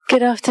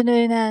Good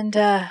afternoon and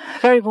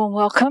very warm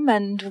welcome,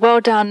 and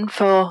well done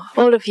for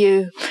all of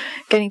you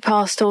getting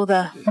past all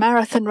the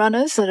marathon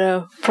runners that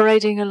are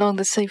parading along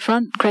the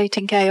seafront,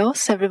 creating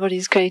chaos.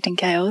 Everybody's creating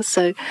chaos,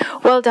 so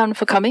well done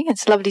for coming.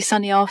 It's a lovely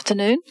sunny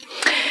afternoon.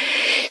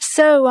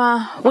 So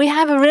we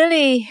have a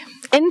really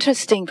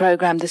interesting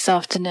program this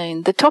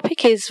afternoon. The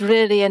topic is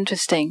really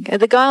interesting.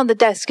 The guy on the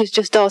desk is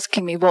just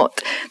asking me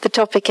what the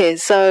topic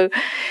is. So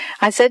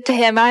I said to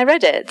him, I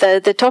read it.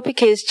 The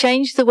topic is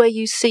change the way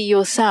you see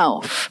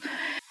yourself.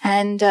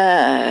 And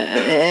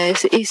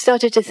he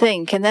started to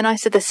think. And then I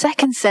said, the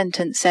second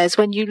sentence says,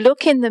 when you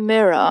look in the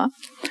mirror,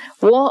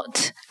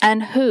 what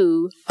and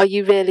who are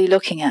you really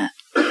looking at?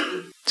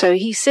 So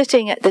he's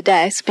sitting at the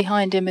desk.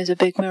 Behind him is a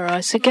big mirror.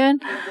 I said, go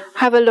and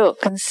have a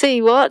look and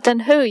see what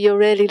and who you're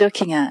really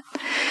looking at.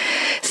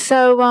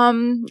 So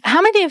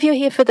how many of you are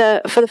here for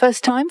the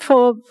first time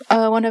for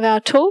one of our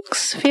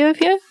talks? A few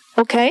of you?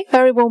 Okay,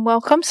 very warm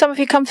welcome. Some of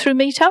you come through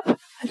Meetup.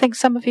 I think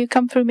some of you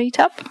come through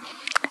Meetup.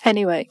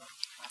 Anyway,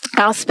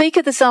 our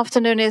speaker this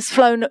afternoon is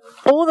flown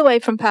all the way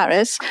from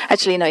Paris.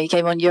 Actually, no, he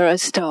came on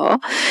Eurostar.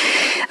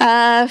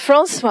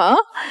 Francois.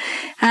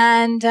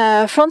 And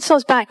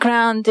Francois'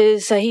 background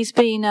is he's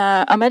been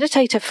a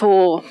meditator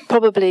for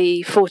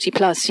probably 40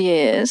 plus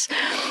years.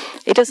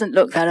 He doesn't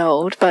look that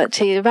old, but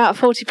he's about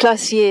 40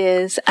 plus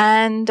years,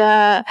 and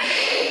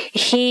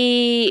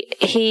he's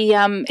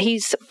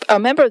a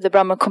member of the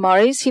Brahma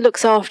Kumaris. He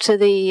looks after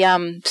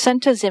the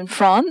centres in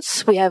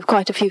France. We have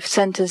quite a few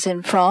centres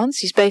in France.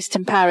 He's based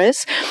in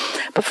Paris,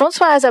 but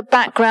Francois has a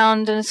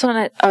background and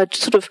sort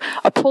of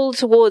a pull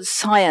towards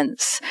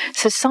science.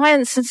 So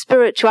science and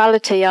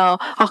spirituality are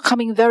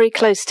coming very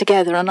close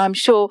together, and I'm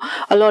sure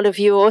a lot of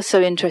you are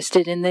also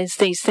interested in these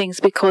things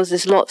because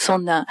there's lots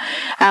on that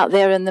out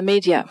there in the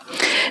media.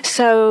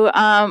 So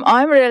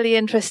I'm really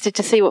interested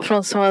to see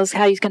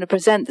how he's going to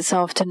present this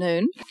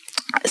afternoon.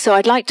 So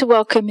I'd like to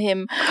welcome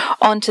him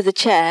onto the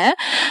chair,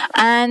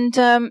 and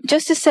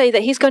just to say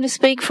that he's going to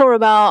speak for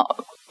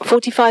about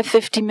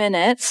 45-50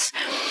 minutes,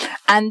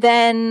 and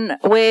then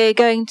we're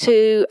going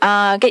to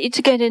get you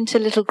to get into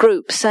little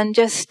groups and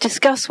just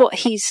discuss what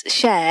he's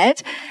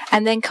shared,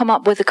 and then come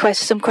up with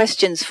some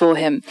questions for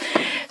him.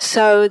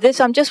 So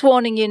I'm just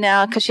warning you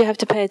now, because you have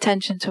to pay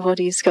attention to what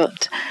he's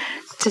got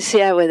to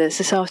share with us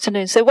this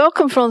afternoon. So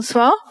welcome,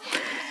 Francois,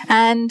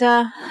 and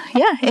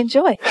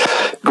enjoy.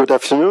 Good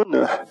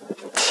afternoon,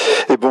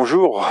 et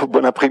bonjour,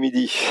 bon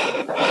après-midi.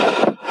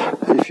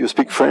 If you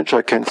speak French,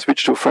 I can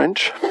switch to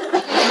French.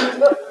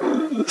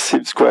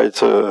 Seems quite,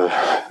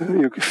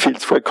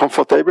 feels quite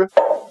comfortable.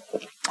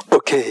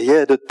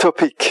 Okay, the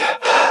topic,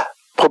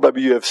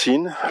 probably you have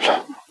seen,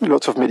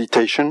 lots of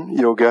meditation,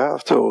 yoga,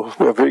 so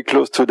we are very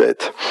close to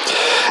that.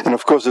 And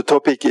of course, the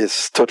topic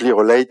is totally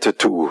related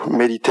to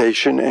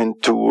meditation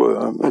and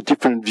to a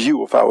different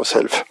view of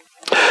ourselves.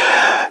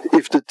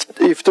 If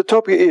the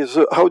topic is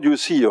how do you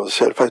see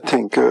yourself, I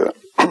think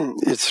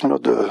it's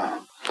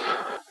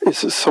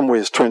some way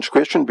a strange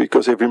question,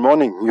 because every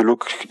morning you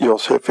look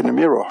yourself in the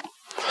mirror.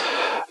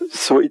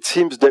 So it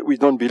seems that we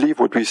don't believe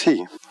what we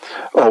see,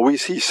 or we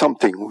see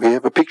something. We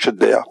have a picture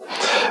there,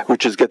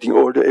 which is getting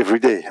older every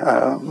day,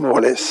 more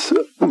or less.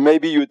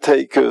 Maybe you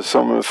take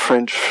some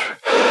French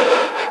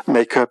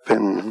makeup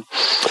and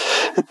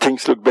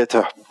things look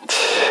better.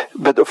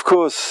 But of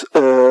course,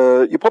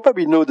 you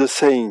probably know the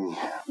saying,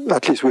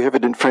 at least we have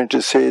it in French,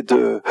 they say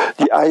the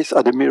eyes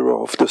are the mirror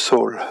of the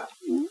soul.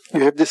 You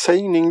have this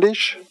saying in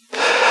English?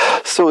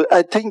 So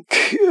I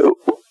think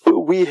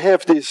we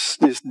have this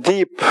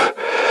deep,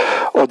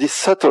 or this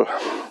subtle,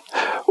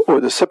 or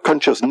the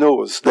subconscious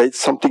knows there's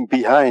something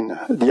behind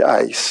the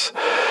eyes.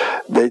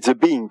 There's a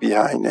being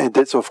behind. And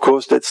that's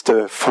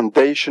the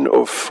foundation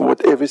of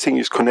what everything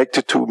is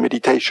connected to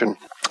meditation.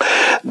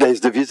 There's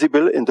the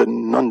visible and the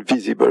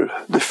non-visible,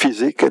 the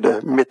physic and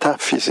the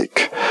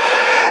metaphysic.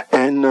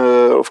 And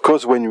of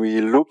course, when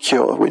we look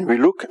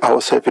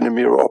ourselves in the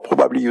mirror, or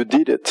probably you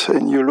did it,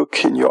 and you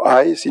look in your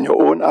eyes, in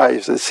your own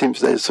eyes, it seems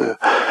there's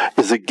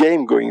a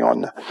game going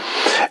on.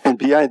 And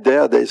behind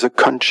there's a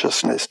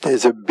consciousness.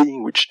 There's a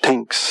being which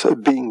thinks, a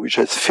being which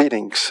has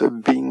feelings, a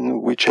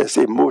being which has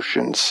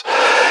emotions.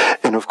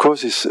 And of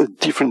course, it's a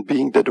different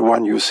being than the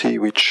one you see,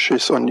 which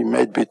is only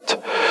made with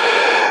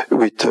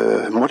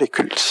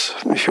molecules,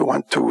 if you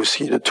want to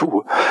see the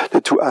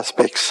two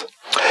aspects.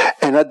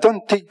 And I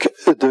don't think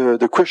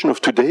the question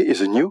of today is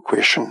a new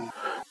question,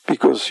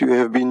 because you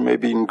have been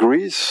maybe in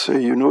Greece.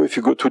 You know, if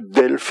you go to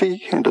Delphi,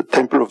 in the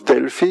temple of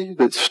Delphi,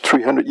 that's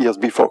 300 years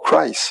before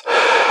Christ.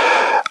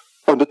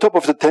 On the top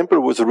of the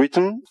temple was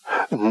written,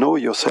 know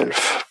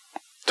yourself.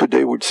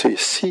 Today would say,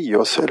 see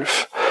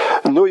yourself.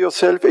 Know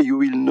yourself and you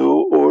will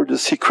know all the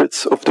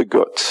secrets of the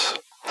gods.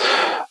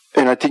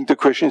 And I think the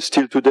question is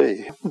still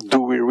today, do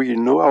we really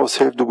know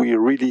ourselves? Do we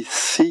really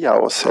see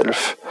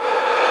ourselves?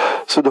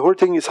 So the whole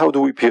thing is, how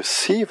do we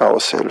perceive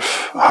ourselves?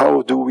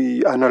 How do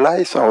we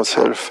analyze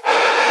ourselves?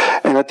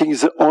 And I think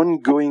it's an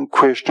ongoing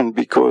question,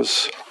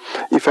 because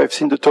if I've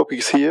seen the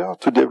topics here,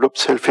 to develop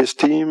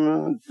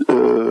self-esteem,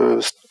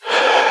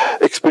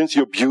 experience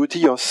your beauty,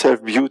 your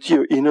self-beauty,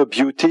 your inner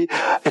beauty,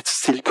 it's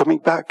still coming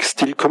back,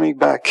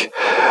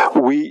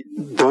 We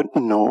don't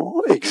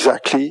know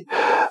exactly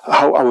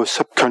how our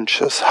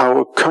subconscious, how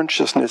our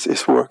consciousness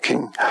is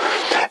working.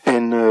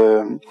 And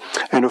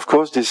of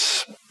course,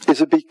 this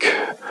is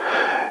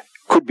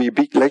could be a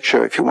big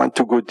lecture if you want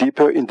to go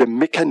deeper in the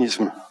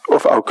mechanism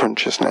of our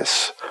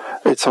consciousness.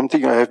 It's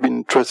something I have been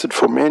interested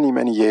for many,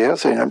 many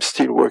years, and I'm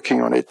still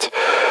working on it,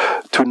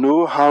 to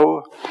know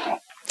how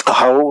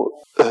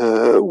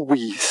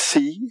we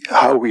see,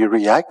 how we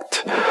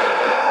react,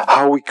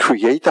 how we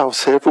create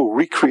ourselves or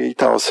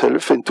recreate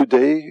ourselves. And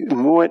today,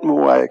 more and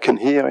more I can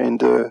hear in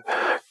the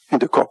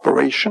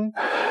corporation,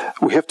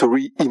 we have to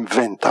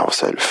reinvent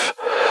ourselves.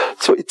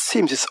 So it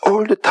seems it's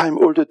all the time,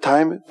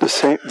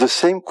 the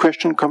same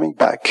question coming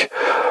back.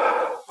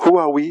 Who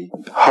are we?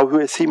 How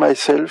do I see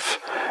myself?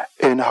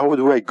 And how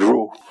do I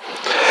grow?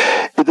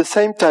 At the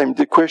same time,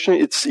 the question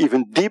is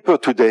even deeper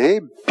today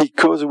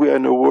because we are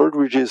in a world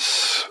which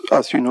is,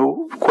 as you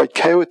know, quite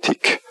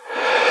chaotic.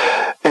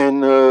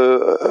 And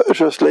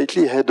just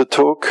lately I had a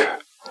talk,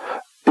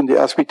 and they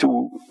asked me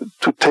to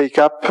take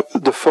up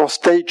the 4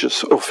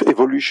 stages of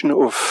evolution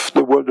of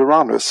the world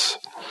around us.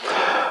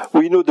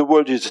 We know the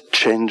world is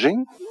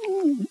changing.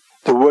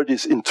 The world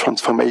is in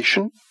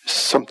transformation,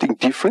 something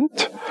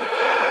different.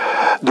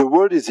 The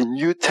world is in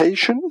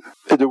mutation,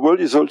 and the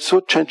world is also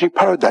changing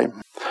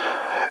paradigm.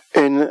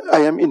 And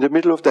I am in the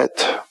middle of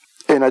that.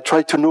 And I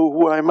try to know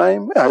who I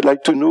am. I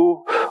like to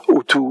know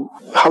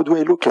how do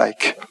I look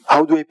like?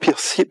 How do I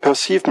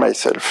perceive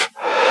myself?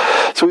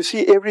 So you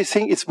see,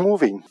 everything is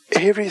moving.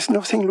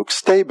 Nothing looks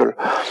stable.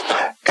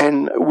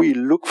 And we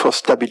look for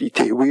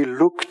stability. We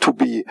look to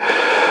be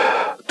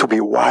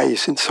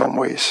wise in some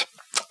ways.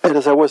 And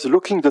as I was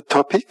looking at the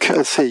topic,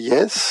 I say,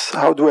 yes,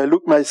 how do I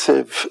look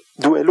myself?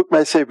 Do I look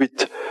myself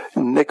with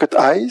naked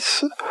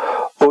eyes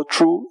or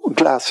through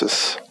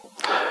glasses?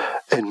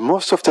 And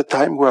most of the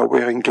time we are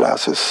wearing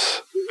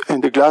glasses.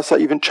 And the glasses are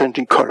even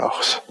changing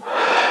colors.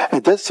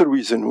 And that's the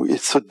reason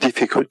it's so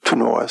difficult to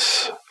know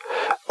us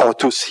or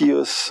to see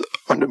us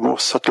on a more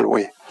subtle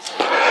way.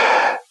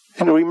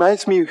 And it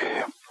reminds me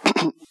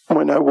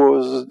when I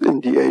was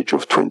in the age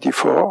of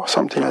 24,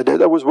 something like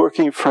that, I was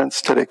working in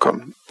France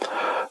Telecom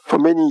for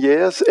many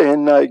years,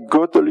 and I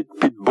got a little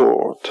bit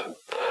bored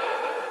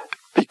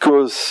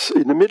because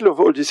in the middle of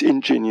all these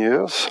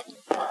engineers,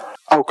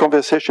 our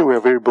conversations were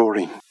very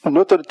boring.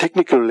 Not on a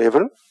technical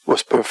level,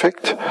 was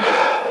perfect,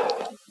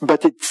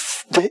 but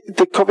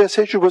the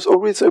conversation was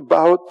always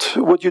about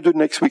what you do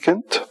next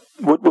weekend,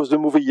 what was the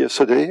movie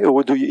yesterday, or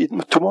what do you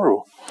eat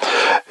tomorrow,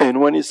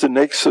 and when is the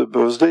next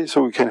birthday,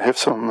 so we can have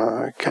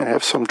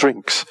some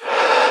drinks.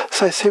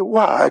 So I say,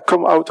 wow, I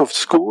come out of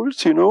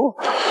schools,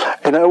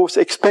 and I was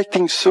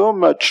expecting so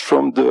much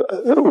from the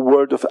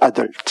world of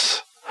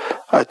adults.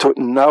 I thought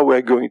now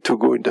we're going to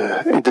go in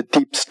the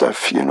deep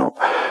stuff,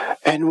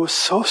 and it was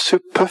so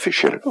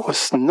superficial. There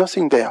was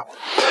nothing there.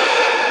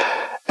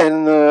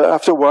 And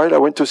after a while, I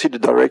went to see the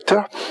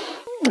director.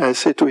 I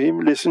said to him,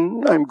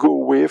 listen, I'm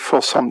going away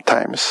for some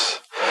times.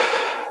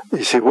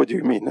 He said, what do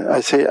you mean? I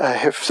say,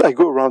 I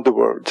go around the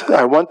world.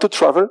 I want to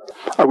travel.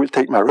 I will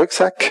take my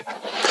rucksack.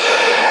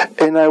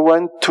 And I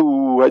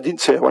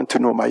didn't say I want to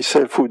know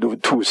myself or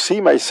to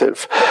see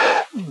myself,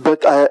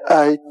 but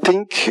I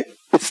think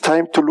it's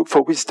time to look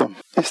for wisdom.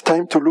 It's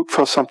time to look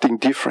for something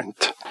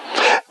different,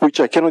 which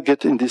I cannot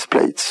get in these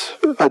places.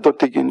 I don't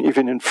think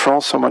even in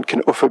France someone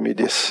can offer me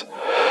this.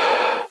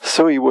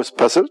 So he was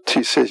puzzled.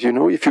 He says,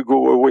 if you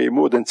go away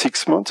more than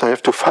 6 months, I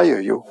have to fire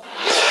you.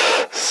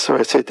 So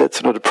I said,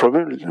 that's not a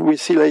problem. We'll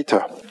see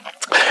later.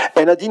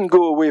 And I didn't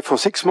go away for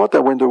 6 months. I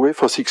went away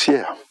for 6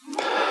 years.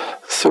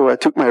 So I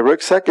took my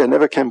rucksack. I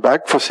never came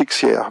back for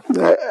 6 years.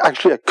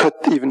 Actually, I cut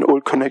even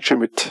all connection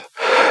with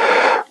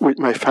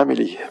my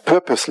family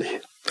purposely.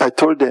 I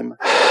told them.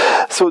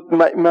 So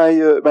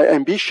my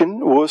ambition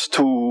was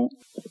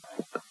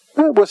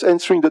was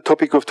answering the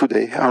topic of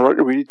today. I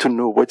wanted really to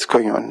know what's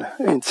going on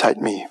inside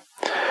me.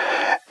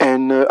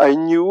 And I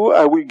knew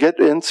I will get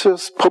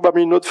answers,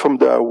 probably not from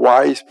the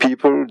wise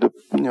people,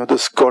 the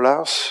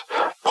scholars.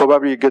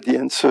 Probably get the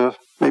answer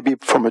maybe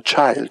from a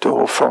child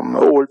or from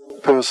an old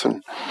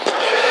person.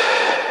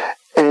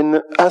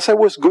 And as I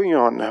was going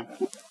on,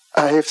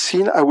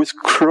 I was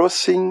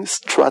crossing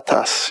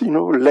stratas,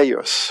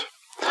 layers.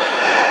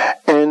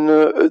 And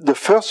the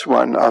first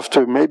one,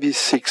 after maybe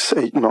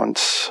 6-8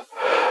 months,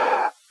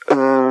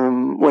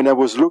 when I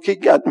was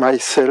looking at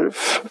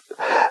myself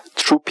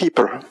through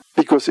people,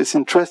 because it's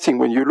interesting,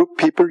 when you look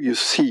people, you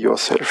see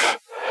yourself.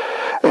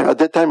 And at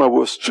that time, I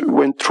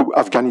went through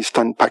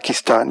Afghanistan,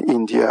 Pakistan,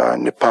 India,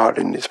 Nepal,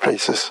 and these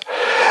places.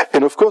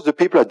 And of course, the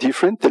people are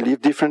different. They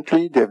live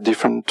differently. They have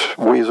different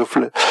ways of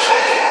living.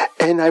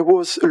 And I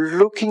was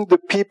looking the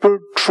people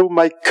through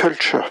my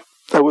culture.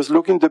 I was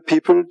looking the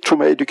people through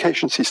my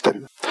education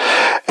system.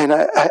 And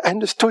I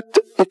understood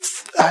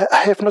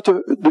I have not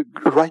the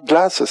right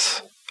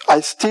glasses.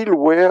 I still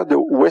wear the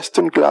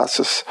Western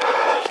glasses.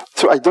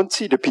 So I don't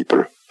see the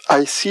people.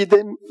 I see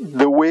them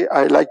the way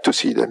I like to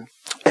see them.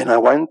 And I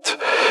want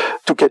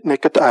to get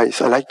naked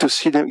eyes. I like to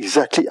see them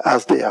exactly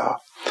as they are.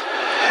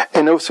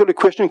 And also the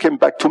question came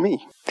back to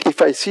me.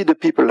 If I see the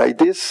people like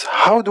this,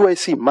 how do I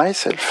see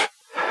myself?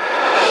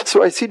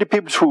 So I see the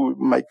people through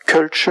my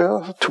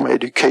culture, to my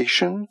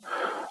education,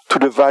 to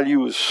the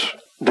values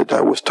that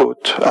I was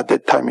taught at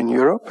that time in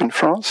Europe, in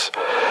France,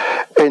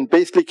 and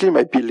basically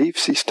my belief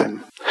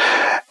system.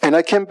 And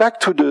I came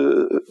back to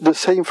the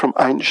saying from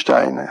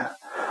Einstein.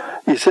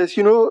 He says,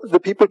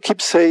 the people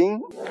keep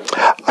saying,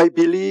 I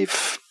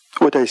believe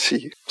what I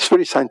see. It's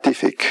very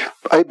scientific.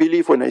 I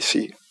believe when I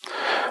see.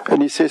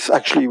 And he says,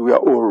 actually, we are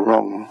all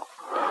wrong.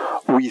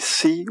 We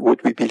see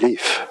what we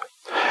believe.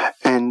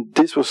 And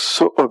this was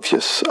so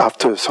obvious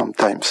after some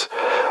times.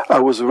 I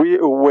was really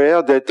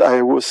aware that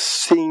I was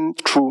seeing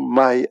through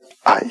my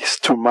eyes,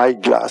 through my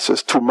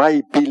glasses, through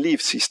my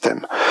belief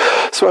system.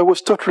 So I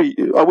was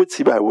I would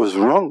say I was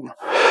wrong.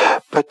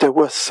 But there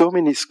were so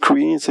many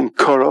screens and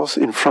colors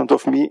in front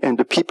of me and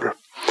the people.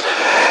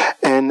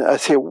 And I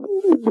said,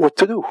 what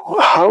to do?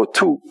 How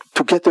to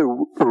get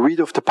rid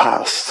of the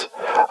past?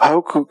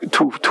 How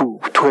to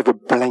have a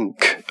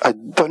blank? I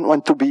don't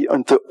want to be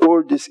under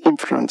all these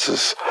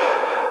influences.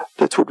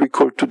 That's what we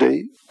call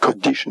today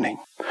conditioning.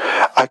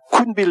 I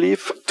couldn't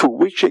believe to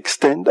which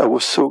extent I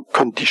was so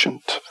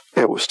conditioned.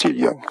 I was still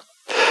young.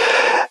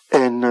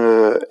 And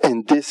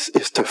this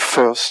is the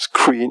first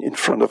screen in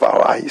front of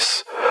our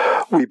eyes.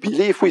 We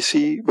believe we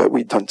see, but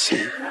we don't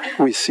see.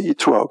 We see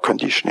through our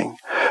conditioning.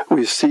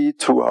 We see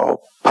through our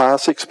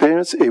past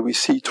experience, and we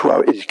see through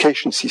our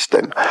education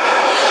system.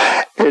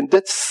 And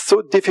that's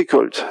so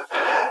difficult.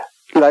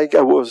 Like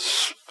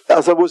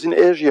as I was in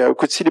Asia, I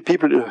could see the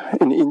people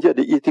in India,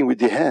 they're eating with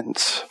their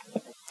hands.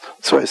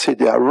 So I said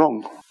they are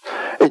wrong.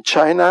 In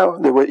China,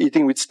 they were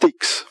eating with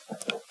sticks.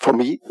 For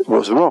me, it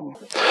was wrong.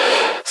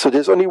 So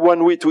there's only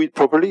one way to eat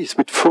properly, is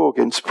with fork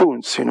and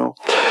spoons,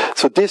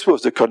 So this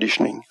was the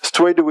conditioning.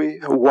 Straight away,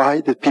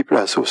 why the people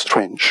are so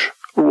strange?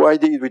 Why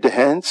they eat with the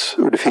hands,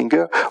 with the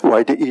finger?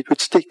 Why they eat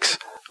with sticks?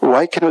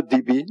 Why cannot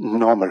they be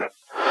normal?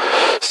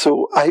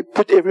 So I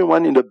put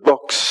everyone in a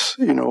box,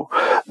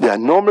 There are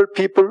normal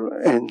people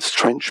and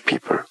strange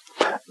people.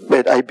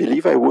 But I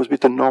believe I was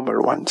with the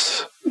normal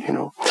ones,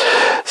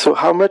 So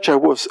how much I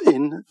was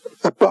in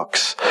a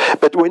box.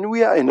 But when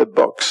we are in a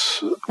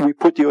box, we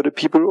put the other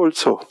people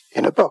also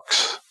in a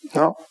box,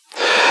 no?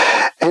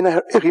 And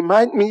it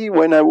reminds me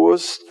when I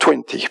was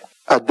 20.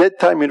 At that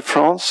time in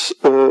France,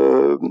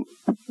 the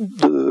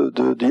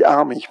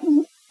army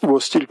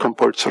was still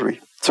compulsory.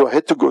 So I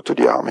had to go to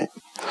the army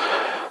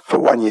for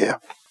 1 year.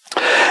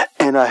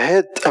 And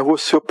I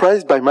was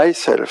surprised by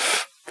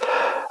myself.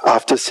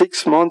 After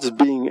 6 months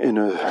being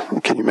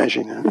can you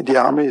imagine, the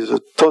army is a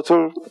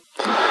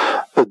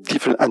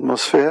different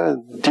atmosphere,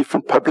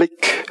 different public,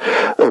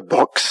 a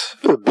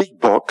big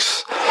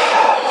box.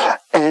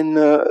 And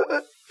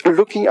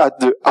looking at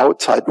the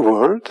outside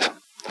world,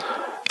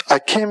 I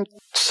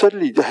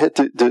had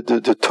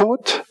the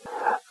thought,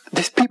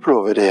 these people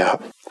over there,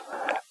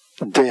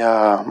 they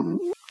are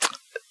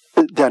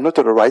not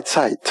on the right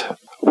side.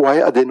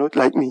 Why are they not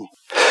like me?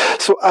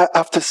 So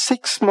after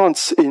 6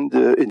 months in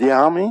the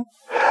army,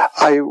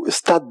 I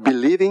start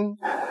believing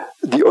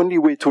the only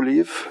way to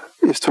live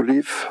is to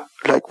live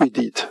like we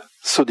did.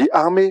 So the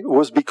army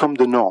was become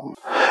the norm.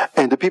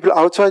 And the people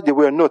outside, they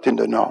were not in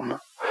the norm.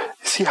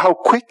 See how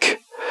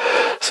quick?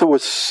 So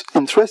it's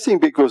interesting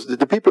because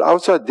the people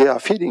outside, they are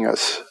feeding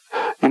us.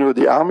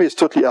 The army is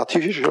totally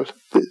artificial.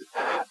 The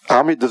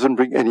army doesn't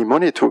bring any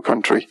money to a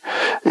country,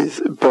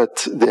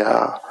 but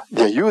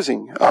they're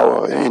using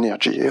our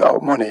energy, our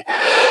money.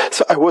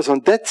 So I was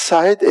on that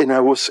side, and I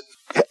was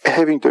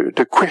having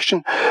the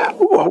question,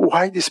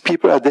 why these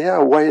people are there,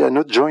 why they are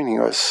not joining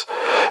us?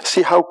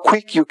 See how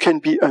quick you can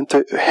be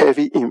under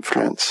heavy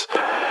influence,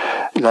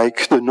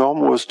 like the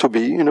norm was to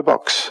be in a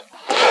box.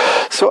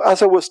 So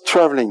as I was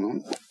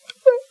traveling,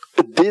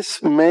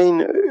 this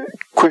main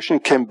question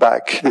came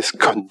back, this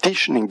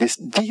conditioning, this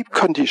deep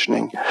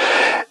conditioning,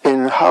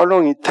 and how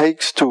long it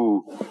takes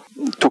to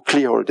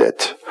clear all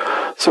that.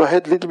 So I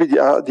had a little bit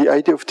the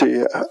idea of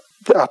the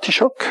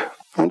artichoke,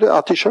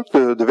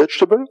 the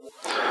vegetable.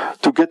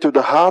 To get to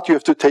the heart, you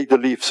have to take the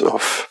leaves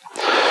off.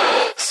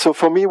 So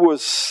for me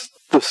was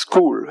the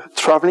school.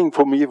 Traveling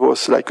for me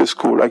was like a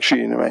school.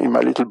 Actually, in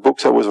my little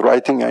books I was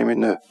writing, I'm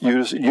in a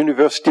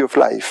university of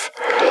life.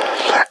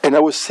 And I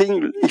was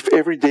saying, if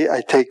every day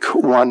I take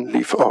one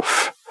leaf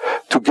off,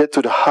 to get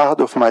to the heart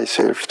of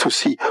myself, to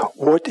see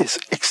what is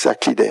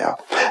exactly there.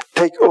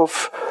 Take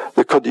off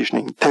the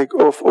conditioning, take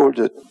off all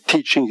the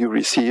teaching you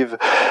receive.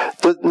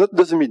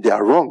 Doesn't mean they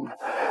are wrong,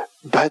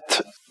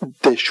 but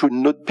there should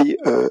not be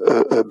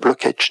a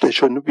blockage. There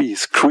should not be a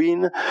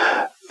screen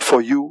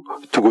for you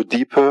to go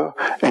deeper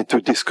and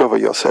to discover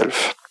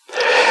yourself.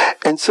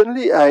 And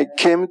suddenly I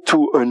came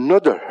to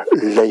another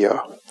layer.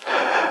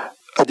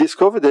 I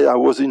discovered that I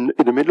was in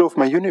the middle of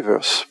my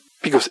universe,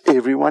 because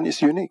everyone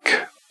is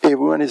unique.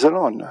 Everyone is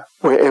alone.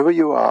 Wherever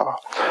you are,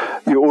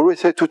 you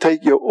always have to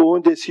take your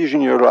own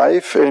decision in your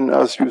life, and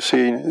as you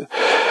say,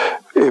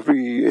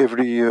 Every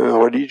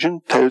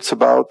religion tells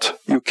about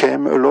you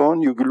came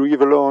alone, you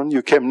live alone,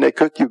 you came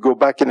naked, you go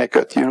back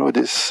naked. You know,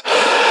 this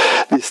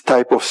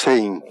type of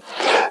saying.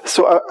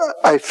 So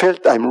I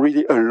felt I'm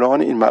really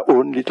alone in my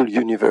own little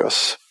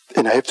universe,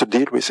 and I have to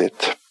deal with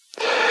it.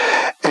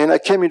 And I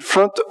came in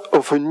front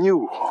of a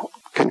new,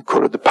 can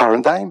call it the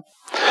paradigm.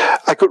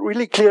 I could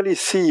really clearly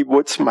see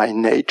what's my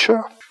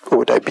nature,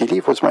 what I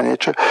believe was my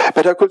nature,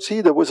 but I could see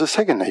there was a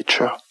second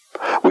nature.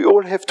 We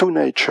all have two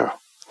natures.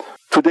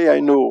 Today I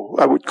know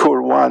I would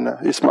call one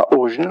is my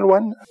original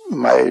one,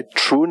 my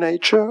true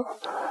nature,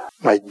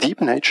 my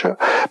deep nature,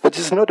 but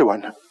it's another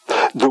one,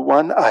 the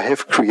one I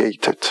have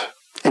created.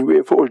 And we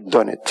have all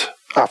done it.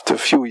 After a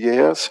few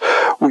years,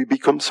 we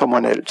become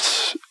someone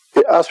else.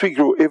 As we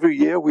grow every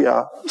year, we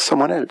are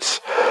someone else.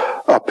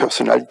 Our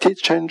personality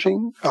is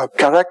changing, our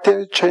character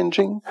is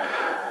changing,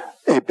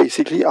 and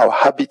basically our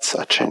habits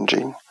are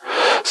changing.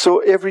 So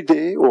every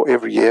day or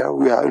every year,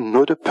 we are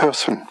another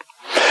person.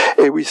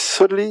 And we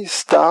suddenly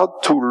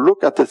start to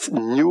look at this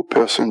new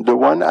person, the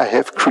one I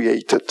have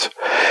created.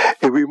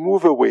 And we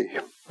move away.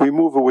 We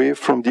move away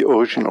from the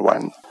original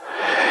one.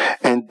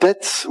 And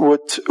that's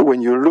what,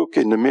 when you look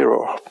in the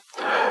mirror,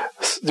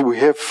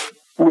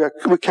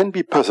 we can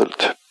be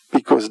puzzled.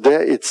 Because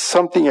there it's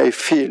something I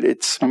feel,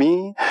 it's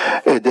me,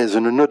 and there's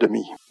another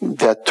me.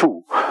 There are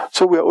two.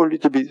 So we are all a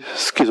little bit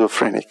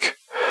schizophrenic.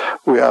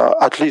 We are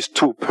at least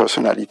two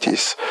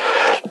personalities.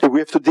 And we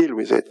have to deal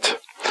with it.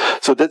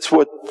 So that's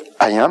what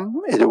I am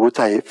and what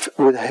I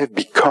have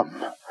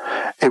become.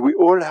 And we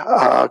all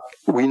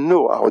we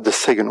know the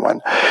second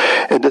one.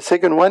 And the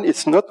second one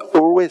is not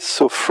always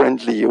so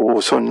friendly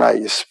or so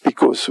nice,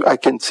 because I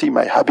can see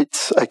my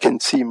habits, I can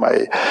see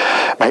my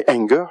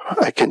anger,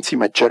 I can see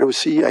my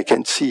jealousy, I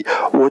can see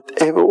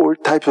whatever, all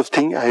types of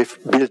things I have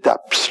built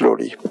up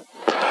slowly.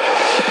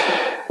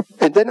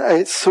 And then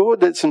I saw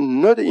there's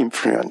another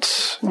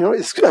influence. You know,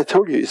 I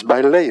told you, it's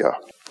by layer.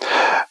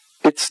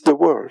 It's the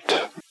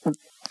world.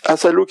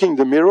 As I look in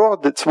the mirror,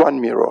 that's one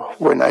mirror.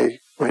 When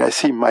I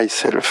see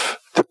myself,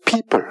 the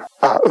people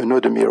are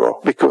another mirror,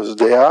 because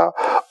they are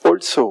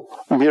also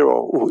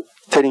mirror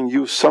telling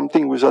you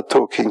something without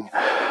talking.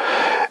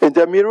 And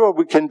the mirror,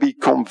 we can be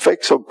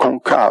convex or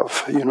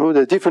concave. You know,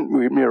 the different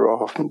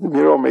mirror.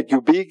 Mirror make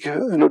you big,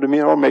 another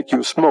mirror make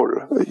you small.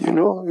 You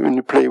know, when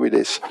you play with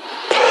this.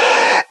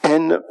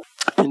 And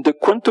in the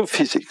quantum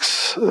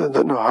physics, I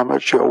don't know how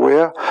much you're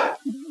aware,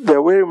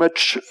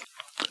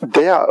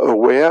 they are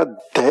aware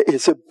there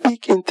is a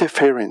big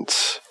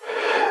interference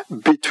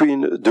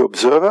between the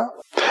observer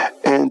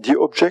and the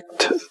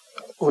object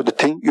or the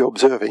thing you're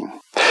observing.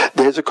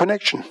 There's a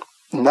connection.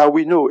 Now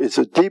we know it's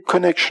a deep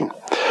connection.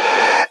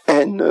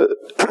 And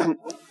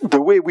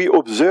the way we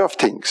observe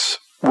things,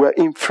 we're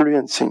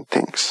influencing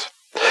things.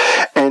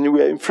 And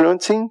we are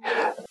influencing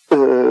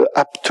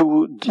up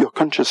to your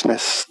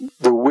consciousness,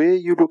 the way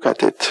you look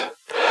at it.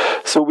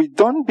 So we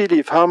don't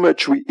believe how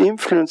much we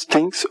influence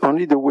things,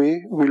 only the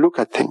way we look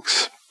at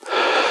things.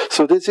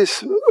 So this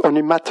is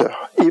only matter.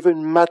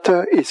 Even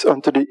matter is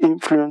under the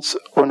influence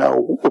on our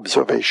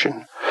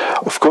observation.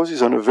 Of course,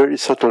 it's on a very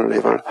subtle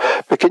level.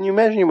 But can you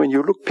imagine when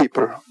you look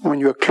people, when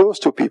you are close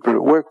to people,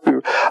 work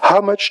with,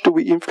 how much do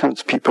we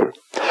influence people?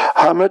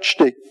 How much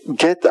they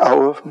get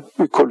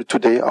we call it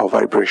today our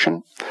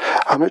vibration.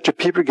 How much the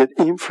people get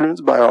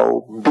influenced by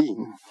our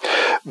being,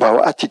 by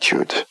our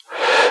attitude.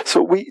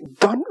 So we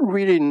don't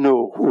really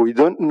know, we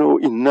don't know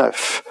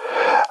enough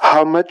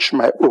how much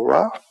my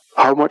aura,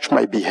 how much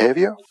my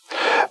behavior,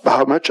 but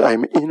how much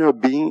I'm inner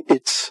being,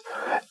 it's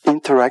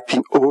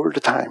interacting all the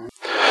time.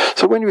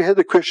 So when we had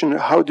the question,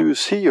 how do you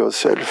see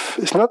yourself?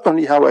 It's not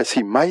only how I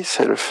see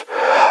myself,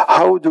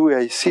 how do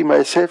I see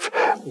myself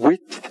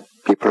with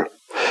people?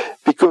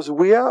 Because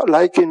we are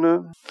like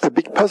in a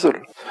big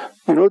puzzle.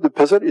 You know, the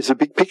puzzle is a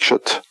big picture.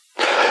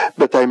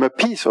 But I'm a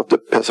piece of the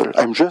puzzle.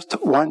 I'm just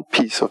one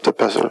piece of the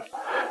puzzle.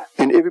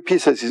 And every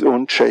piece has its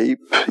own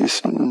shape,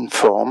 its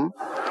form.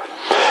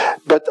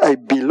 But I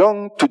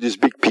belong to this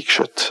big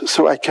picture.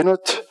 So I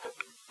cannot,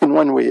 in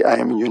one way, I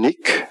am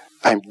unique,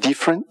 I'm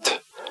different,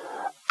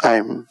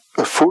 I'm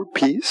a full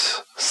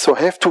piece. So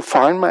I have to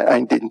find my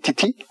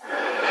identity.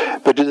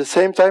 But at the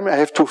same time, I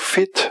have to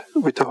fit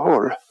with the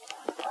whole.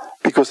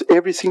 Because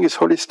everything is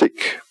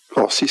holistic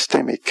or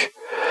systemic.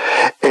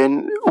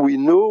 And we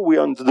know we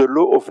are under the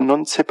law of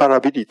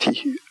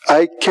non-separability.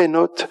 I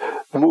cannot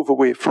move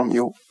away from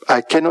you.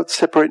 I cannot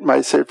separate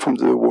myself from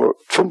the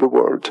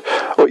world,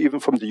 or even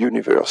from the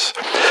universe.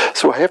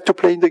 So I have to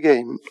play the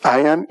game. I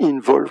am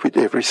involved with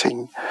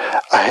everything.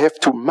 I have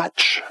to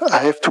match. I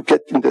have to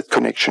get in that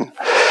connection.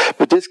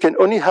 But this can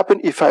only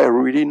happen if I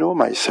really know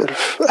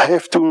myself. I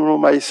have to know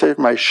myself,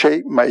 my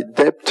shape, my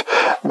depth,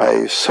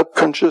 my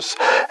subconscious.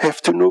 I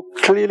have to know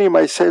clearly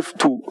myself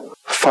to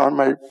find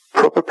my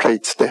proper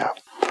place there.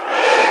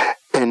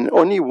 And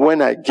only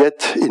when I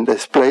get in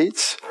these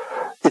plates,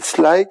 it's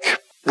like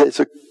there's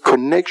a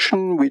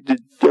connection with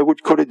I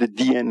would call it the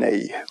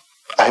DNA.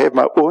 I have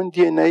my own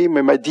DNA,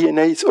 but my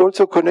DNA is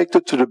also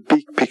connected to the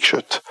big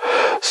picture.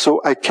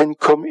 So I can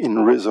come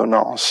in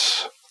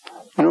resonance.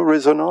 You know,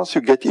 resonance,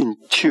 you get in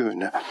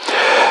tune.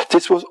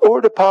 This was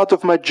all the part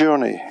of my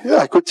journey.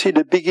 I could see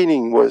the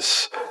beginning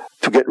was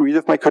to get rid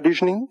of my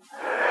conditioning.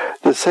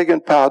 The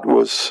second part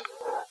was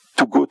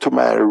to go to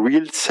my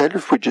real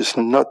self, which is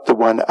not the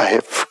one I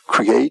have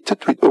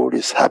created with all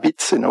these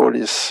habits and all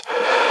the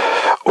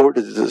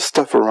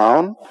stuff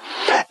around.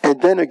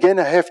 And then again,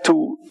 I have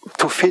to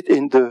fit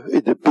in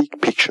the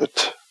big picture,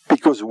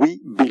 because we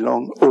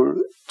belong all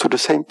to the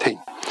same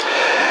thing.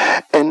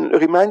 And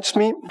it reminds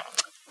me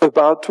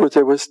about what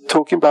I was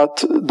talking about,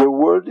 the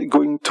world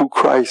going to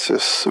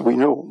crisis, we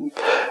know.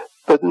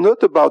 But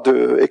not about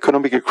the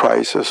economic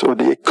crisis or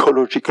the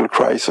ecological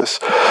crisis.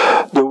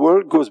 The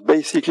world goes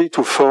basically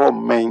to 4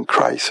 main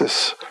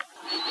crises.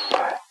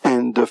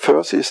 And the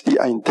first is the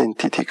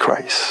identity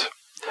crisis.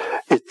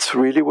 It's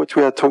really what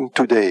we are talking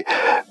today.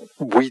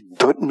 We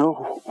don't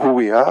know who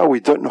we are. We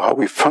don't know how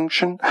we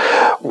function.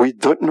 We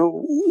don't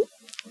know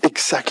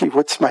exactly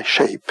what's my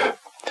shape.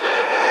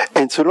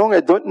 And so long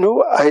I don't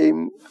know,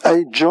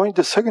 I joined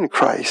the second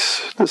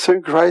crisis. The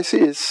second crisis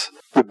is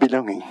the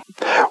belonging.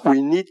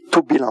 We need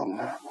to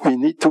belong. We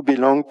need to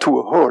belong to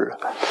a whole.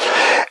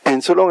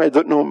 And so long I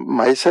don't know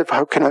myself,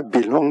 how can I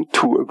belong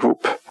to a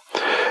group?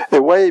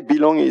 And why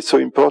belonging is so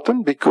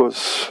important?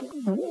 Because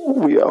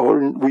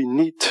we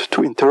need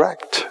to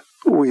interact.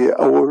 We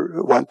all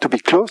want to be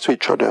close to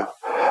each other.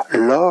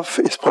 Love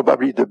is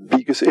probably the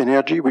biggest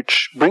energy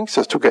which brings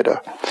us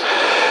together.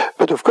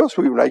 But of course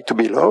we like to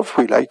be loved,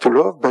 we like to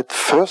love, but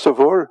first of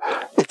all,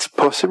 it's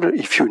possible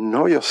if you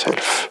know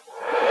yourself.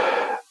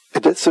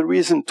 And that's the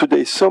reason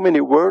today so many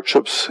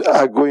workshops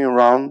are going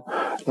around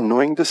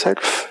knowing the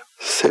self,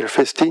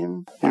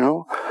 self-esteem,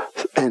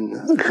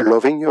 and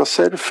loving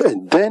yourself,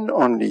 and then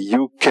only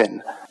you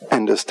can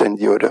understand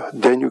the other.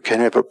 Then you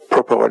can have a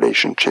proper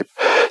relationship.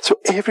 So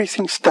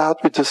everything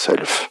starts with the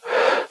self.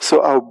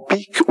 So our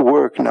big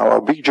work now,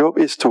 our big job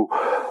is to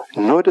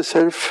know the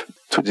self,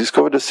 to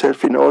discover the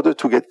self in order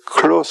to get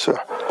closer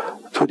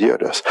to the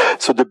others.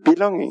 So the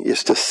belonging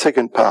is the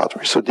second part,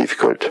 which is so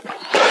difficult.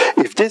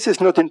 If this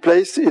is not in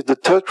place, the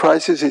third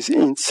crisis is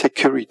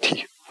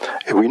insecurity.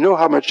 And we know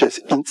how much there's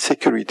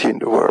insecurity in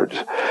the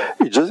world.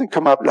 It doesn't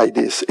come up like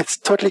this. It's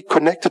totally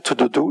connected to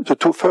the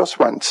two first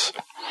ones.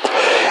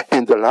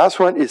 And the last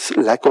one is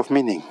lack of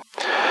meaning.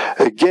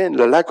 Again,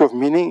 the lack of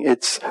meaning,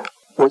 it's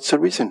what's the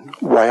reason?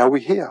 Why are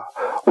we here?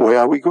 Where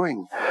are we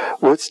going?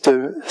 What's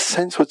the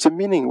sense? What's the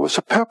meaning? What's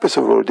the purpose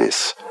of all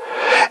this?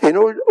 And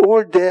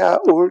all they are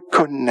all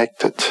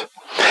connected.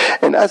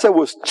 And as I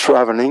was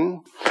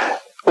traveling,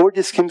 all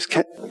these things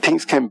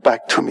came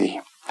back to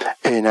me.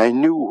 And I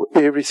knew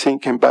everything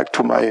came back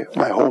to my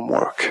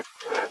homework,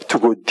 to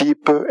go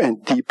deeper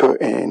and deeper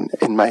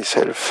in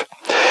myself.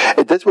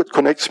 And that's what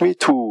connects me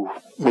to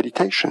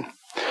meditation.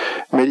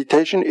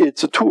 Meditation,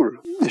 it's a tool.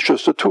 It's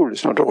just a tool.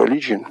 It's not a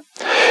religion.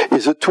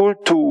 It's a tool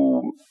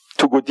to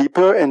go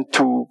deeper and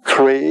to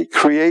create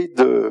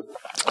the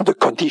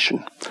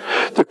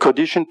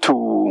condition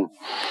to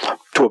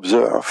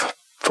observe.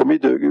 For me,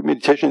 the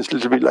meditation is a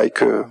little bit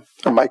like a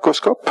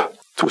microscope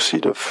to see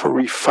the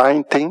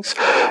refined things,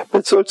 but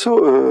it's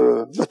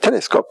also a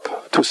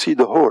telescope to see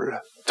the whole,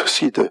 to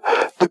see the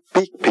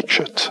big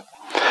picture.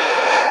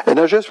 And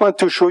I just want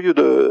to show you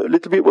a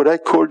little bit what I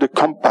call the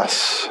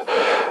compass,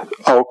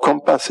 our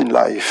compass in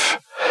life.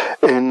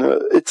 And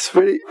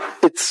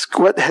it's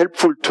quite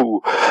helpful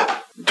to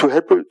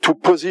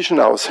position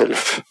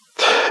ourselves,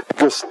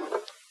 because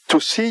to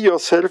see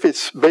yourself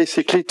is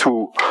basically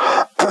to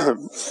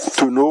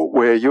know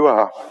where you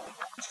are.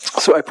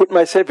 So I put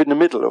myself in the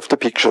middle of the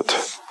picture.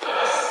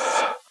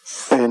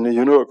 And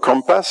a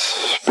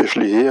compass,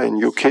 especially here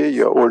in UK,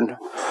 you're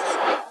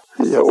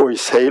all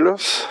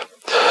sailors.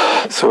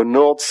 So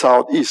north,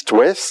 south, east,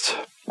 west.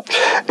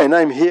 And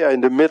I'm here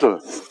in the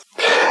middle.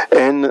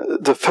 And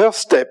the first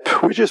step,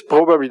 which is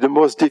probably the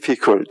most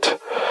difficult,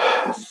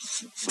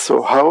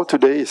 so how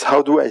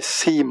do I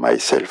see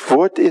myself?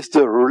 What is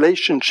the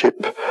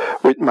relationship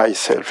with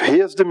myself?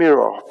 Here's the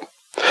mirror.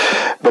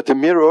 But the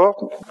mirror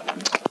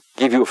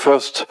gives you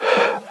first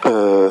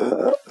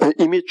an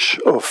image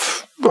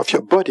of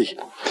your body.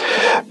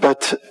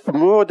 But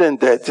more than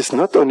that, it's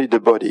not only the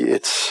body,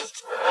 it's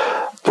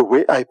the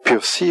way I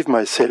perceive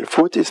myself.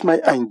 What is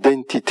my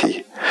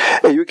identity?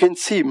 And you can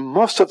see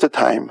most of the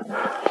time,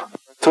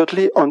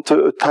 totally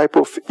onto a type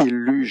of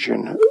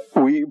illusion.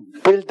 We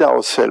build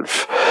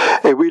ourselves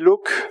and we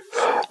look,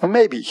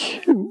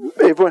 maybe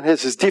everyone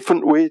has this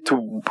different way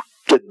to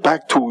get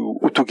back to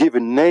give a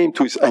name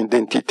to his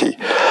identity.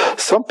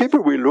 Some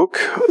people will look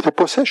the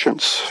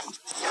possessions.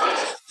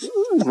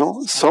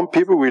 Some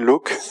people will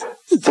look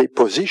their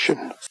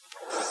position.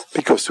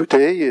 Because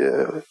today,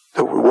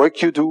 the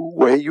work you do,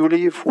 where you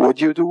live, what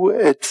you do,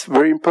 it's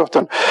very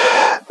important.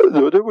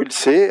 The other will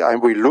say, I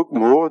will look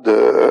more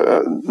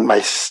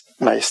my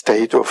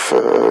state of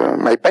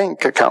my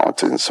bank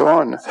account and so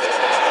on.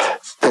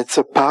 That's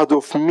a part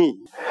of me.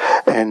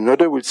 And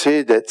another will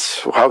say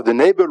that's how the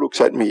neighbor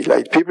looks at me,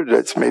 like people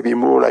that's maybe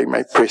more like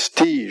my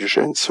prestige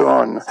and so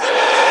on.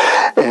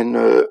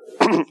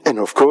 And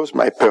of course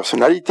my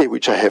personality,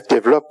 which I have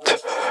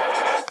developed.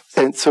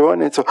 and so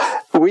on and so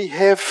on. We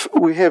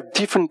have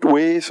different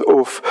ways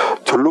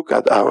to look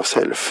at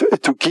ourselves,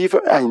 to give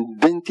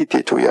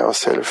identity to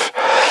ourselves.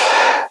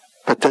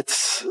 But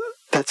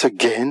that's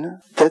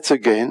again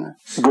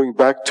going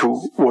back to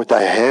what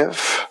I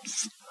have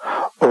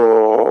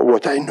or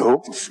what I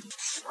know.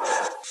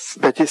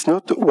 But it's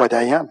not what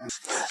I am.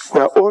 We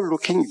are all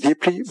looking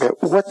deeply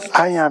at what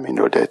I am in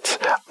all that.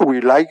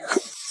 We like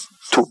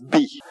to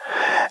be.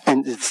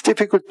 And it's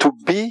difficult to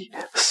be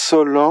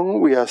so long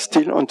we are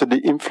still under the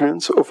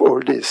influence of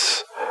all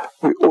this.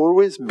 We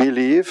always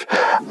believe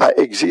I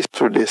exist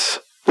through this.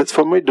 That's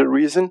for me the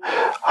reason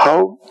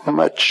how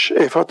much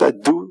effort I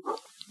do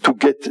to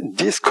get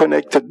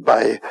disconnected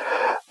by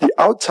the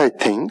outside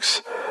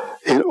things.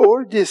 And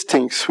all these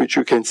things which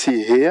you can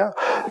see here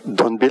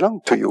don't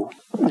belong to you.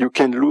 You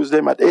can lose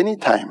them at any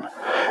time.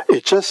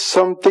 It's just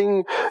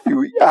something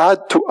we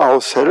add to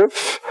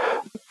ourselves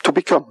to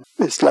become.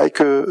 It's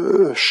like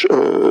a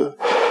shell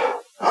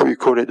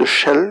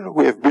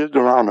we have built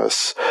around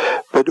us.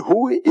 But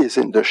who is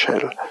in the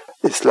shell?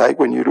 It's like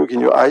when you look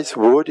in your eyes,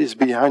 what is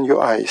behind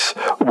your eyes?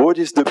 What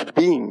is the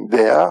being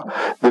there,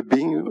 the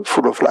being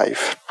full of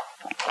life?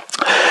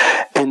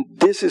 And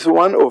this is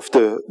one of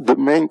the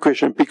main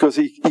questions, because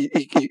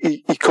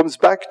he comes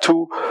back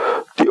to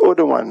the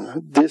other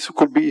one. This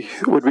could be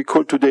what we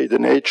call today the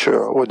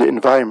nature or the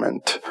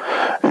environment.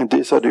 And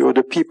these are the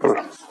other people.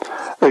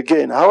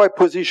 Again, how I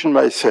position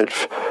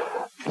myself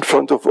in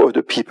front of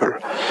other people.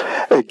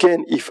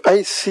 Again, if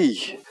I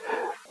see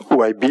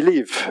who I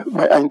believe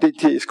my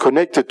identity is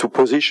connected to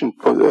position,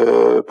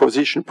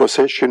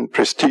 possession,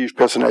 prestige,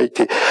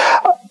 personality,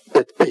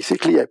 that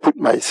basically I put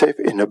myself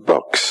in a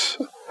box.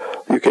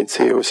 You can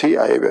say, oh, see,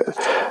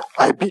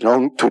 I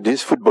belong to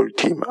this football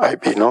team, I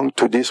belong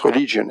to this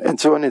religion, and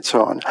so on and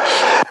so on.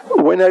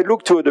 When I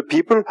look to other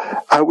people,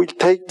 I will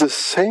take the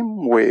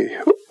same way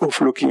of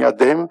looking at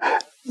them,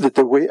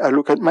 the way I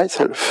look at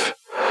myself.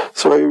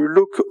 So I will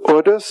look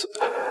others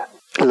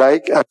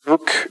like I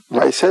look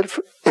myself,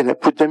 and I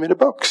put them in a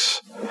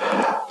box.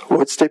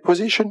 What's their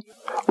position?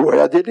 Where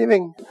are they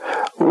living?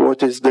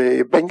 What is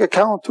their bank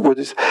account?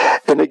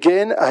 And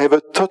again, I have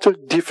a total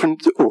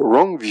different or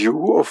wrong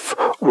view of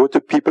what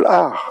the people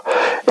are.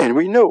 And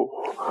we know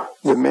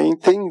the main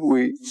thing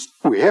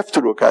we have to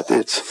look at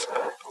is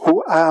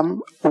who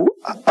am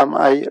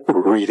I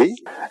really,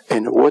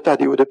 and what are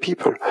the other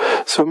people?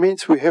 So it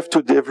means we have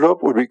to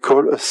develop what we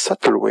call a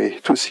subtle way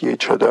to see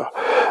each other.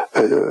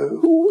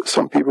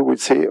 Some people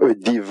would say a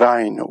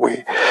divine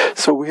way.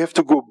 So we have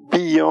to go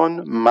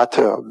beyond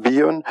matter,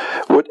 beyond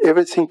what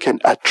everything can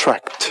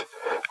attract.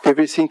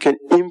 Everything can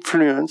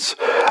influence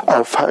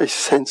our five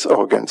sense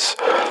organs.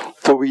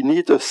 So we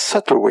need a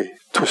subtle way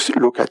to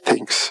look at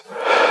things.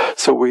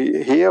 So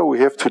we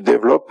have to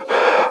develop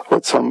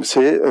what some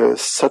say a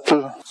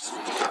subtle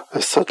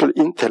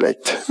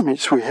intellect. It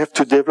means we have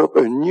to develop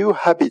a new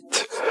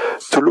habit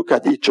to look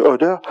at each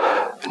other,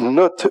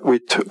 not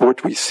with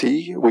what we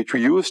see, what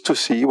we used to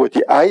see, what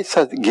the eyes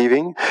are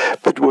giving,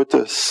 but what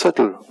the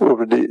subtle,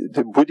 or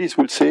the Buddhists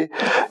will say,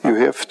 you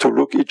have to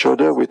look each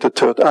other with a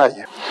third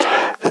eye.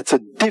 That's a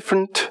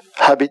different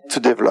habit to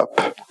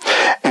develop.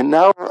 And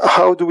now,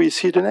 how do we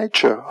see the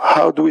nature?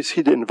 How do we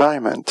see the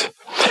environment?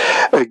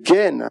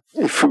 Again,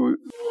 if you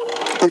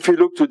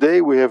look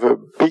today, we have a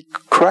big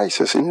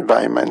crisis in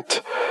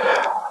environment.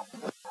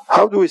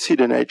 How do we see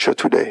the nature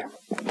today?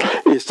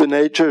 Is the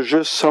nature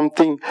just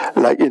something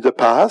like in the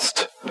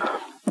past?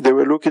 They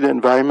were looking at the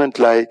environment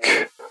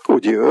like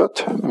the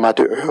earth,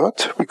 Mother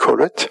Earth, we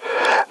call it,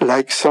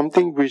 like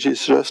something which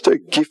is just a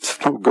gift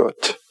from God.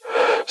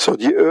 So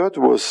the earth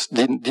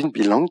didn't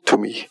belong to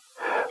me.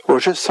 It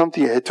was just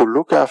something I had to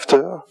look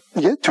after,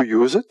 to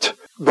use it,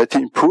 but to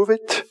improve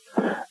it,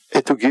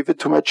 and to give it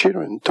to my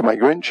children, to my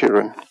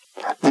grandchildren.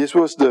 This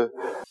was the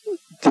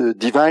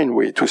divine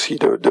way to see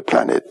the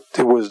planet.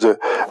 It was the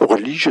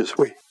religious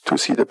way to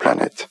see the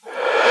planet.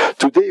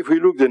 Today, if we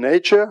look at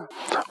nature,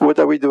 what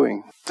are we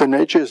doing? The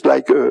nature is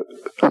like a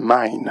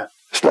mine.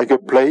 It's like a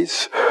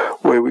place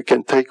where we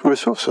can take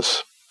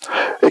resources,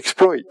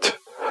 exploit,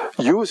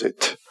 use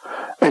it,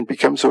 and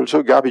becomes also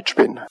a garbage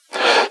bin.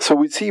 So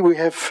we see we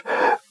have,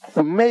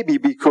 maybe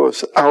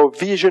because our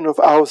vision of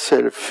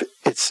ourselves,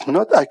 it's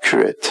not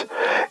accurate,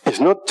 it's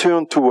not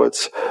turned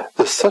towards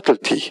the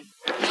subtlety.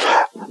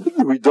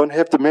 We don't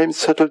have the same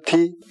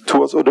subtlety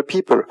towards other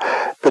people,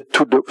 but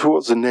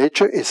towards the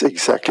nature is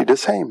exactly the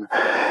same.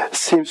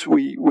 Seems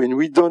when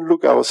we don't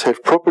look ourselves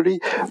properly,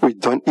 we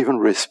don't even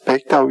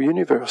respect our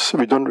universe.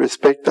 We don't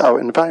respect our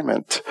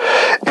environment,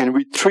 and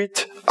we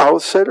treat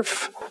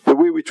ourselves the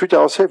way we treat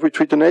ourselves. We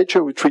treat the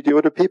nature. We treat the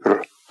other people.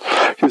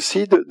 You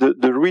see,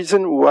 the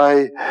reason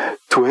why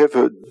to have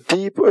a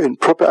deep and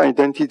proper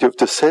identity of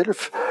the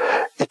self,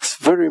 it's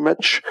very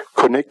much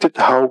connected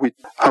how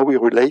we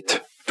relate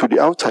to the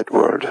outside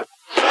world.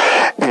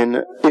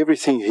 And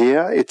everything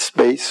here, it's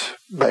based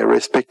by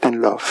respect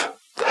and love.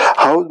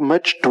 How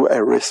much do I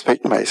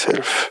respect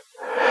myself?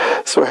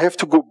 So I have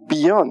to go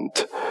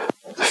beyond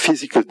the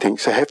physical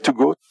things. I have to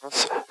go to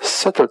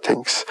subtle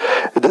things.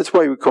 That's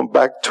why we come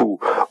back to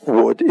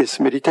what is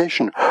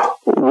meditation.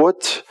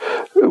 What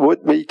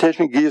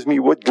meditation gives me,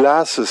 what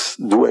glasses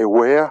do I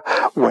wear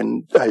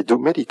when I do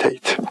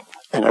meditate?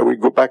 And I will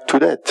go back to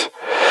that.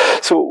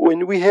 So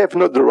when we have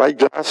not the right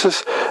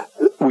glasses,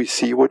 we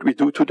see what we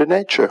do to the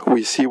nature.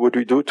 We see what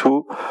we do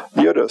to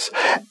the others.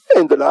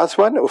 And the last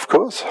one, of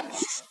course,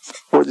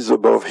 what is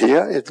above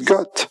here is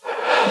God.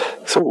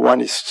 So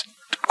one is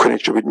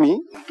connection with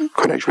me,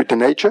 connection with the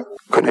nature,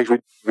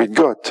 connection with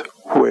God.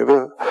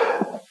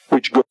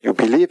 Which God you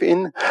believe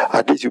in,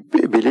 at least you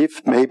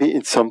believe maybe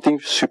in something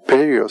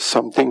superior,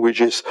 something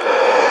which is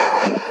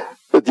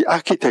the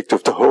architect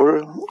of the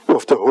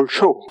whole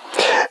show.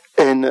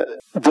 And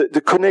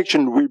the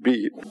connection will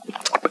be,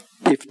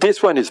 if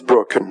this one is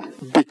broken,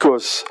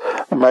 because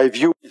my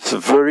view is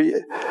very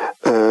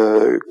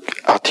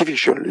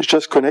artificial, it's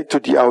just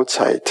connected to the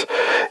outside.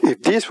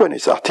 If this one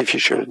is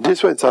artificial,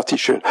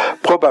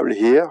 probably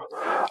here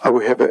I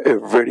will have a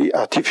very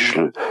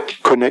artificial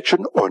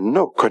connection or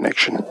no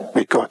connection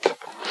with God.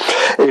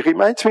 It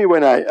reminds me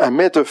when I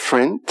met a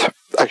friend,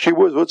 actually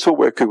was also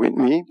working with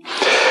me,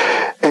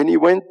 and he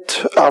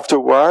went, after a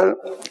while,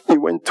 he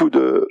went to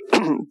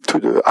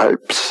the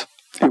Alps.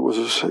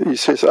 He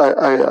says,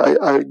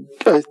 I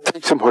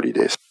take some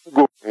holidays.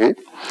 Go away.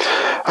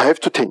 I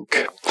have to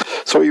think.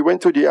 So he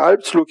went to the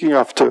Alps looking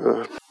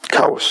after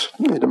cows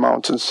in the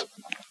mountains.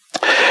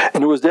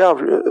 And he was there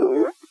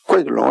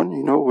quite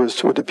alone,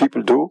 was what the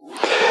people do.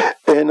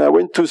 And I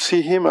went to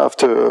see him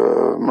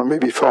after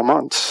maybe 4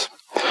 months.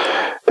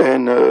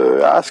 And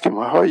I asked him,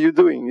 how are you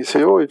doing? He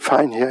said, it's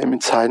fine here. I'm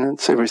in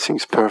silence.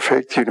 Everything's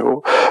perfect,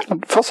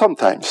 For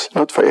sometimes,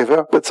 not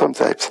forever, but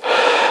sometimes.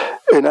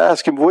 And I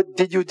asked him, what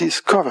did you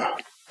discover?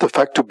 The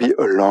fact to be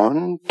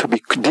alone, to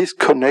be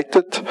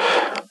disconnected,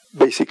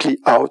 basically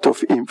out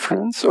of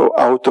influence or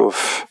out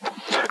of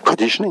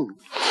conditioning.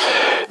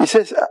 He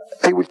says,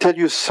 I will tell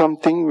you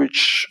something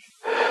which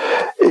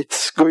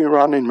it's going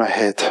around in my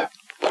head.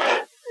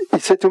 He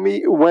said to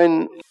me,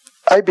 when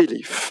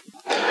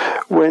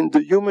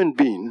the human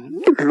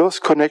being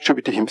lost connection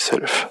with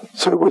himself,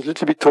 so I was a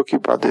little bit talking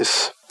about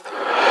this.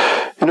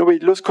 When he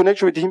lost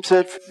connection with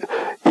himself,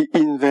 he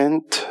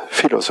invented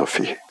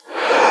philosophy.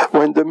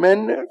 When the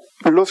man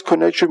lost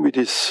connection with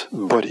his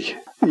body,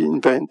 he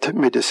invented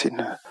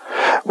medicine.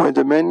 When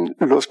the man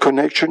lost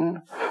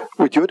connection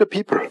with the other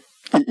people,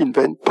 he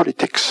invented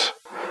politics.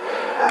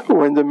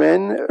 When the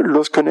man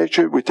lost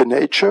connection with the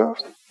nature,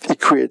 he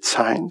creates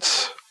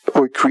science,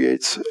 or he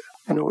creates,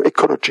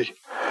 ecology.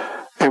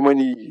 And when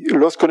he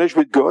lost connection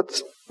with God,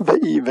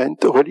 he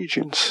invented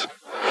religions.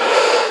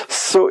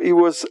 So it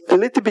was a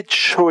little bit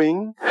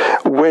showing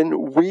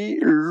when we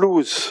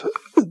lose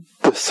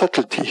the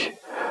subtlety,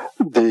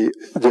 the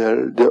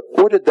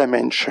other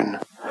dimension,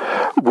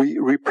 we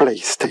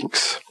replace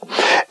things.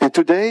 And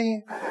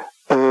today,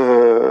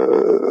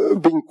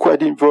 being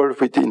quite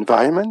involved with the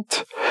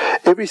environment,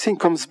 everything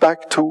comes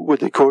back to what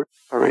they call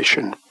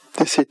separation.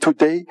 They say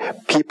today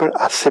people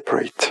are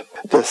separate.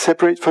 They're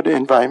separate from the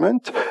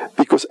environment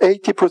because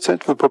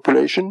 80% of the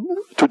population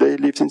today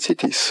lives in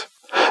cities.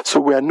 So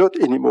we are not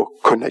anymore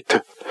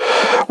connected.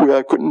 We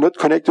are not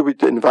connected with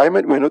the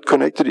environment. We're not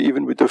connected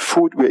even with the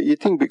food we're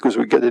eating because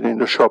we get it in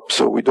the shop.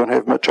 So we don't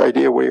have much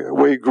idea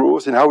where it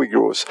grows and how it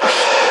grows.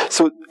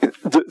 So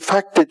the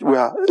fact that we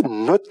are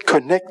not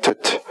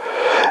connected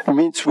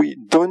means we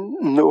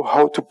don't know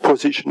how to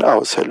position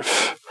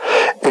ourselves.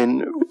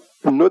 And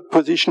not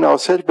position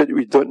ourselves, but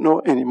we don't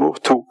know anymore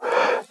to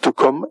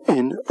come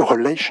in a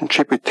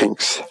relationship with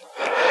things.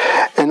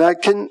 And I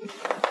can,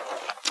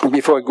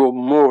 before I go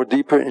more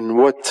deeper in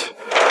what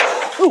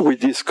we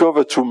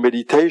discover through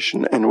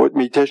meditation and what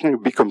meditation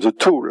becomes a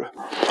tool,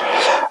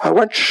 I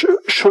want to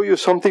show you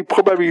something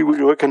probably you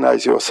will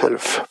recognize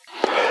yourself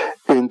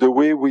in the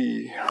way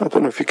I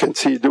don't know if you can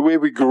see, the way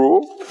we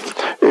grow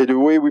and the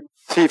way we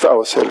perceive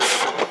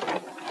ourselves.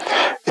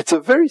 It's a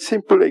very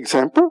simple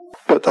example,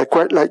 but I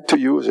quite like to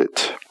use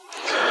it.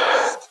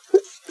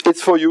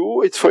 It's for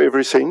you, it's for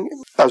everything.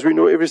 As we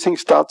know, everything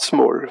starts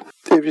small.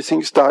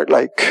 Everything starts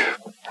like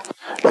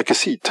a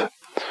seed.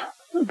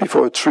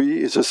 Before a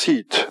tree is a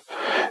seed.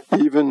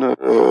 Even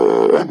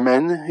a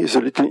man is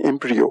a little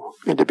embryo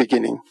in the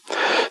beginning.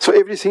 So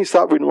everything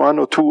starts with 1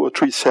 or 2 or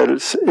 3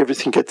 cells.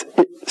 Everything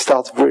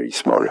starts very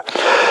small.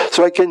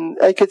 So I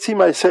can see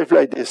myself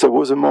like this. There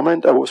was a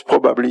moment I was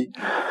probably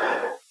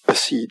a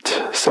seed,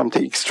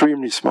 something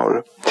extremely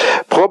small,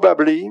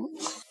 probably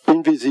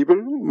invisible,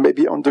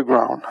 maybe on the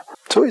ground.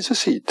 So it's a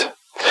seed.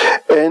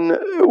 And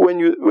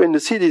when the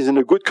seed is in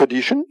a good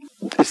condition,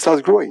 it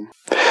starts growing.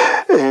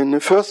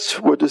 And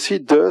first, what the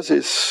seed does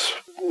is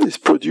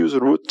produce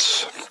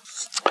roots.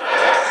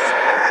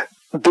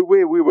 The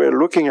way we were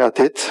looking at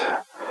it,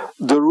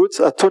 the roots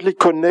are totally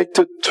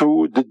connected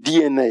to the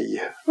DNA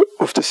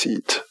of the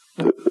seed.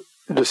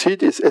 The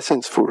seed is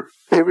essential.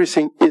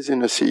 Everything is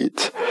in a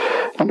seed.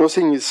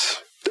 Nothing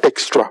is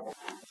extra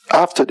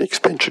after the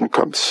expansion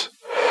comes.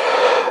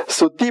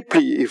 So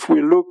deeply, if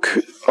we look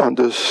on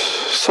the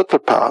subtle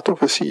part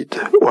of a seed,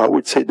 or I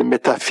would say the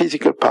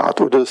metaphysical part,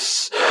 or the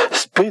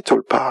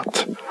spiritual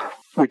part,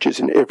 which is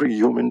in every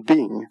human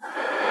being,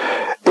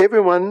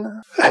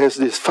 everyone has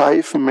these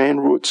 5 main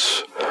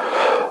roots.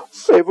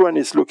 Everyone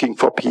is looking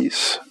for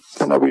peace.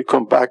 And I will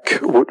come back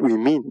what we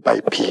mean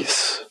by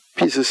peace.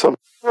 Peace is something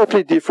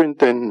totally different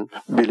than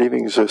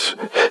believing the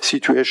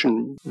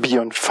situation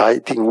beyond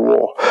fighting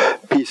war.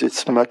 Peace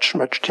is much,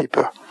 much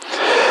deeper.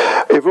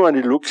 Everyone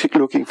is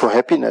looking for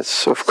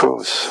happiness, of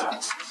course.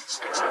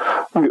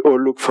 We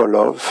all look for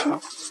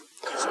love.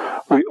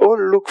 We all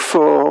look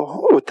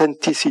for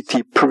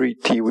authenticity,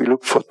 purity. We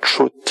look for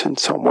truth in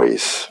some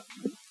ways.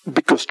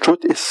 Because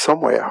truth is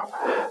somewhere.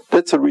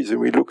 That's the reason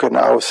we look at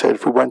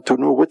ourselves. We want to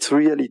know what's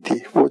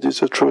reality, what is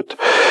the truth.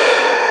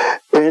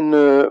 And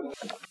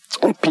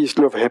peace,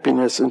 love,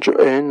 happiness,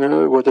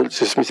 and what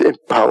else is missing?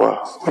 And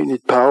power. We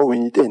need power, we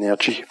need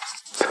energy.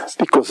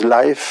 Because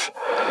life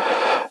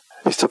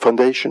is the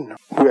foundation.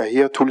 We are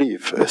here to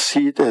live. A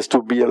seed has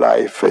to be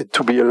alive. And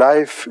to be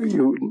alive,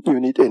 you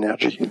need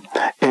energy.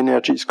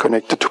 Energy is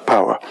connected to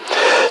power.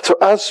 So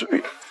as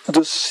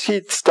the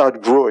seed starts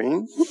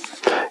growing,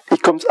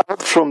 it comes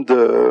out from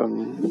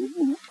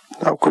the,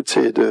 I could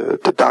say,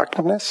 the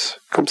darkness,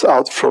 comes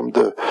out from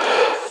the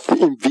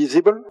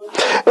invisible,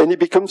 and it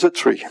becomes a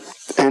tree.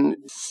 And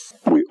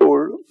we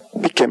all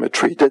became a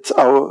tree. That's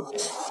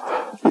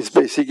it's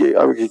basically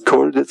how we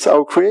call it, that's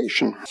our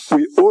creation.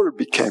 We all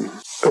became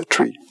a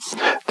tree.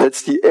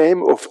 That's the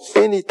aim of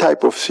any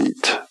type of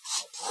seed.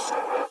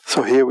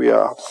 So here we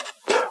are.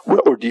 We're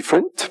all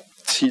different.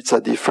 Seeds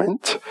are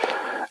different.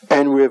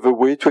 And we have a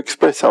way to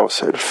express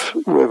ourselves.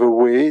 We have a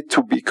way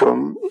to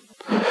become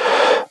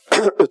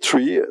a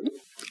tree.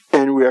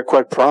 And we are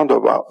quite proud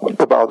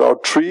about our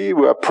tree.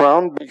 We are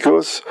proud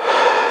because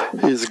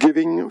it's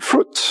giving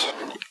fruits.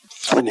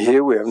 And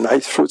here we have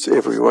nice fruits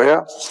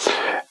everywhere.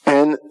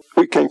 And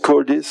we can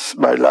call this,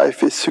 my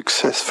life is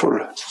successful.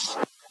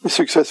 It's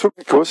successful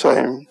because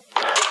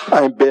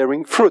I'm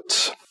bearing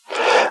fruits.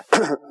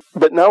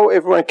 But now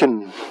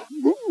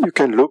you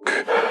can look,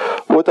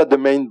 what are the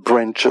main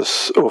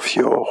branches of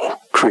your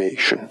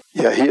creation?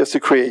 Yeah, here's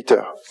the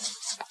creator.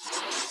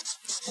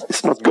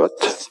 It's not God,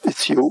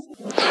 it's you.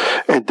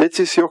 And that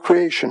is your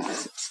creation.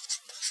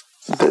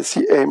 That's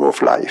the aim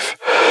of life.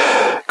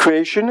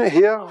 Creation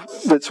here,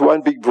 that's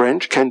one big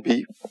branch, can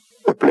be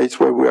a place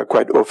where we are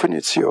quite often.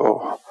 It's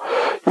your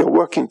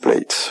working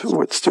place.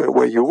 What's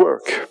where you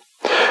work.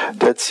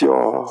 That's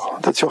your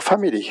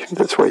family.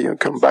 That's where you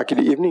come back in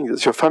the evening.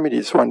 That's your family.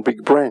 It's one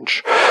big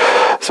branch.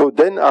 So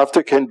then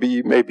after can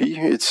be maybe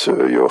it's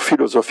your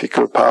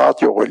philosophical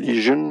part, your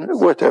religion,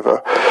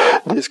 whatever.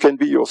 This can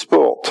be your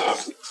sport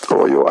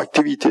or your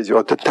activities, your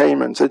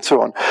entertainments, and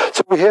so on.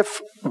 So we have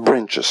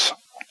branches.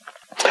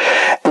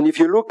 And if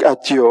you look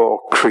at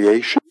your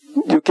creation,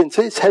 you can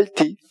say it's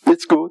healthy.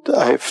 It's good.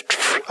 I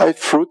have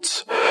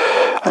fruits.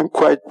 I'm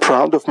quite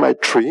proud of my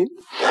tree.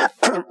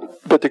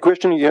 But the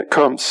question here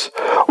comes,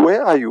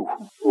 where are you?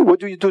 What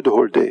do you do the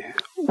whole day?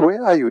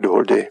 Where are you the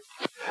whole day?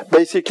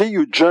 Basically,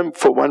 you jump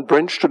from one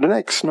branch to the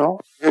next, no?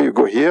 You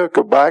go here,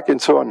 go back,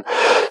 and so on.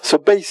 So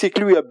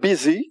basically, we are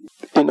busy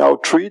in our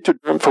tree to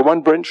jump from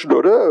one branch to the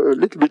other, a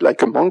little bit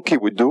like a monkey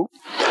would do.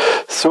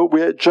 So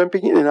we are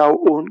jumping in our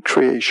own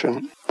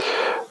creation.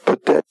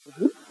 But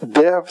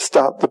there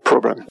starts the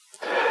problem.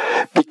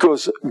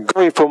 Because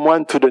going from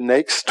one to the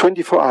next,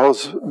 24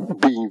 hours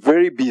being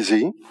very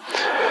busy,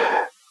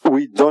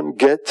 we don't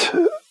get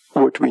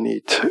what we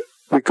need.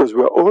 Because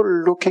we're all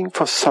looking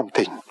for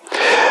something.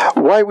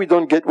 Why we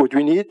don't get what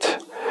we need?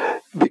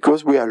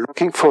 Because we are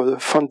looking for the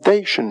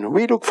foundation.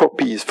 We look for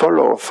peace, for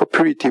love, for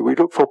purity. We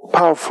look for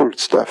powerful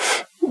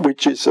stuff,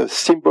 which is a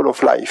symbol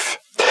of life.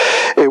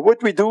 And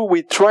what we do,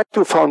 we try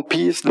to find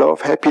peace,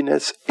 love,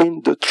 happiness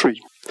in the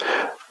tree.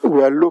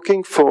 We are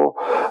looking for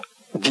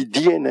the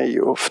DNA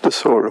of the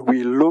soul.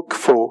 We look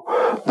for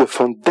the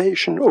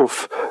foundation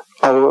of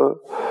our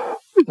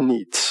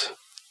needs.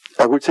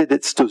 I would say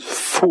that's the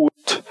food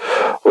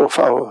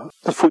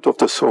of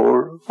the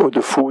soul, or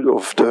the food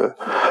of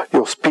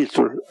your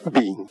spiritual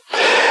being.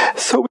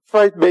 So we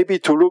try maybe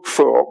to look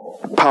for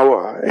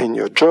power in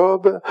your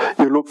job.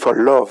 You look for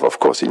love, of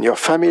course, in your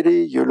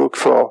family. You look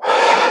for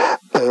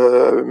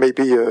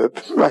maybe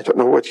I don't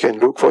know what you can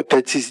look for,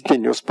 authenticity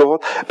in your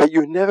sport, but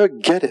you never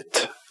get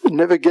it.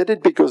 Never get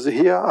it because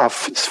here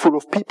it's full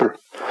of people.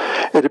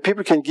 And the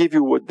people can give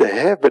you what they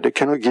have, but they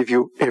cannot give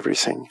you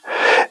everything.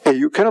 And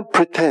you cannot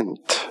pretend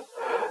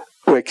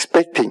or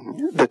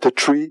expecting that the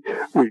tree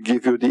will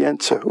give you the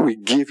answer, will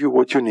give you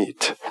what you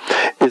need.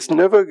 It's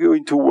never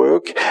going to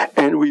work,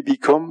 and we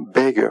become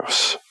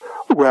beggars.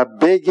 We are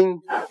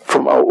begging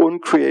from our own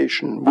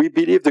creation. We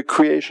believe the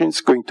creation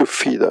is going to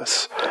feed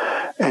us,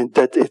 and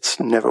that it's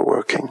never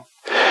working.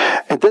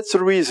 And that's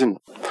the reason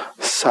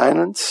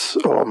silence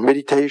or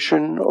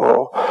meditation,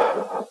 or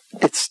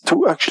it's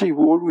to actually,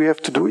 all we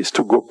have to do is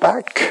to go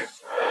back,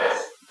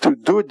 to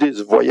do this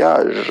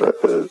voyage,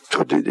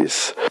 to do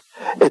this,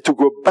 and to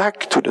go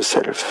back to the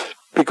self.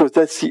 Because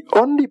that's the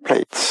only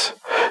place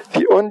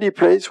the only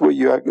place where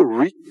you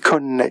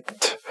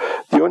reconnect,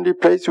 the only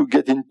place you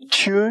get in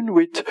tune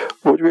with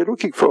what we're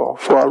looking for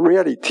our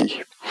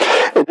reality.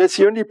 And that's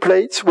the only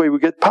place where we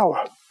get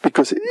power,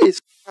 because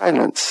it's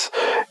silence.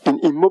 In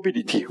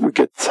immobility, we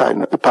get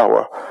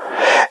power.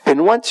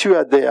 And once you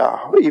are there,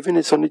 even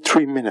if it's only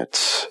 3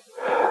 minutes,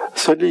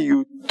 suddenly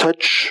you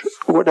touch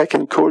what I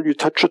can call, you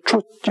touch the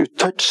truth. You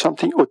touch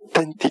something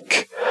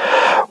authentic.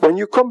 When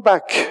you come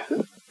back,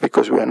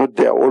 because we are not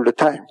there all the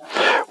time,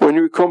 when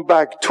we come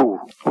back to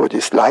what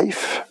is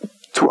life,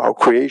 to our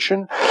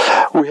creation,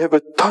 we have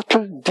a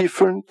total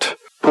different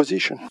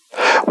position.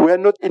 We are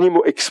not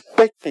anymore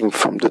expecting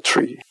from the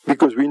tree,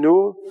 because we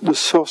know the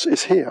source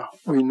is here.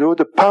 We know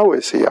the power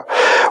is here.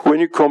 When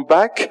you come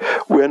back,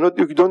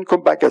 you don't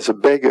come back as a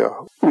beggar.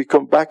 We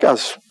come back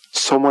as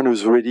someone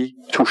who's ready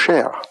to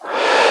share.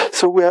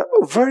 So we are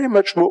very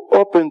much more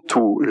open to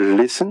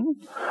listen,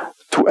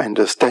 to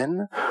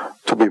understand,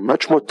 to be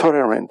much more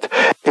tolerant.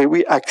 And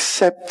we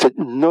accept that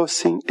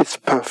nothing is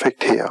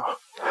perfect here.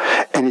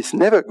 And it's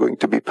never going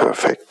to be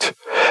perfect.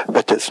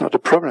 But that's not a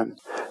problem.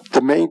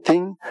 The main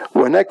thing,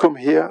 when I come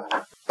here,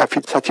 I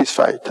feel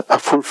satisfied. I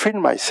fulfill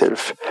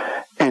myself.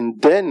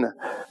 And then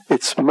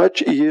it's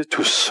much easier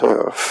to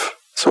serve.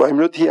 So I'm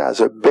not here as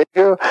a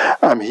beggar.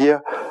 I'm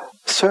here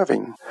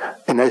serving.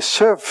 And I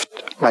served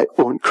my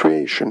own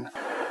creation.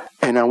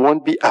 And I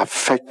won't be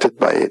affected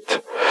by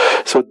it.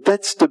 So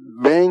that's the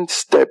main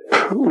step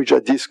which I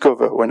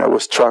discovered when I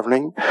was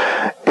traveling.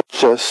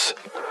 It's just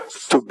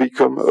to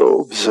become an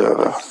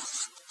observer.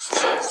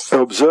 An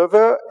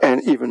observer,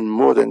 and even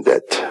more than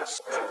that,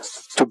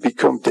 to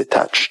become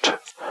detached.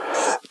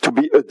 To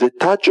be a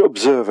detached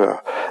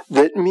observer,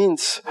 that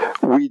means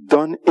we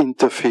don't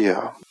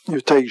interfere.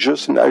 You take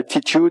just an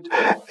altitude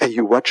and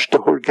you watch the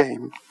whole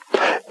game.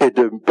 At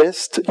the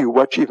best, you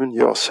watch even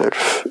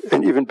yourself.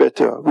 And even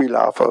better, we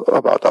laugh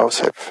about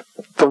ourselves.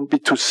 Don't be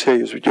too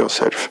serious with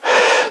yourself.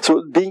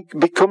 So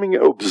becoming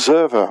an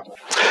observer,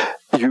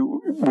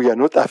 we are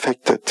not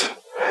affected.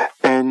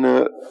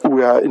 And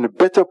we are in a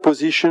better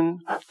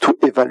position to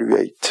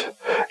evaluate,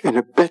 in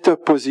a better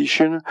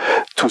position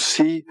to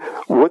see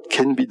what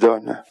can be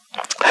done,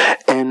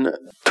 and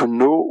to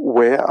know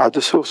where are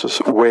the sources,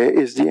 where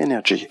is the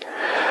energy.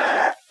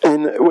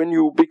 And when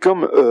you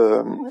become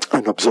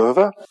an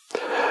observer,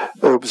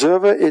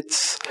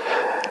 it's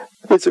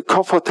a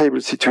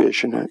comfortable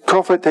situation, a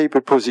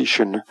comfortable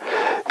position,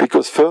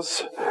 because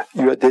first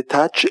you are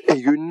detached and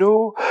you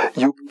know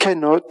you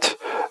cannot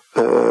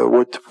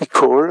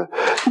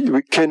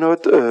we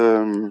cannot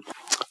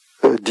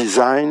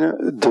design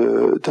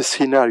the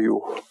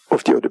scenario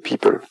of the other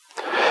people,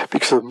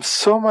 because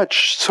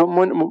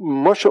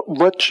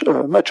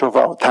much of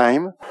our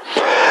time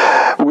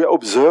we are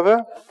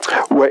observer,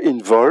 we're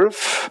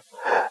involved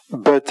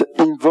but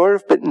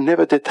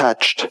never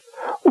detached.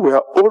 We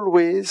are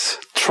always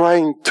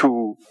trying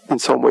to, in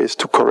some ways,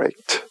 to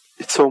correct.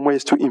 In some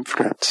ways to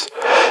influence,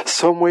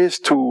 some ways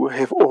to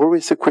have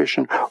always a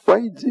question,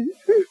 why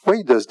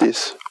does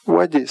this?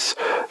 Why this?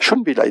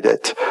 Shouldn't be like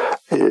that,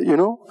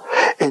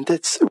 And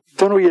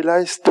don't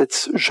realize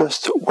that's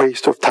just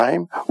waste of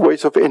time,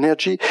 waste of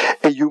energy,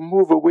 and you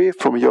move away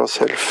from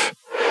yourself.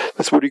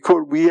 That's what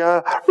we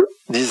are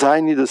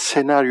designing the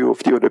scenario of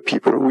the other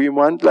people. We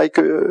want like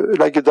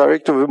a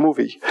director of a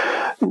movie.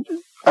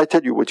 I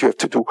tell you what you have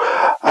to do.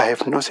 I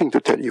have nothing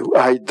to tell you.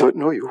 I don't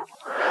know you.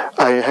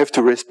 I have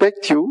to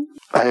respect you.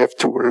 I have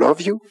to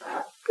love you.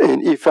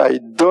 And if I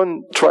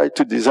don't try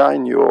to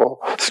design your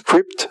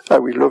script, I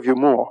will love you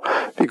more.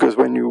 Because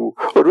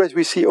otherwise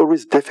we see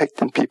always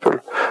defect in people.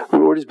 We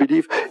always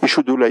believe he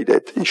should do like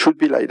that. He should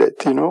be like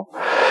that,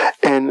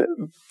 And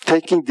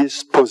taking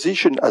this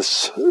position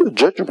as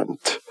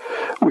judgment,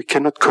 we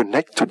cannot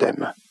connect to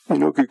them.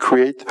 We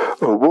create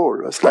a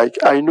wall. It's like,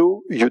 I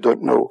know, you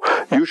don't know.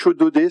 You should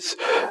do this.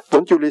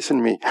 Don't you listen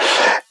to me?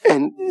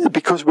 And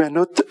because we are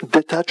not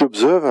detached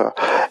observer,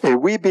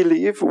 and we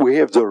believe we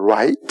have the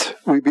right.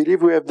 We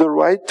believe we have the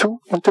right to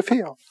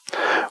interfere.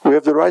 We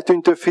have the right to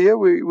interfere.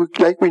 We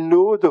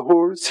know the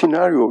whole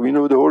scenario. We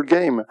know the whole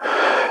game.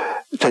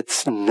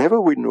 That's never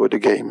we know the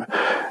game.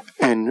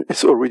 And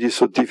it's already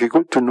so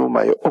difficult to know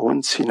my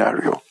own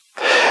scenario.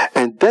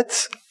 And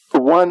that's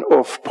one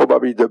of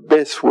probably the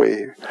best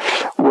way.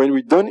 When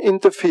we don't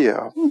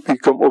interfere,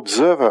 become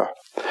observer.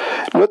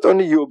 Not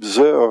only you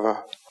observe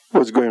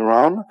what's going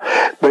on,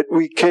 but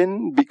we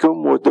can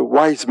become what the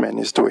wise man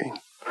is doing.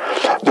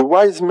 The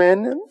wise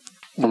man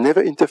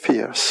never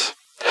interferes.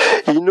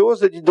 He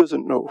knows that he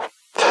doesn't know.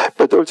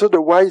 But also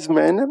the wise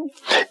man,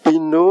 he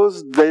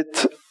knows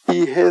that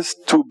he has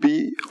to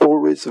be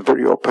always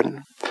very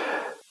open.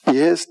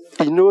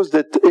 He knows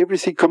that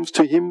everything comes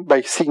to him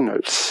by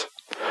signals.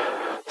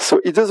 So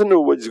he doesn't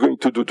know what he's going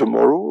to do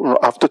tomorrow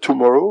or after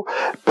tomorrow,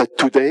 but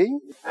today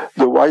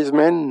the wise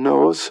man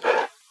knows,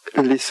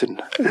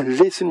 listen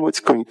what's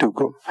going to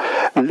go.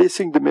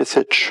 Listen the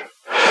message.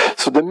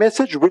 So the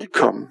message will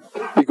come,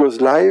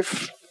 because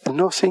life,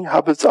 nothing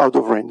happens out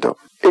of random.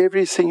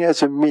 Everything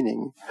has a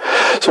meaning.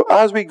 So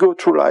as we go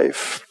through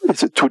life,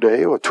 is it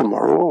today or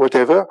tomorrow or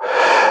whatever,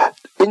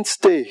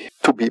 instead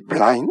to be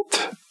blind,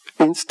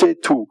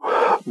 instead to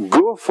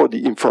go for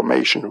the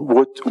information,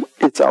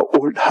 it's our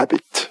old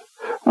habit.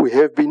 We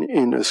have been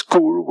in a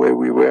school where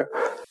we were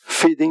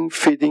feeding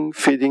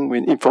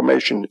with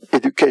information,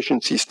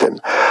 education system.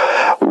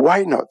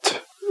 Why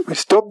not? We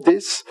stop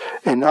this,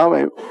 and now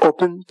I'm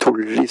open to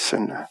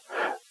listen.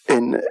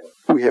 And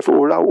we have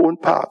all our own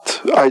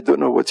part. I don't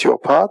know what's your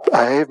part.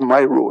 I have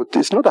my road.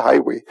 It's not a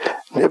highway.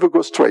 Never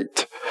go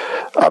straight.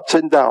 Ups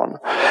and down.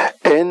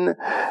 And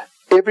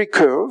every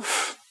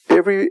curve,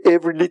 every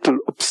little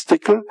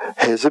obstacle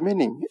has a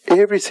meaning.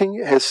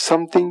 Everything has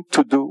something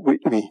to do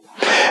with me.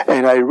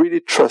 And I really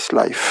trust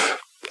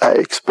life. I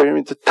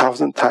experienced it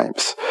 1,000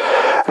 times.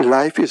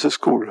 Life is a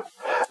school.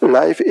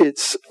 Life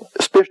is,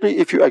 especially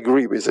if you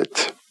agree with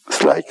it.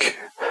 It's like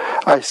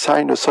I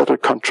signed a subtle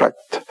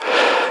contract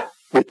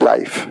with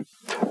life,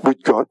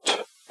 with God,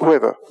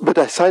 whoever. But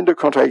I signed a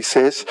contract that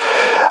says,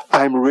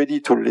 I'm ready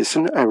to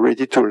listen, I'm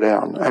ready to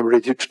learn, I'm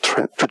ready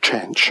to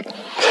change.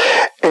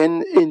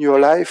 And in your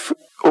life,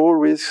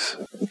 always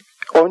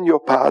on your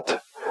part,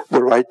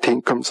 the right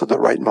thing comes at the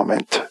right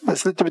moment.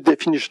 That's a little bit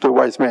definition of the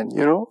wise man,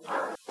 you know?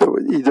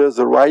 He does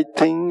the right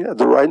thing at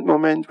the right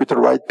moment, with the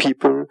right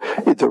people,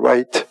 in the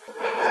right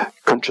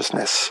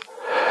consciousness.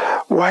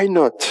 Why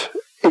not,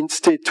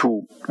 instead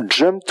to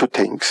jump to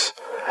things,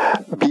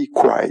 be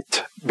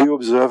quiet, be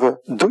observer,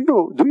 do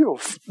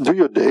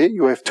your day.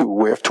 We have to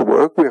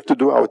work, we have to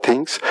do our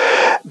things,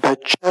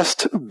 but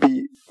just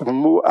be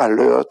more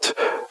alert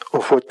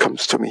of what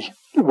comes to me,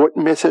 what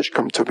message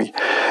comes to me.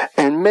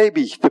 And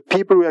maybe the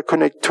people who are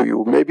connected to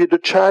you, maybe the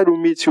child who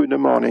meets you in the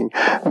morning,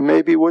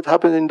 maybe what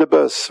happened in the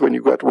bus when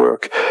you got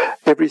work,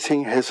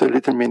 everything has a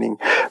little meaning.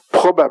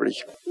 Probably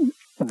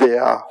they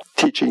are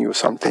teaching you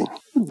something,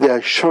 they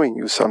are showing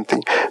you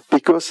something,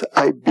 because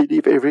I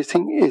believe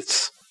everything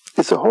is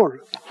a whole.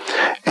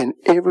 And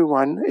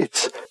everyone,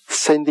 it's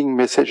sending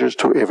messages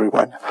to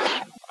everyone.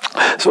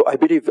 So I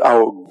believe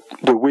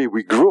the way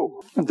we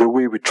grow, the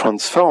way we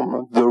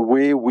transform, the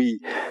way we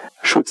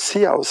should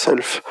see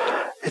ourselves,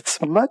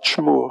 it's much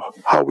more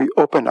how we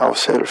open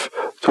ourselves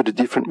to the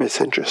different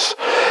messages.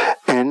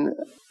 And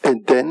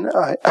then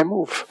I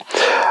move.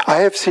 I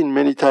have seen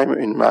many times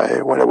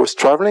when I was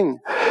traveling,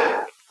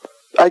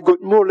 I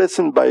got more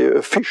lessons by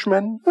a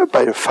fisherman,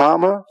 by a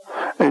farmer,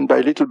 and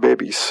by little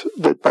babies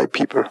than by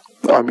people.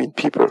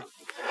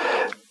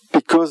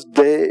 Because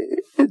they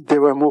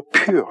were more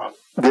pure,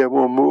 they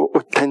were more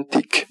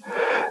authentic,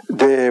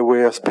 they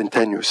were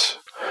spontaneous.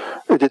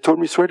 And they told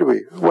me straight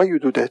away, why you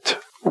do that?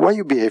 Why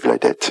you behave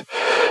like that?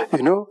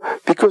 You know,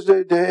 because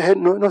they had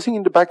nothing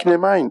in the back of their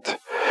mind.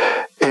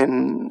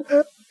 And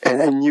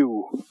I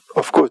knew,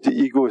 of course, the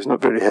ego is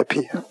not very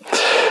happy.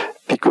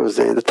 Because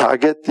the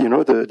target,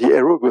 the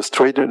arrow goes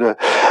straight in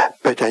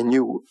but I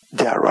knew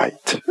they are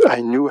right.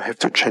 I knew I have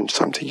to change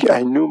something.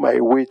 I knew my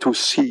way to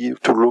see,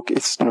 to look,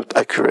 it's not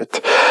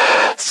accurate.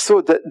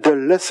 So the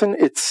lesson,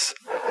 it's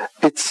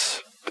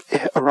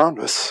around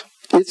us.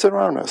 It's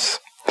around us.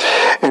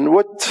 And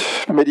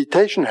what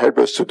meditation helps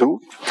us to do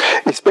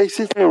is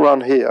basically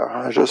around here.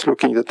 I'm just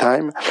looking at the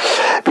time.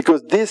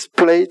 Because this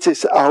plate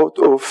is out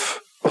of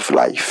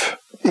life.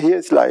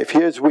 Here's life,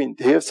 here's wind,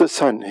 here's the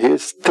sun,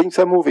 here's things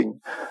are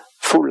moving.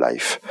 Full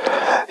life.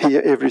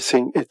 Here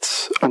everything,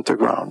 it's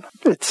underground.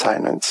 It's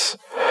silence.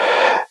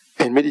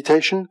 And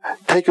meditation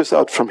take us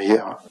out from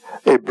here.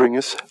 It brings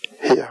us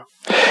here.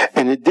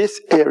 And in this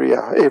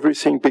area,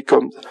 everything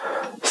becomes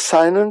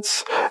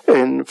silence.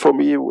 And for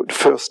me, the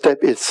first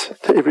step is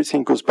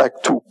everything goes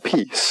back to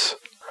peace.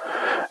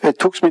 It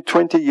took me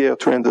 20 years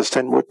to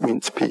understand what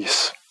means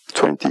peace.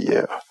 20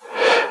 years.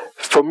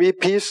 For me,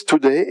 peace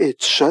today,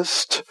 it's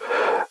just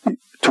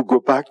to go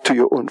back to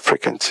your own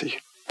frequency.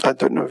 I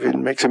don't know if it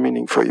makes a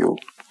meaning for you.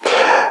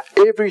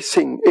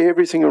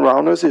 Everything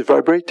around us is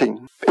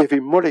vibrating. Every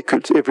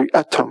molecule, every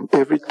atom,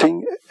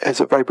 everything has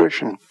a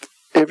vibration.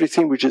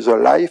 Everything which is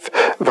alive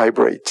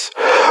vibrates.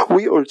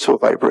 We also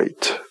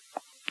vibrate.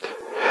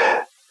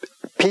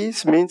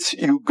 Peace means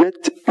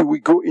we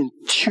go in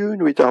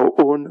tune with our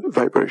own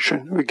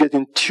vibration. We get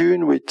in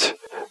tune with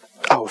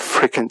our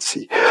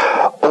frequency.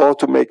 Or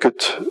to make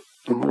it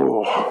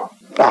more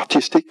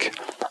artistic,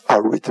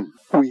 our rhythm.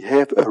 We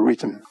have a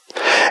rhythm.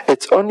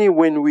 It's only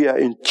when we are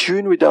in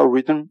tune with our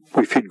rhythm,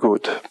 we feel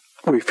good.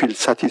 We feel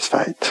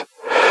satisfied.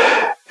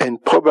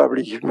 And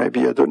probably,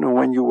 maybe, I don't know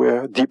when you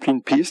were deeply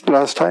in peace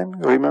last time,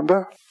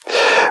 remember?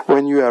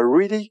 When you are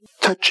really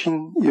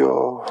touching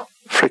your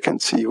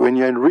frequency, when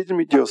you are in rhythm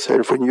with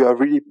yourself, when you are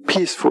really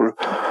peaceful,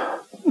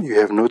 you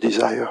have no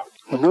desire.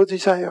 No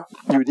desire.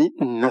 You need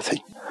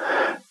nothing.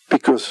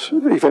 Because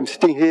if I'm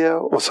sitting here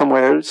or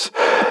somewhere else,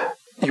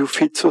 you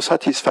feel so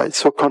satisfied,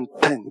 so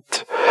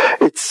content.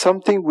 It's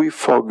something we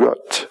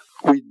forgot.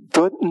 We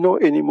don't know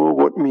anymore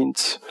what it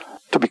means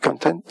to be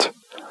content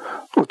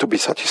or to be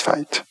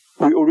satisfied.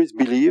 We always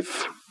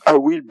believe, I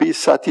will be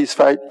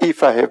satisfied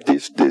if I have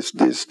this,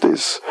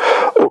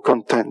 or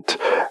content.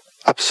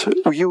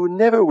 Absolutely. You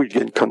never will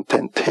get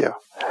content here.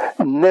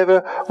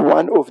 Never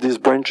one of these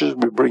branches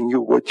will bring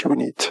you what you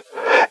need.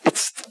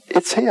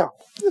 It's here.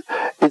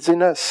 It's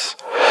in us.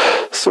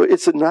 So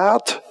it's an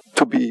art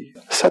to be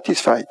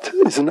satisfied.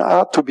 It's an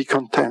art to be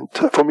content.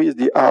 For me, it's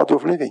the art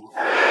of living.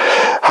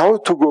 How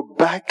to go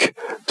back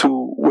to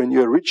when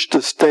you reach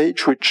the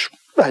stage which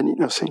I need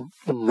nothing,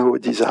 no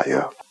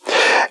desire.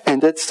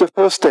 And that's the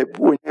first step.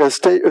 When you have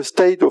a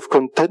state of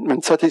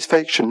contentment,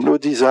 satisfaction, no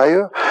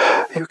desire,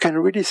 you can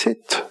really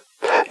sit.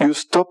 You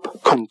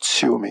stop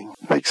consuming.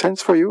 Make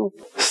sense for you?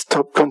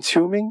 Stop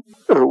consuming.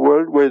 A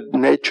world where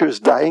nature is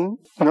dying?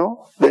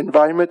 No. The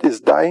environment is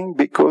dying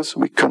because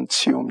we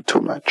consume too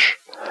much.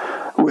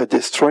 We are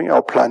destroying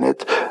our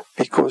planet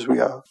because we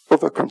are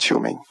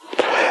over-consuming.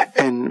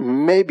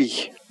 And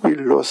maybe we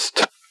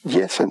lost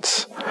the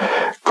essence.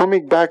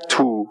 Coming back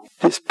to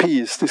this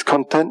peace, this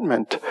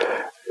contentment,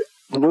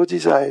 no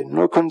desire,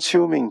 no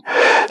consuming,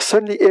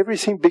 suddenly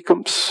everything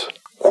becomes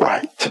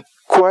quiet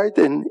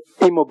and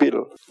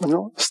immobile.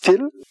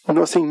 Still,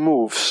 nothing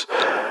moves.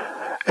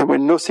 And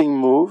when nothing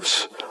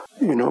moves,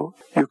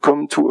 you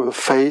come to a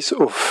phase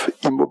of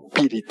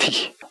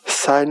immobility,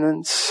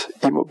 silence,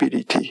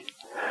 immobility.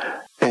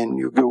 And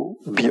you go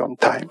beyond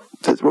time.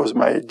 That was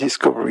my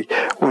discovery.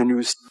 When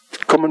you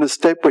come on a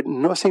step where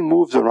nothing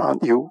moves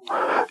around you,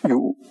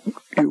 you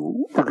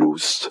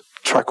lose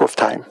track of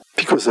time.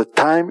 Because the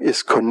time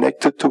is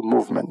connected to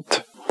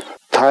movement.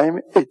 Time,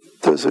 it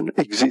doesn't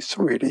exist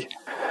really.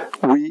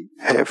 We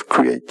have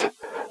created.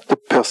 The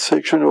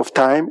perception of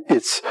time,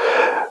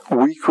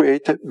 we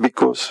create it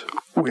because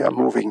we are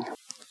moving.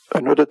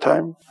 Another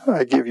time,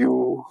 I give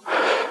you...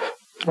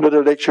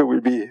 Another lecture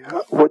will be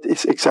what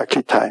is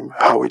exactly time,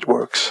 how it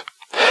works.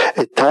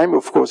 Time,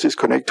 of course, is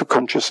connected to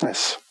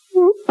consciousness.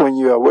 When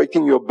you are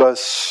waiting your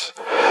bus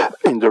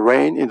in the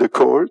rain, in the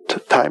cold,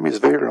 time is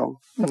very long,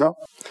 no?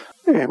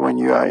 And when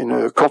you are in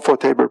a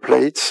comfortable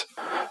place,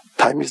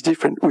 time is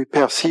different. We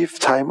perceive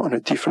time on a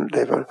different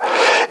level.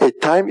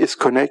 Time is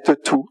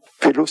connected to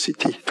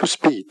velocity, to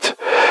speed.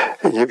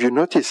 And have you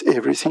noticed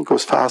everything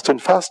goes faster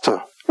and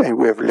faster, and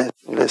we have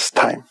less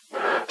time.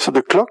 So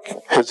the clock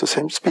has the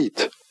same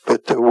speed,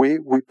 but the way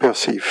we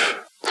perceive.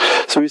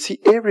 So you see,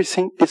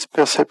 everything is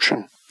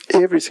perception.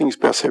 Everything is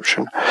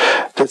perception.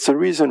 That's the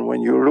reason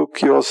when you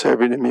look yourself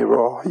in the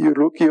mirror, you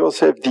look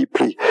yourself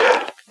deeply.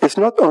 It's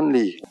not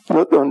only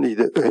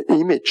the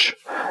image,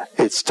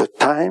 it's the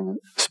time,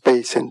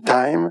 space and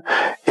time,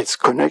 it's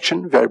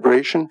connection,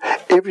 vibration,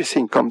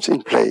 everything comes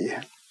in play.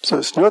 So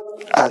it's not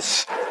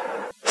as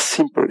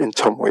simple in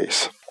some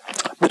ways.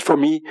 But for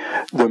me,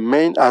 the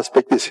main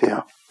aspect is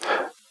here.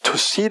 To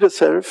see the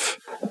self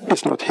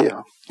is not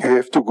here. You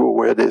have to go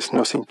where there's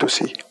nothing to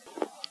see.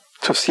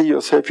 To see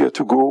yourself, you have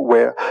to go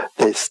where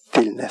there's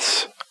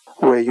stillness,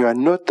 where you are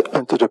not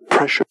under the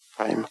pressure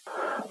of time,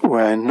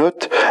 where you are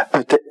not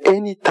under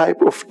any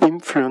type of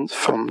influence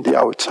from the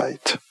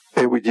outside.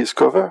 And we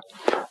discover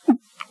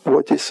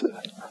what is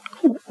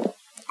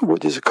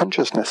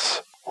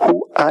consciousness,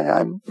 who I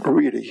am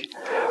really,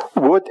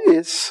 what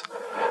is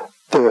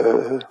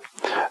the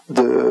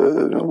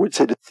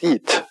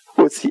seed,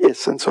 what's the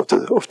essence of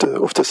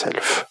the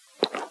self.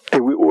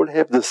 And we all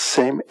have the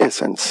same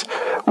essence.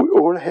 We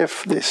all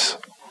have this.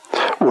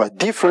 We are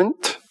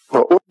different,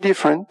 we're all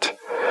different,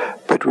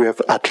 but we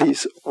have at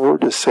least all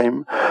the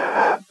same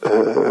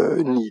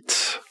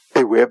needs.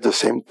 And we have the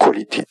same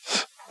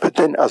qualities. But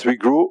then as we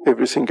grow,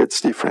 everything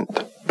gets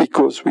different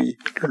because we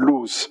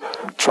lose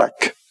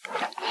track.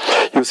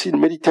 You see,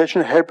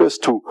 meditation helps us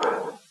to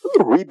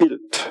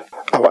rebuild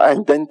our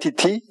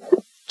identity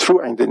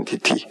through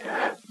identity.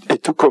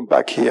 And to come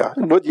back here,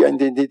 not the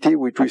identity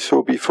which we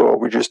saw before,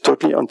 which is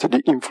totally under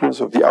the influence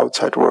of the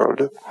outside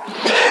world.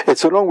 And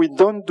so long we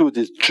don't do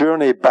this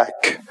journey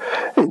back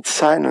in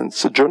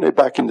silence, the journey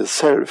back in the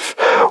self,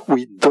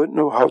 we don't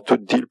know how to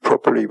deal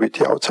properly with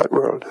the outside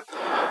world.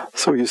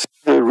 So you see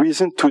the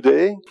reason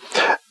today,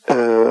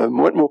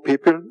 more and more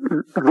people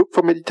look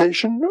for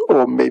meditation,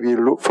 or maybe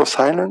look for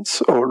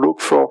silence, or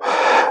look for,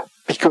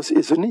 because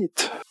it's a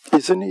need.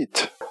 It's a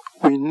need.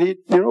 We need,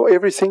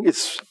 everything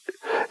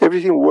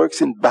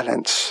works in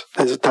balance.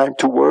 There's a time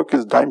to work,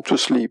 there's a time to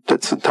sleep,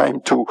 there's a time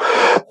to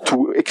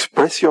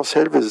express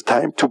yourself, there's a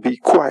time to be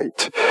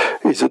quiet,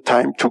 there's a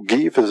time to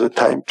give, there's a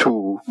time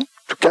to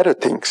gather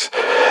things.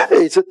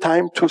 It's a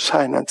time to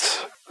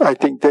silence. I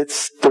think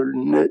that's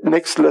the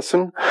next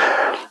lesson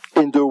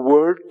in the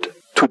world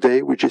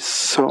today, which is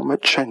so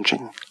much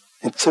changing.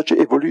 It's such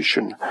an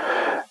evolution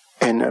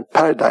and a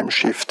paradigm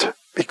shift,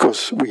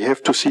 because we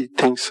have to see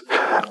things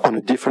on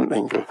a different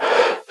angle.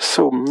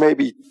 So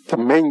maybe the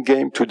main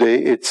game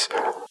today, it's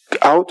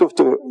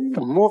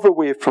move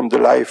away from the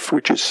life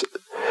which is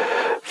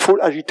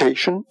full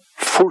agitation,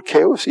 full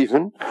chaos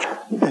even,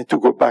 and to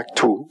go back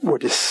to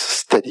what is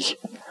steady.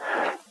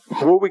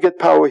 More we get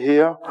power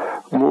here,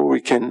 more we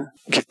can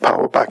give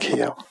power back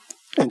here.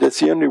 And that's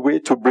the only way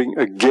to bring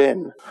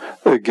again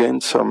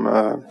some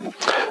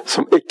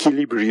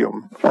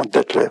equilibrium on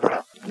that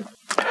level.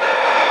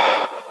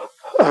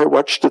 I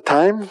watched the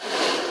time.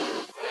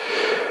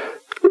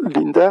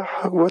 Linda,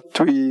 what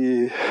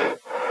we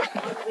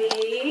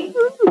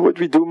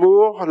do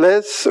more,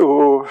 less,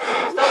 or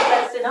not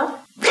less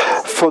enough.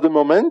 For the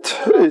moment,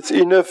 it's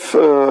enough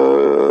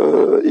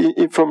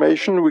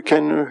information. We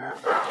can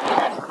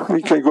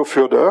go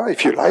further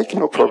if you like,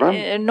 no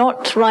problem.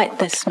 Not right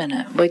this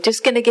minute. We're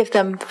just going to give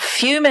them a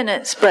few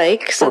minutes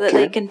break so that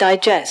they can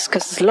digest,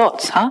 because there's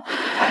lots,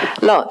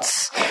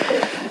 Lots.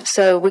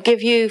 So we'll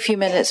give you a few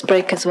minutes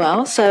break as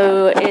well.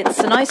 So it's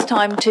a nice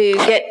time to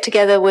get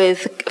together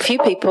with a few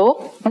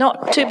people,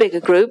 not too big a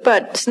group,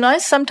 but it's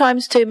nice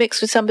sometimes to mix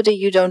with somebody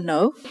you don't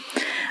know.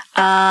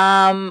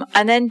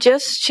 And then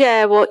just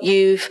share what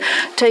you've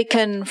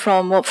taken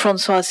from what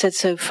Francois said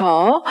so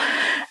far,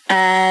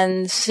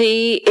 and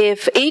see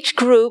if each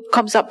group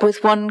comes up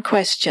with one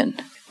question.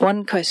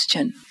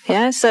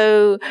 Yeah,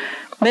 so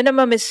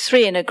minimum is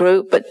 3 in a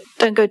group, but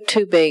don't go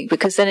too big,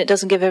 because then it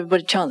doesn't give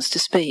everybody a chance to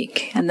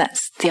speak, and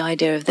that's the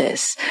idea of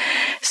this.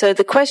 So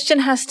the question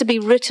has to be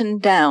written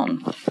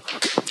down,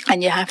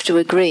 and you have to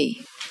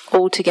agree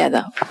all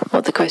together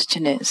what the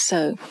question is.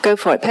 So go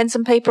for it. Pens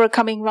and paper are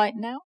coming right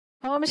now.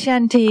 Om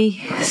Shanti.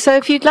 So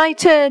if you'd like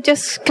to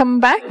just come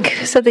back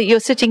so that you're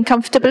sitting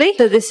comfortably.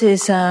 So this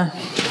is,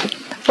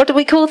 what do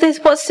we call this?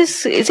 What's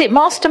this? Is it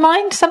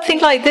mastermind?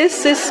 Something like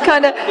this? This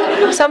kind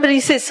of,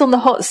 somebody sits on the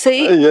hot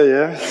seat?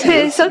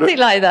 Yeah. Something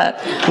like that.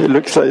 It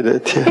looks like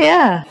that, yeah.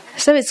 Yeah.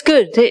 So it's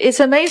good.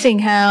 It's amazing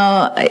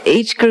how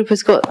each group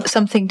has got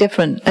something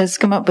different, has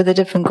come up with a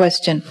different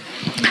question.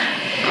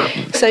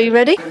 So you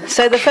ready?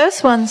 So the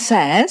first one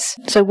says,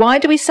 so why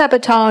do we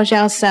sabotage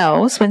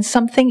ourselves when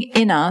something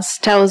in us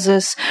tells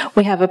us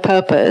we have a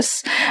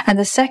purpose? And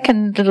the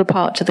second little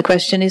part to the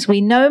question is,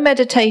 we know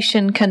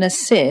meditation can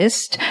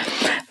assist,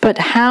 but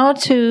how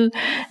to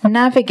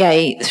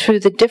navigate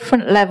through the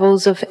different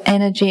levels of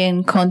energy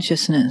and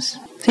consciousness?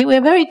 See,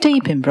 we're very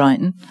deep in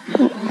Brighton.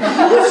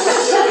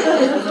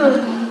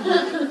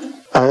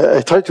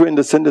 I try to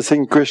understand the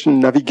same question,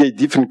 navigate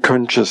different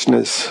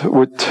consciousness.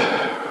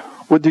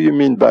 What do you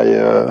mean by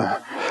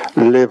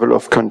level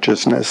of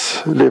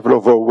consciousness, level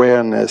of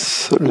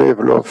awareness,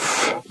 level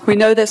of... We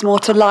know there's more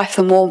to life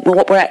than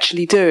what we're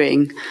actually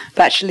doing,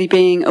 but actually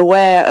being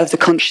aware of the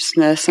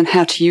consciousness and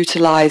how to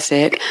utilize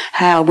it,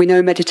 how we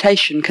know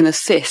meditation can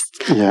assist,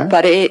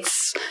 but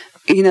it's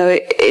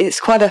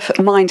quite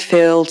a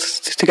minefield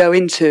to go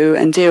into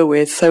and deal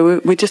with, so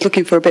we're just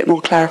looking for a bit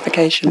more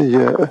clarification.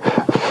 Yeah.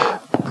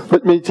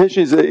 But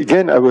meditation is,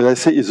 again, what I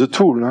say, is a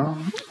tool.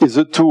 Is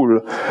a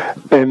tool.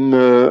 And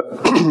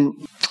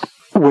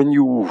when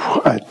you,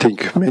 I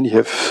think many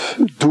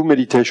do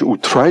meditation, who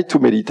try to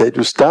meditate,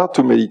 who start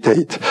to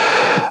meditate,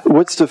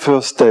 what's the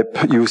first step?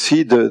 You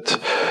see that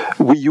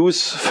we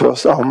use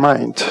first our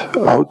mind,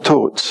 our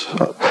thoughts.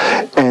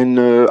 And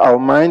our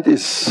mind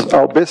is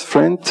our best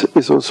friend,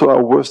 is also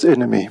our worst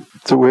enemy.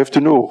 So we have to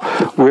know,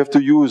 we have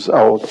to use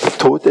our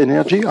thought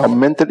energy, our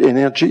mental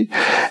energy,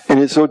 and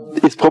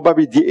it's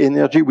probably the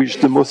energy which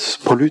is the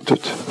most polluted.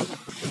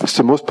 It's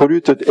the most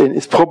polluted, and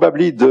it's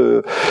probably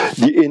the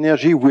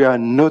energy we are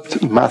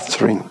not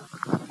mastering,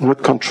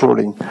 not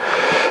controlling.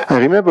 I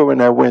remember when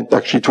I went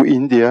actually to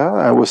India,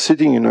 I was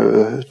sitting in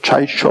a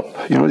chai shop,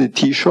 the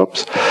tea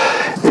shops,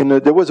 and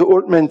there was an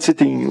old man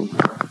sitting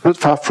not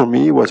far from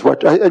me.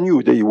 I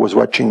knew that he was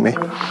watching me.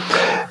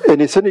 And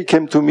he suddenly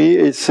came to me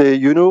and said,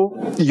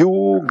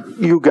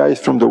 you guys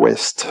from the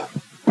West,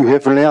 you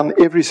have learned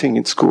everything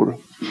in school,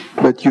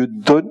 but you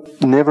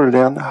never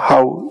learn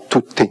how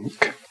to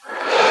think.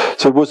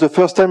 So it was the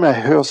first time I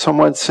heard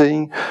someone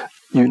saying,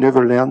 you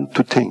never learn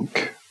to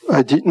think.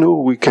 I didn't know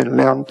we can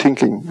learn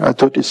thinking. I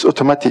thought it's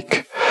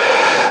automatic.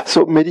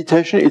 So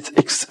meditation is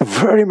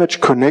very much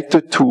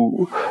connected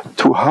to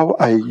how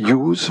I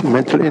use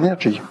mental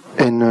energy.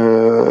 And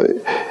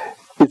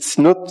it's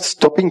not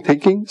stopping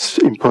thinking, it's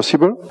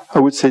impossible. I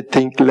would say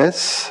think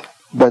less,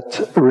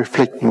 but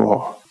reflect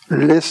more.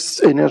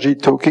 Less energy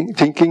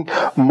thinking,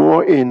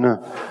 more in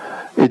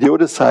the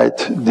other side,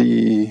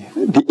 the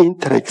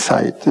intellect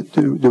side,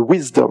 the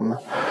wisdom.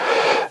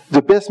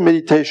 The best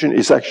meditation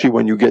is actually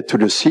when you get to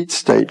the seed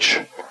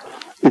stage.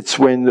 It's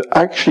when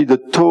actually the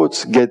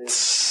thoughts get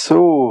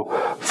so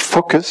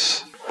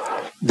focused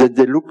that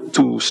they look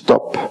to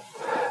stop.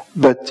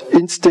 But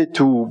instead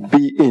to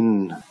be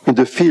in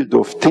the field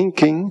of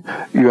thinking,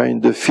 you are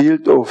in the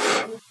field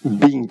of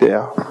being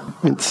there.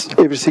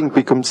 Everything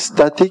becomes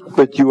static,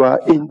 but you are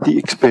in the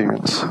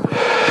experience.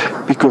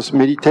 Because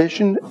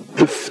meditation,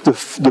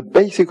 the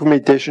basic of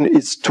meditation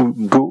is to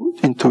go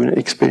into an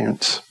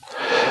experience.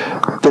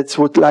 That's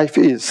what life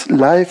is.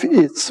 Life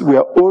is, we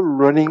are all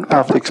running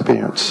after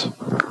experience.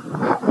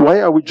 Why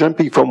are we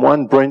jumping from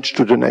one branch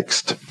to the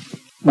next?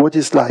 What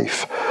is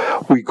life?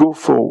 We go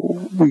for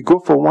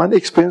one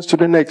experience to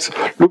the next.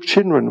 Look,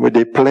 children, when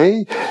they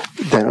play,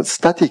 they're not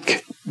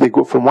static. They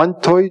go from one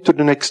toy to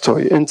the next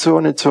toy, and so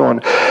on and so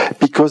on.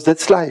 Because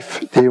that's life.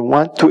 They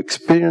want to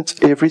experience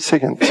every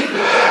second.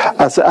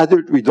 As an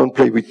adult, we don't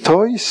play with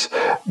toys,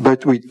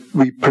 but we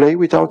play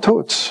with our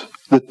thoughts.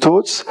 The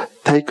thoughts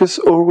take us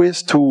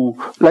always to,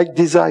 like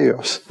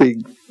desires.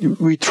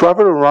 We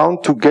travel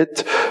around to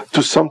get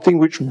to something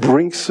which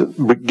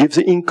gives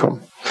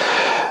income.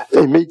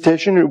 A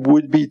meditation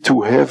would be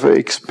to have an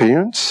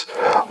experience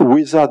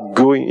without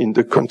going in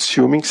the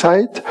consuming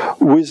side,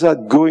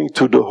 without going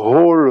to the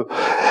whole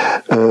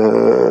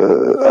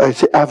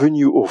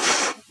avenue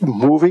of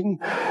moving,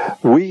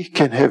 we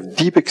can have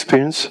deep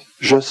experience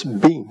just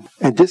being.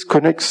 And this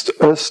connects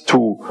us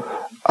to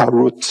our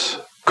roots,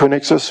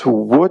 connects us to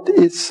what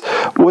is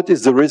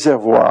the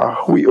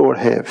reservoir we all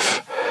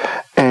have,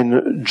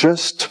 and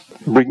just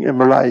bring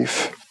them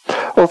alive.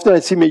 Often I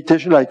see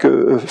meditation like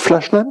a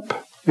flash lamp,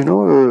 a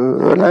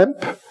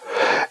lamp.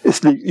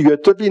 It's like you are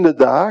totally in the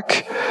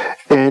dark,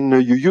 and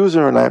you use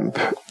a lamp.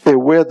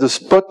 And where the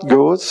spot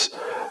goes,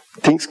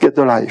 things get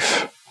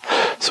alive.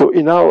 So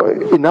in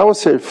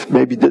ourselves,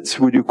 maybe that's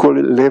what you call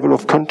it, level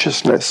of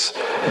consciousness.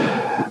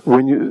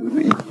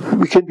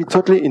 We can be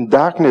totally in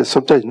darkness.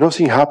 Sometimes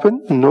nothing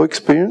happens, no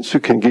experience. You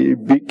can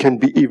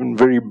be even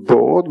very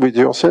bored with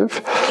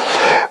yourself.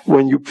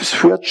 When you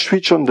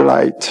switch on the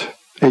light,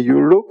 and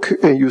you look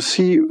and you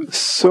see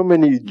so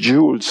many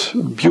jewels,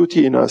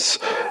 beauty in us,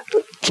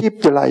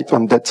 keep the light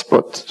on that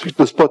spot,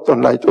 the spot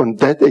on light on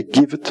that, and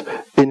give it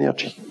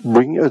energy,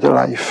 bring it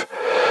alive.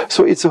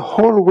 So it's a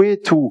whole way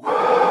to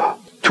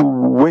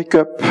wake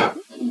up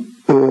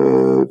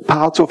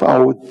parts of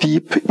our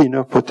deep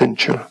inner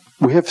potential.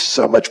 We have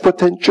so much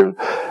potential,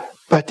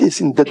 but it's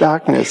in the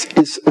darkness,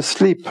 it's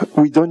asleep.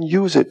 We don't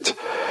use it.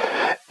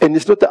 And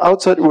it's not the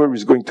outside world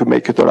is going to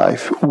make it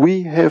alive.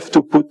 We have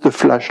to put the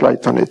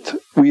flashlight on it.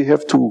 We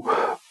have to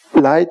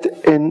light,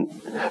 and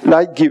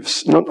light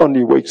gives, not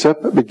only wakes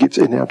up, but gives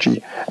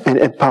energy and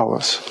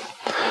empowers.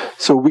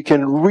 So we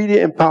can really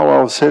empower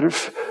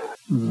ourselves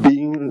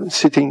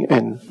sitting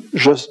and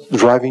just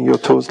driving your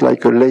toes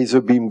like a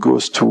laser beam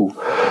goes to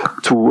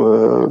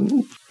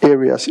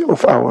areas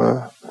of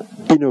our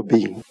inner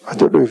being. I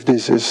don't know if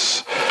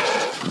this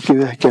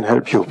can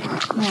help you.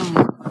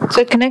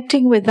 So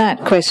connecting with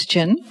that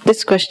question,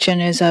 this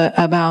question is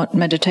about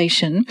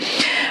meditation,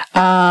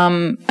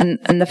 and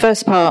the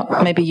first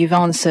part maybe you've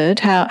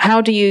answered.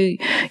 How do you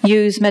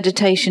use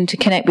meditation to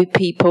connect with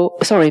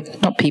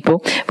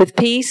with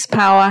peace,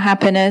 power,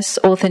 happiness,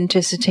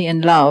 authenticity,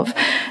 and love?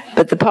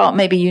 But the part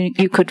maybe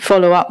you could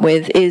follow up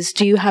with is,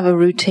 do you have a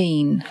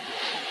routine?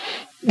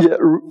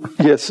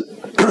 Yes.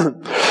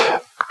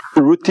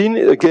 Routine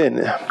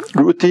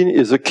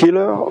is a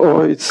killer,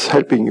 or it's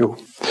helping you.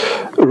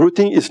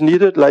 Routine is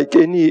needed like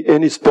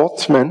any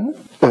sportsman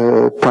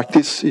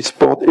practice his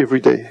sport every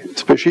day,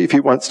 especially if he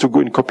wants to go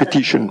in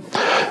competition.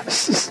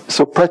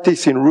 So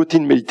practicing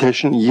routine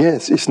meditation,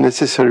 yes, is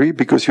necessary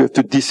because you have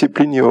to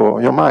discipline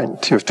your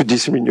mind. You have to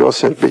discipline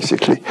yourself,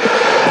 basically.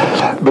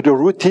 But a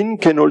routine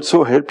can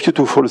also help you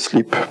to fall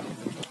asleep.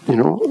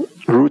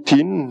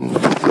 Routine,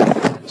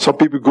 some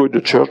people go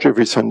to church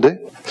every Sunday,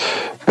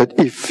 but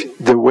if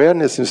the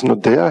awareness is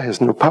not there, it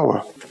has no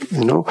power.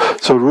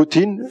 So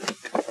routine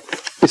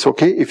is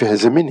okay if it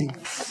has a meaning.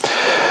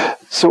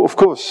 So of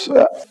course,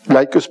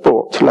 like a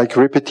sport, like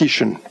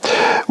repetition,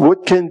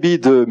 what can be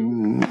the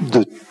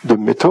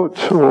method,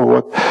 or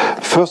what?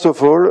 First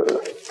of all,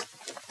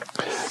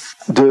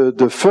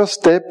 the first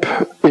step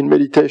in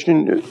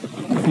meditation,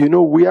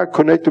 we are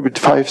connected with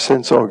 5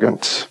 sense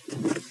organs.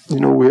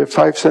 We have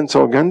 5 sense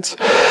organs.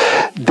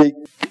 They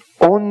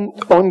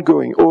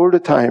ongoing all the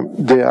time.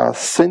 They are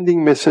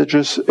sending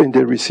messages and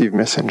they receive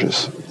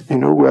messages.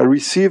 We are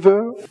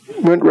receiver,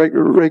 like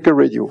a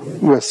radio.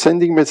 We are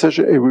sending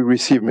messages and we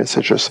receive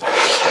messages.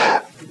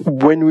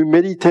 When we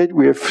meditate,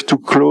 we have to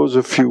close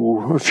a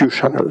few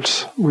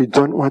channels. We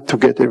don't want to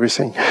get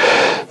everything.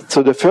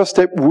 So the first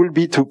step will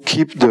be to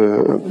keep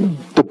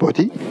the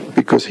body,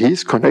 because he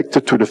is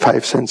connected to the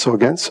 5 sense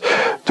organs,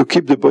 to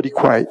keep the body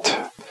quiet.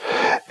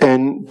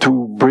 And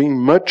to bring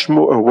much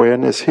more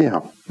awareness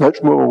here,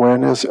 much more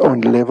awareness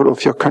on the level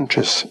of your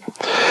conscious.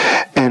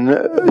 And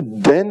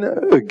then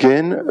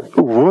again,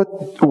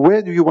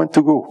 where do you want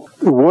to go?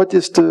 What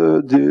is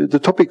the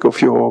topic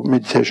of your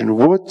meditation?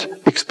 What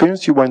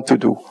experience you want to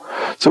do?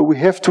 So we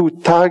have to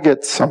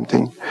target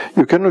something.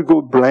 You cannot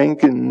go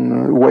blank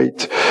and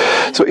wait.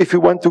 So if you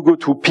want to go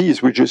to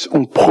peace, which is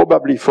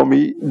probably for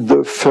me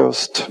the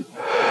first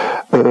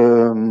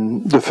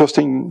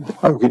thing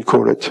I can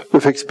call it,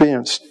 the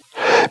experience.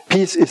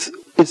 Peace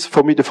is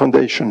for me the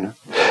foundation,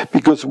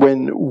 because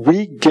when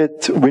we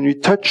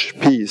touch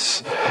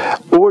peace,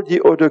 all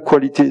the other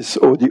qualities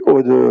or the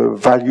other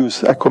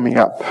values are coming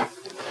up.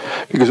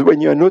 Because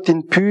when you are not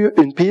in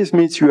peace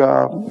means you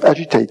are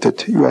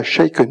agitated, you are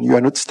shaken, you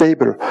are not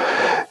stable.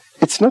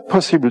 It's not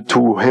possible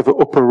to have an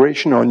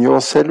operation on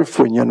yourself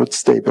when you're not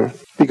stable,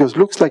 because it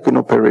looks like an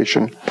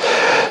operation.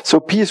 So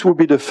peace will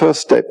be the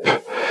first step.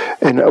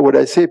 And what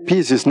I say,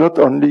 peace is not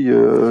only,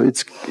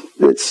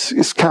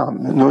 it's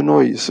calm, no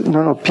noise.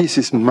 No, peace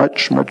is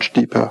much, much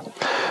deeper.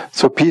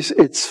 So peace,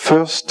 it's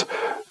first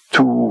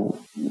to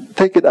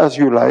take it as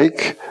you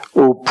like,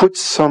 or put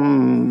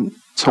some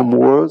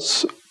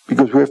words,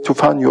 because we have to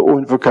find your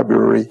own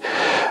vocabulary.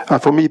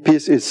 For me,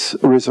 peace is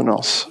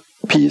resonance.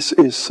 Peace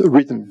is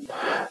rhythm.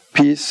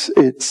 Peace,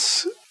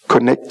 it's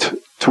connect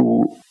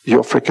to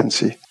your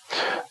frequency.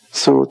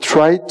 So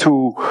try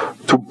to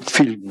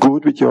feel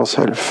good with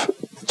yourself.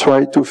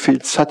 Try to feel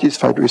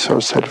satisfied with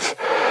yourself.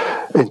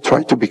 and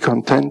try to be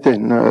content.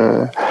 And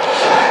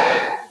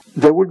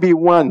there will be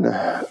one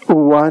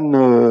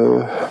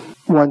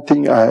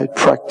thing I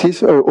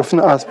practice. I often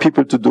ask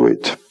people to do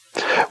it.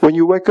 When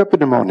you wake up in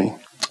the morning,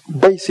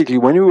 basically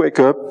when you wake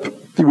up,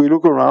 you will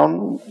look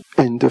around,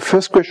 and the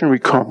first question will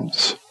come.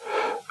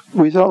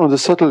 Without on the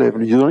subtle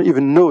level, you don't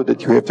even know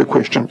that you have the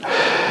question.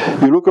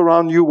 You look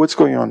around you, what's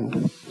going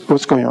on?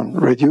 What's going on?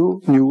 Radio,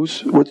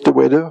 news, what's the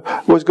weather?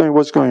 What's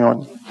going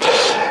on?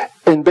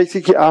 And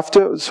basically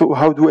after, so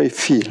how do I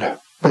feel?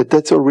 But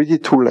that's already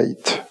too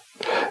late.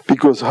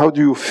 Because how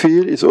do you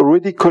feel is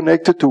already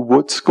connected to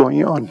what's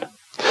going on.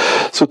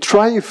 So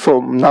try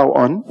from now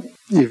on,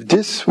 if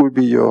this will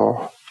be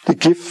the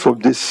gift for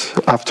this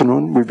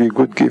afternoon will be a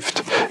good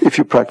gift if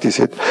you practice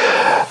it.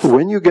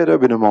 When you get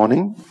up in the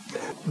morning,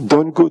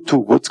 don't go to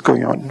what's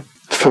going on.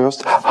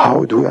 First,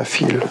 how do I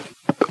feel?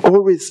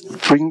 Always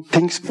bring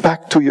things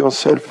back to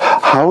yourself.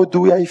 How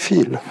do I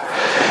feel?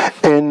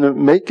 And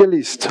make a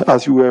list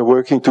as you are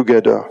working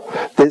together.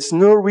 There's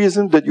no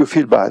reason that you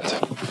feel bad.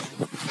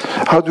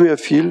 How do I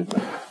feel?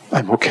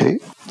 I'm okay.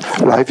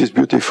 Life is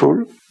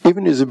beautiful.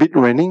 Even it's a bit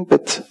raining,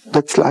 but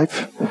that's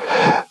life.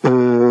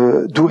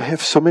 Do I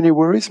have so many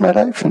worries in my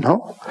life?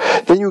 No.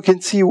 Then you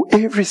can see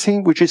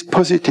everything which is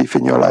positive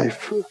in your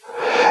life.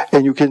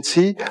 And you can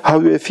see, how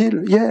do I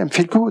feel? Yeah, I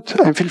feel good.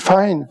 I feel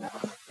fine.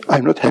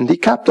 I'm not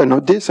handicapped. I'm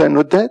not this. I'm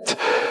not that.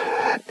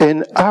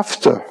 And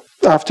after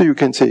you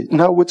can say,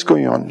 now what's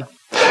going on?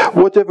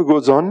 Whatever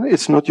goes on,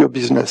 it's not your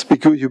business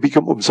because you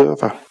become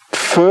observer.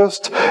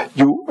 First,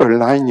 you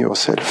align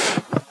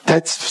yourself.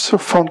 That's the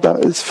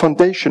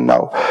foundation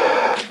now.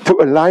 To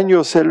align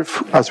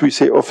yourself, as we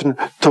say often,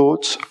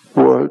 thoughts,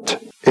 words,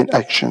 and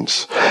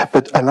actions.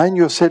 But align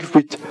yourself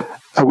with,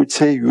 I would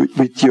say,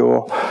 with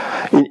your...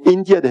 In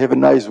India, they have a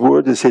nice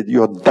word. They said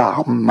your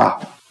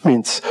dharma.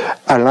 Means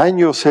align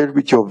yourself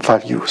with your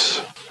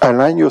values.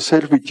 Align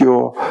yourself with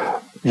your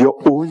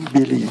own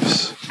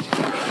beliefs.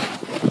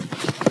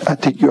 I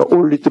think you're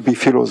all a little bit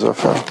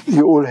philosopher.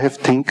 You all have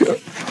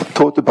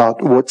thought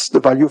about what's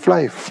the value of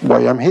life,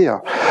 why I'm here,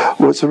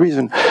 what's the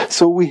reason.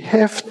 So we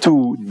have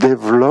to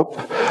develop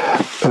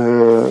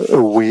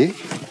a way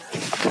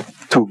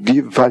to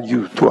give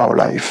value to our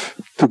life,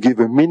 to give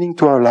a meaning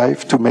to our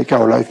life, to make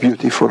our life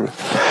beautiful.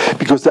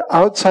 Because the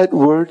outside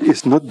world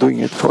is not doing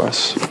it for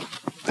us.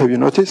 Have you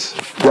noticed?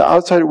 The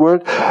outside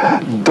world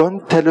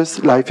don't tell us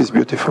life is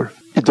beautiful.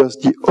 It does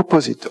the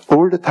opposite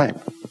all the time.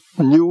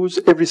 News,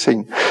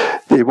 everything.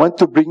 They want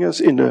to bring us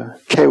in a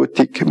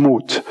chaotic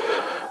mood.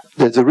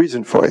 There's a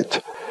reason for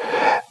it.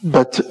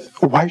 But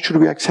why should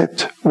we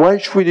accept? Why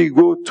should we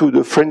go to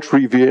the French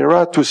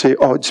Riviera to say,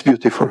 oh, it's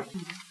beautiful?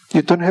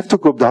 You don't have to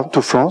go down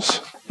to France.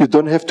 You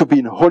don't have to be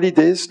in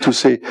holidays to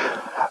say,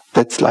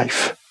 that's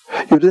life.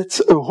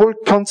 That's a whole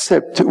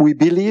concept. We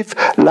believe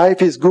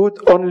life is good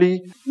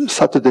only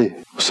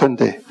Saturday,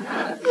 Sunday,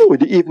 or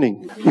the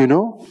evening, you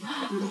know?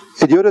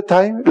 At the other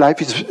time,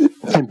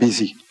 I'm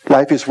busy.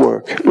 Life is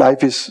work.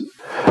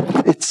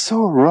 It's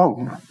so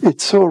wrong.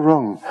 It's so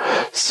wrong.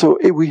 So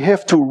we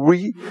have to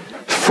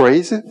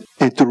rephrase it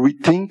and to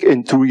rethink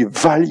and to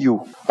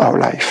revalue our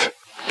life.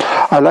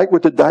 I like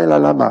what the Dalai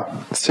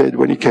Lama said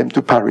when he came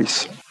to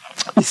Paris.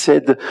 He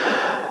said,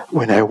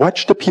 when I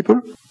watch the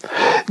people,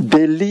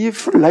 they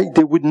live like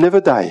they would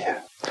never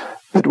die.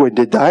 But when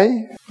they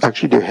die,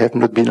 actually they have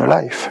not been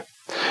alive.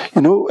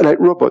 You know, like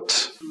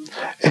robots.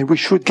 And we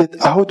should get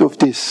out of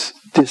this.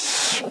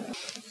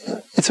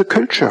 It's a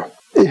culture.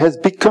 It has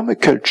become a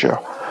culture.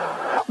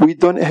 We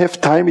don't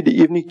have time in the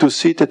evening to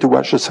sit and to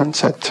watch the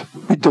sunset.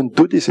 We don't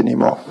do this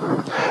anymore.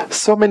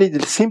 So many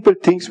simple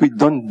things we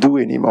don't do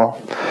anymore.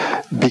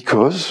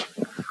 Because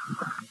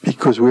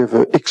we have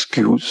an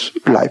excuse.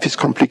 Life is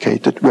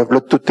complicated. We have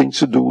lots of things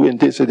to do and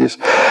this and this.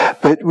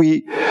 But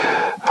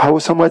how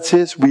someone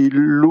says, we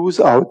lose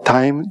our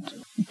time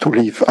to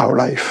live our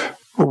life.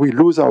 Or we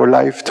lose our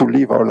life to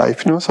live our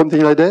life. You know,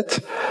 something like that.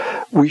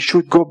 We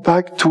should go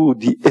back to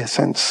the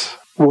essence.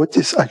 What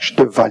is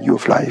actually the value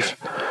of life?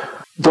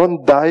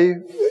 Don't die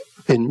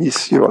and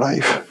miss your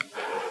life.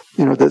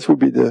 You know, that would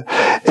be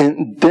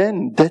and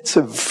then that's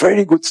a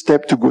very good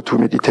step to go to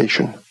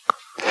meditation.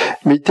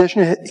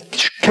 Meditation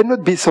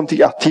cannot be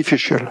something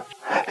artificial.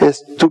 It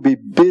has to be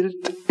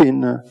built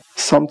in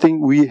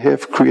something we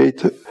have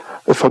created,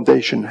 a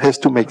foundation. It has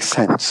to make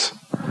sense.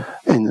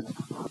 And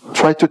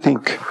try to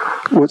think,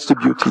 what's the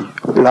beauty?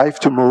 Life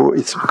tomorrow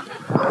is,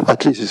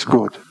 at least is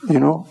good, you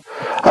know?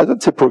 I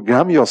don't say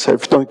program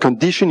yourself, don't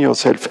condition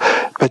yourself,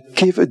 but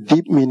give a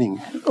deep meaning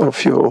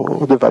of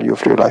the value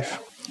of your life.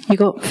 You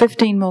got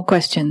 15 more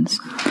questions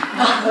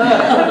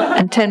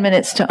and 10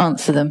 minutes to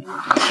answer them.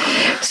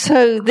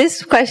 So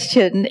this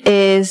question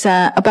is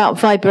about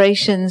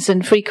vibrations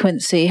and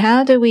frequency.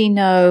 How do we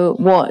know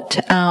what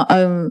our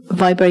own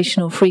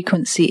vibrational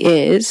frequency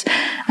is?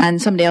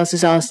 And somebody else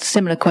has asked a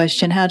similar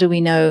question. How do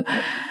we know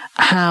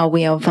how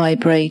we are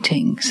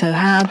vibrating? So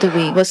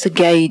what's the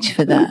gauge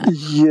for that?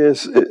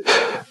 Yes.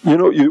 You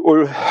know,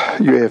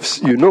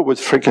 you know what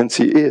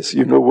frequency is.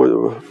 You know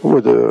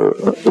what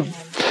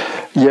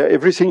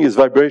everything is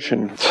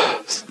vibration.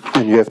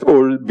 And you have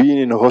all been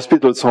in a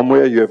hospital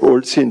somewhere, you have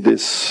all seen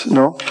this,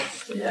 no?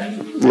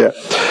 Yeah.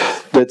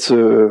 That's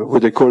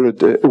what they call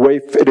it,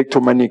 wave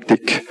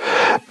electromagnetic.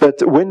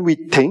 But when we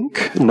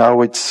think,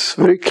 now it's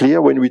very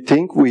clear, when we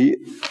think, we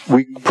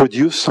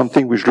produce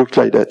something which looks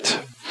like that.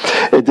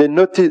 And they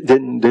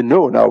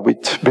know now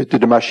with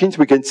the machines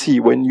we can see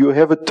when you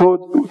have a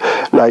thought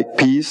like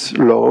peace,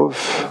 love,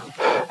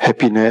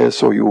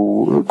 happiness, or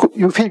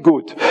you feel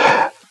good.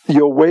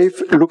 Your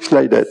wave looks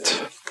like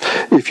that.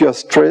 If you are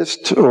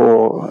stressed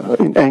or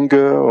in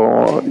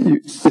anger,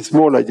 it's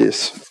more like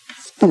this.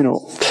 You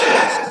know.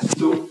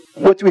 So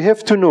what we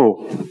have to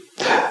know,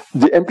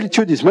 the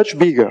amplitude is much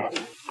bigger.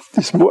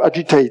 It's more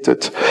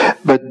agitated,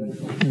 but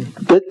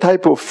that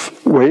type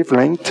of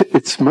wavelength,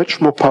 it's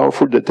much more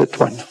powerful than that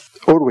one.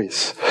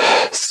 Always.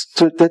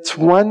 So that's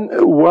one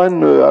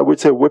I would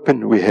say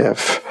weapon we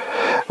have.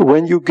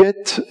 When you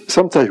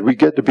sometimes we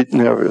get a bit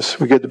nervous,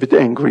 we get a bit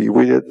angry,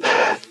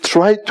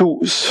 try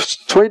to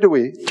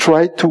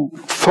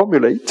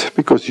formulate,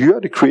 because you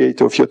are the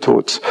creator of your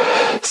thoughts,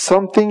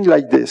 something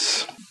like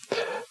this.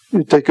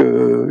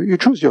 You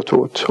choose your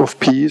thought of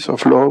peace,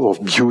 of love,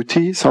 of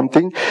beauty,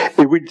 something.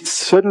 It will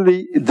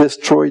suddenly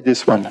destroy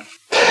this one.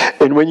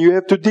 And when you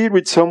have to deal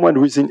with someone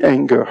who is in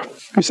anger,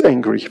 who's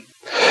angry,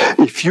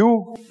 if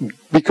you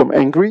become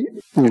angry,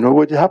 you know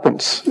what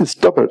happens. It's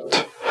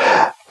doubled.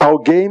 Our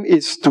game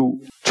is to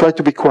try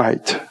to be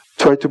quiet,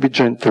 try to be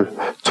gentle,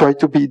 try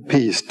to be at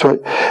peace.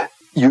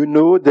 You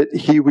know that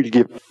he will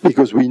give,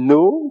 because we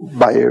know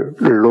by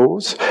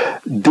laws,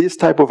 this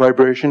type of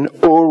vibration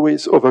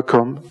always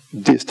overcome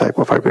this type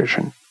of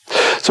vibration.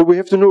 So we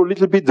have to know a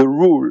little bit the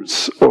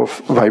rules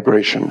of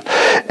vibration.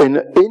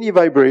 And any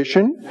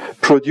vibration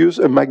produces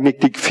a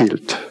magnetic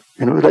field,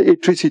 like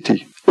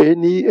electricity.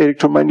 Any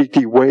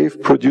electromagnetic wave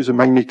produces a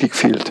magnetic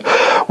field.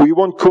 We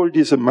won't call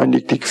this a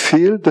magnetic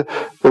field,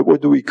 but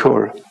what do we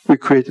call? We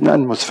create an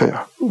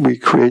atmosphere. We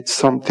create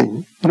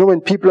something.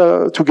 When people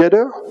are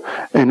together,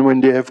 and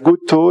when they have good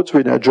thoughts,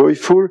 when they are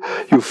joyful,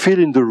 you feel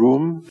in the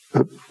room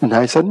a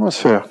nice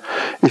atmosphere.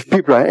 If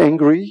people are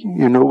angry,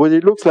 you know what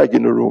it looks like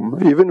in the room.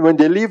 Even when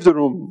they leave the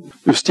room,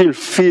 you still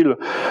feel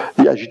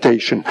the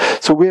agitation.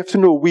 So we have to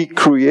know we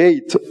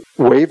create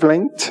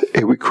wavelength,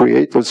 and we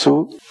create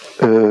also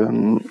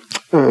an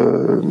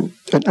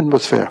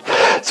atmosphere.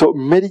 So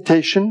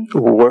meditation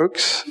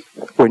works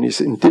when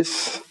it's in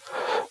this.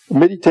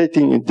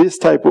 Meditating in this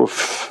type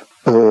of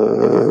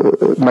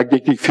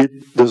magnetic field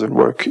doesn't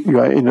work. You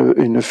are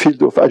in a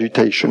field of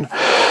agitation.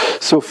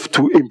 So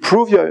to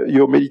improve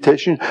your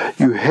meditation,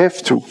 you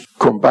have to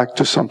come back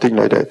to something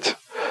like that.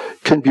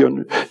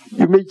 You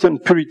meditate on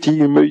purity,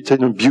 you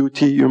meditate on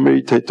beauty, you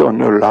meditate on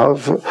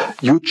love.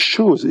 You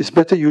choose. It's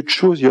better you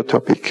choose your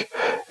topic.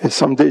 And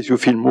some days you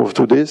feel more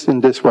to this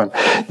and this one.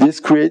 This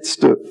creates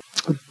the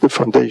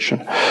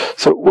foundation.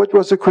 So what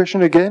was the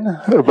question again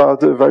about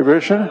the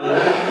vibration?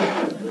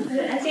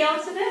 Has he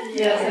answered it?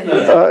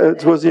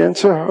 Yes. It was the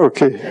answer?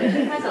 Okay. He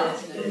has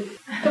answered it.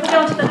 Can we go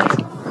on to the next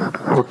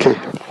one? Okay.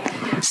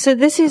 So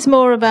this is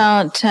more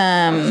about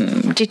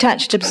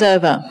detached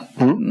observer.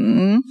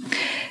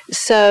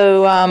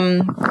 So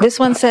this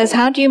one says,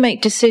 how do you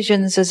make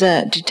decisions as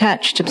a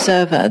detached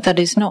observer that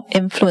is not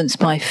influenced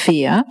by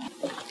fear?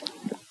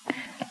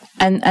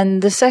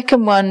 And the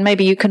second one,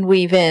 maybe you can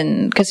weave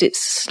in, because it's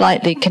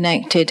slightly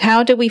connected.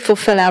 How do we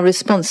fulfill our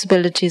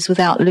responsibilities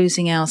without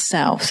losing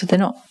ourselves?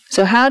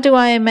 So how do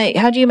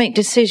you make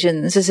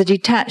decisions as a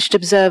detached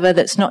observer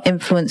that's not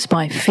influenced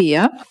by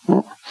fear?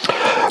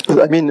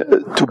 I mean,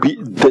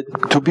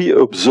 to be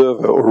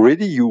observer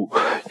already,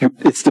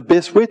 it's the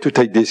best way to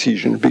take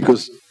decision,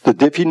 because the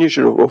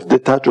definition of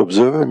detached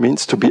observer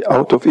means to be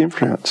out of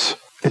influence.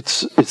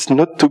 It's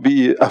not to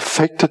be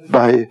affected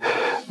by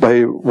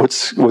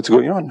what's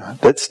going on.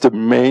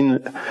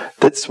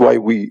 That's why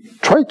we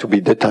try to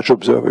be detached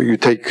observer. You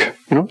take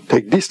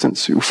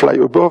distance, you fly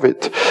above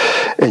it,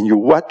 and you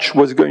watch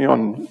what's going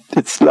on.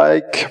 It's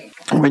like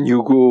when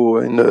you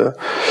go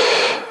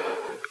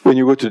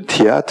to the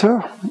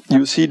theater,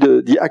 you see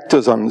the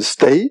actors on the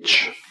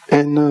stage,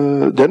 and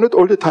they're not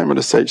all the time on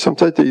the stage.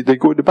 Sometimes they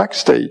go to the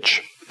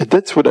backstage. And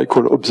that's what I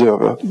call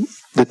observer,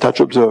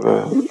 detached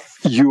observer.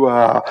 You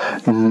are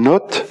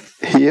not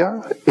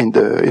here in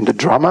the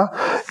drama.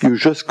 You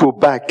just go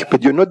back,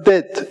 but you're not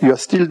dead. You are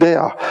still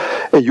there,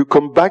 and you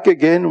come back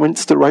again when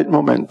it's the right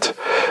moment.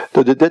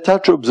 So the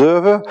detached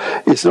observer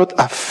is not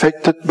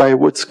affected by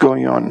what's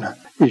going on.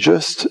 You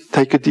just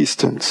take a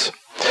distance.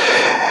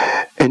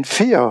 And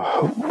fear,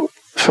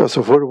 first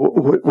of all,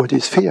 what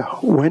is fear?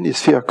 When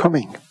is fear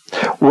coming?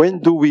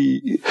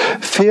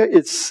 Fear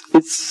it's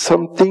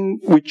something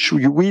which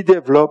we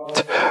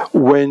developed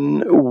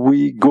when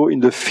we go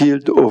in the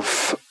field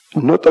of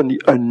not only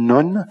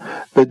unknown,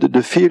 but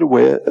the field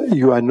where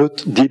you are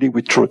not dealing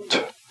with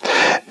truth.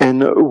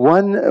 And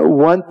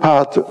one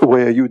part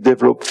where you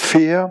develop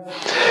fear,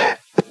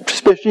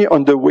 especially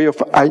on the way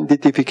of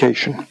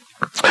identification,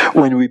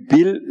 when we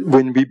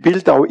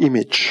build our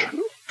image,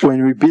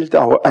 when we build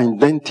our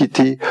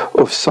identity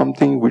of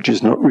something which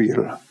is not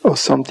real, or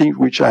something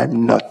which I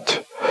am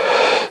not.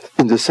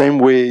 In the same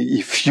way,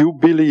 if you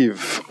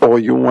believe or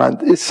you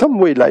want, it's some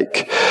way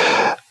like,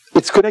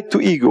 it's connected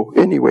to ego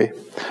anyway.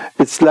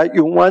 It's like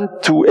you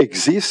want to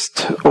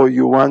exist or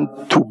you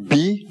want to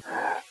be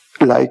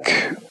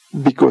like,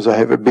 because I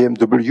have a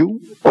BMW,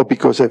 or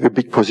because I have a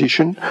big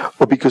position,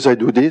 or because I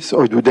do this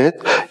or do that.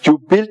 You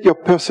build your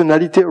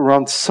personality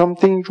around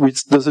something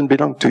which doesn't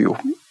belong to you.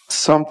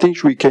 Something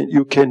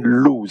you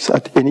can lose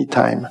at any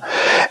time.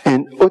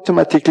 And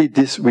automatically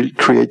this will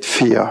create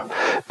fear,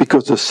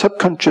 because the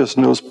subconscious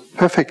knows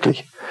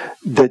perfectly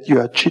that you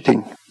are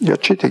cheating. You are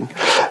cheating.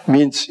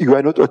 Means you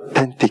are not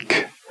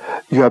authentic.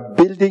 You are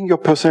building your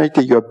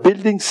personality. You are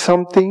building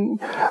something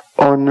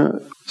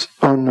on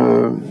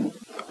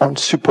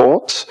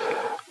supports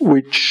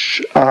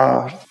which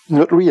are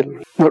not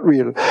real.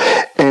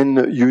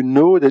 And you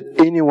know that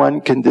anyone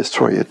can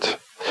destroy it.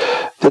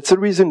 That's the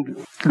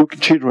reason, look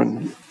at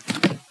children.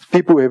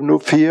 People who have no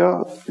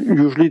fear,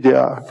 usually they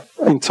are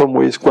in some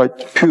ways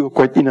quite pure,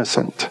 quite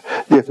innocent.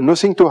 They have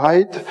nothing to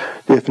hide,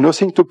 they have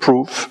nothing to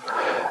prove,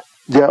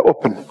 they are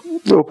open.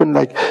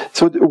 Like,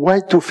 so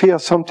why to fear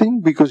something?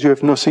 Because you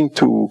have nothing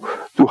to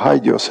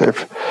hide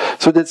yourself.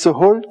 So that's the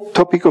whole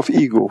topic of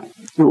ego.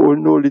 You all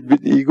know a little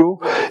bit ego.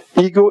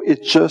 Ego is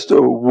just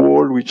a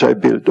wall which I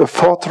built, a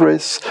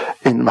fortress,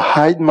 and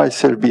hide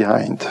myself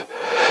behind.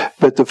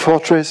 But the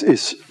fortress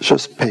is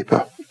just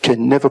paper,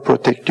 can never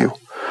protect you.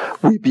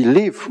 We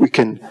believe we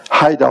can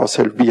hide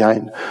ourselves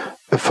behind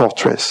a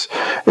fortress.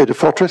 And a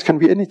fortress can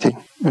be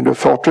anything. And a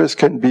fortress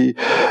can be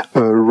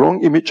a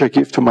wrong image I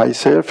give to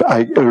myself,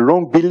 a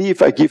wrong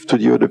belief I give to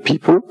the other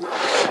people.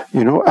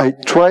 You know, I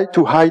try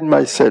to hide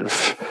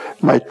myself,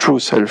 my true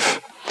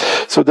self.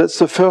 So that's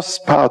the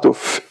first part of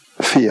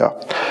fear.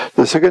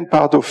 The second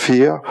part of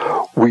fear,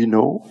 we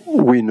know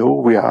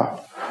we are.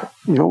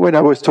 You know, when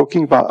I was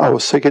talking about our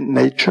second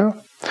nature,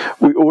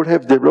 we all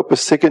have developed a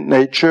second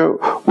nature,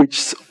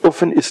 which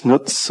often is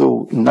not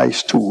so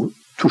nice to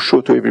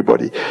show to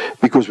everybody,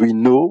 because we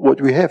know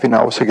what we have in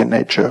our second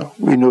nature.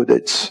 We know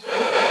that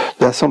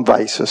there are some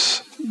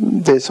vices,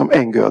 there's some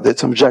anger, there's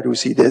some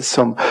jealousy, that's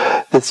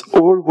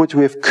all what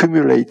we have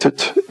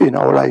accumulated in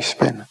our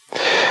lifespan.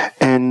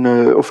 And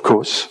of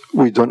course,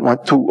 we don't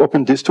want to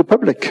open this to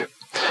public.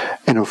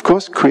 And of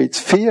course, creates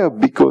fear,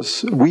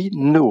 because we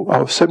know,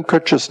 our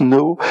subconscious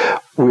know,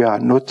 we are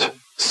not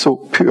so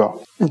pure.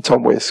 In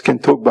some ways, can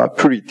talk about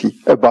purity,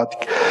 about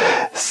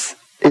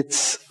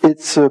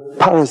it's a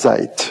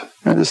parasite.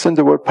 You understand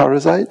the word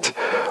parasite?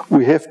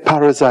 We have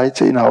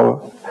parasites in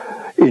our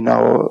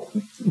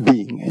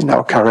being, in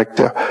our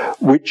character,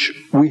 which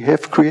we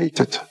have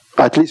created.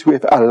 At least we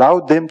have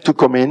allowed them to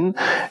come in,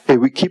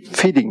 and we keep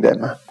feeding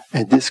them,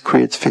 and this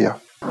creates fear.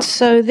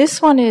 So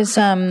this one is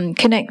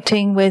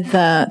connecting with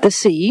the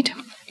seed.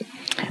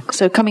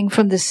 So coming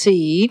from the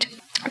seed.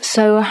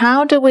 So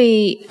how do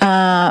we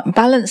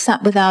balance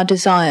that with our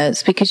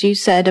desires? Because you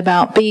said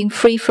about being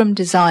free from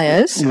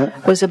desires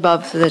was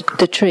above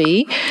the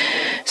tree.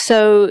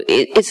 So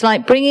it's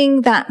like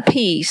bringing that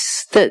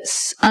piece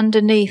that's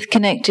underneath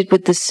connected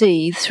with the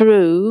seed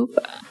through.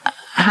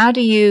 How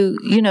do you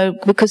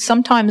because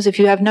sometimes if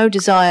you have no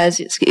desires,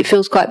 it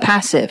feels quite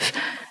passive.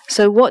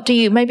 So what do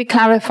you, maybe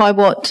clarify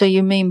what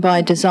you mean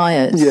by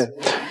desires? Yeah.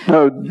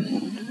 No,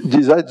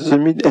 desire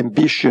doesn't mean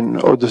ambition,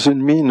 or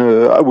doesn't mean,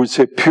 I would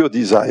say, pure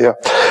desire.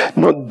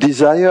 No,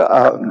 desire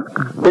are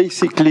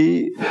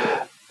basically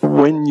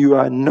when you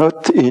are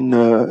not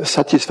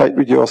satisfied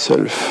with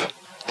yourself.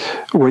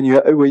 When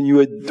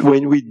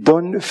we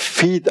don't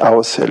feed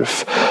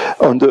ourselves.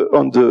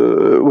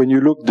 When you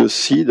look the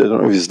seed, I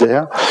don't know if it's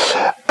there,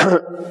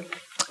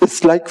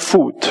 it's like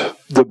food.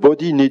 The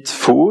body needs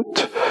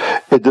food.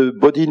 The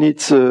body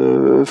needs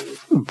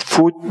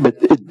food, but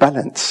it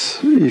balance.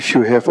 If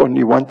you have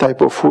only one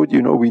type of food,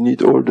 we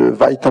need all the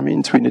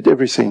vitamins, we need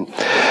everything.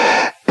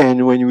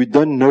 And when you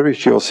don't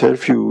nourish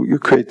yourself, you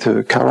create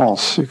a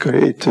carence, you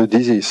create a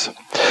disease.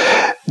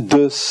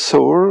 The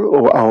soul,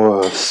 or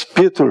our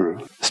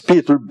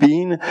spiritual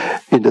being,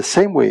 in the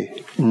same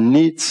way,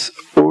 needs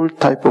all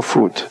type of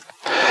food.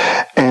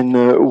 And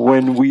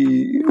when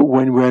we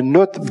are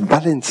not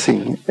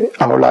balancing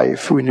our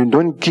life, when we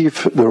don't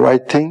give the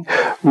right thing,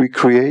 we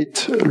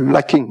create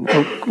lacking.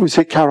 We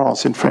say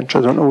carence in French.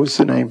 I don't know what's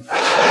the name.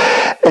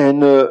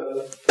 And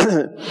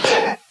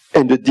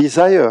and the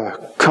desire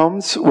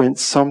comes when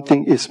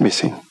something is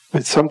missing.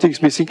 When something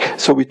is missing,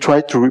 so we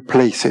try to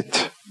replace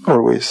it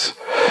always.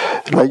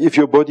 Like if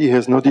your body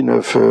has not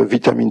enough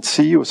vitamin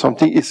C or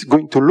something, it's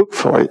going to look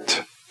for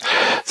it.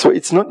 So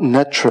it's not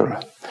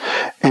natural.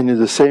 And in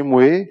the same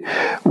way,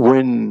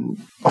 when,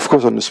 of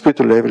course, on the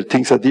spiritual level,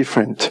 things are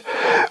different.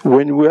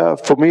 When we are,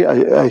 for me,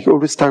 I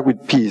always start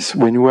with peace.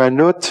 When we are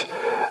not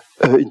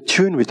in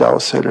tune with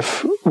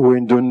ourselves, we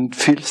don't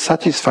feel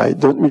satisfied,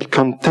 don't feel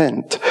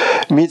content,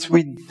 means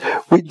we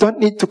don't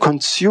need to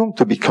consume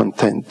to be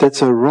content.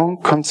 That's a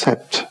wrong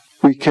concept.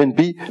 We can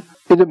be,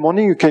 in the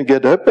morning you can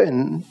get up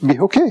and be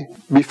okay,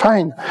 be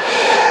fine.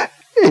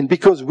 And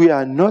because we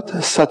are not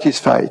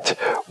satisfied,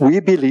 we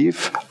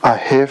believe I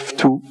have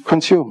to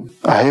consume,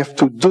 I have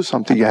to do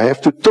something, I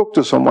have to talk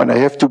to someone, I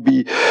have to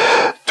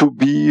to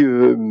be,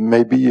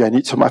 maybe I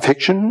need some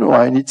affection, or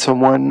I need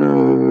someone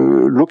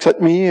looks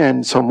at me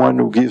and someone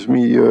who gives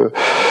me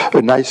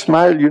a nice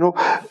smile,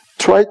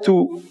 Try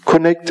to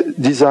connect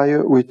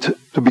desire with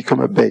to become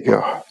a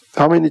beggar.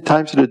 How many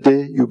times in a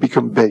day you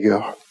become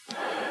beggar?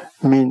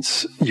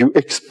 Means you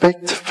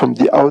expect from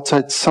the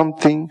outside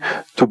something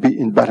to be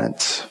in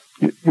balance.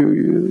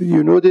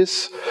 You know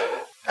this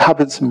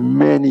happens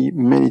many,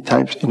 many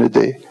times in a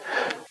day.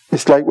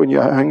 It's like when you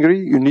are hungry,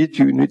 you need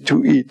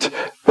to eat.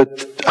 But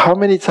how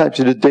many times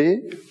in a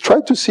day, try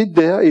to sit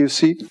there and you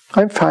see,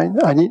 I'm fine,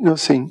 I need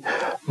nothing.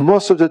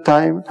 Most of the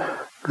time,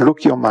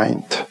 look your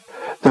mind.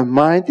 The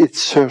mind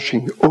is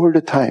searching all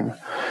the time.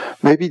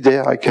 Maybe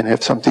there I can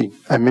have something.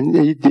 I may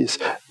need this.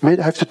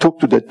 Maybe I have to talk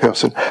to that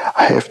person.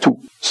 I have to,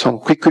 some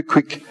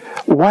quick.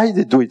 Why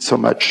they do it so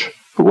much?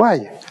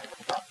 Why?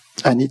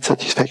 I need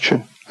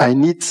satisfaction. I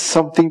need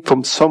something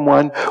from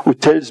someone who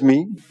tells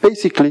me,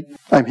 basically,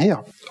 I'm here,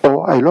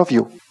 or I love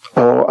you,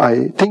 or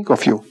I think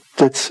of you.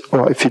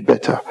 Or I feel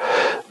better.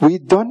 We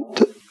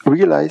don't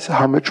realize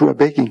how much we are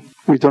begging.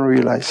 We don't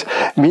realize.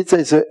 It means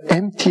there's an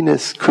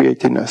emptiness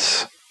created in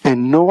us.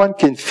 And no one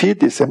can feel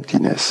this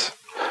emptiness.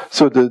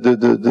 So the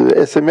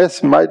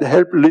SMS might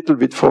help a little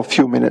bit for a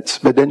few minutes,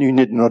 but then you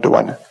need another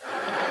one.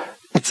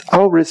 It's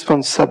our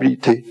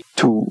responsibility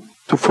to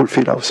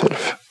fulfill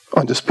ourselves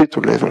on the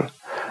spiritual level.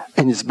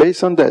 And it's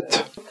based on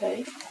that.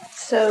 Okay.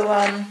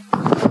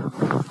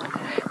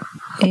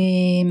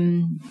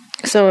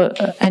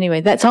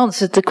 Anyway, that's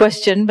answered the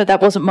question, but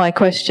that wasn't my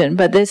question.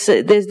 But there's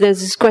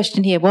this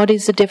question here. What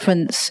is the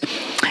difference?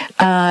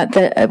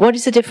 What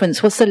is the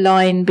difference? What's the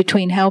line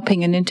between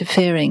helping and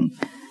interfering?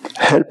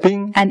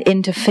 Helping and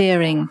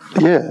interfering.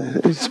 Yeah,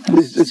 it's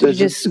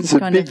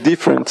a big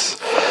difference.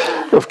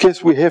 Of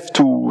course, we have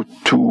to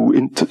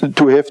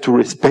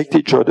respect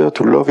each other,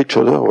 to love each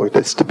other. Or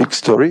that's the big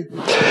story.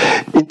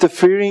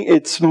 Interfering,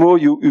 it's more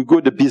you go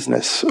the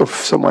business of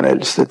someone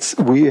else.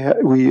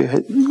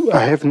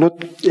 I have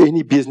not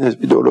any business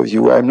with all of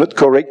you. I'm not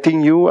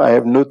correcting you. I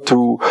have not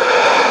to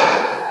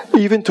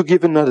even to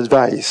give an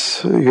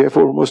advice. You have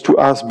almost to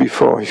ask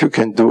before if you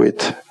can do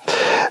it.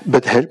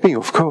 But helping,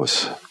 of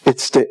course,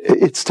 it's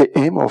the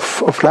aim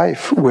of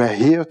life. We're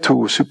here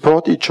to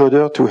support each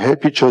other, to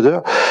help each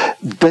other.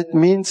 That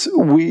means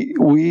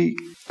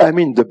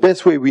the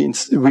best way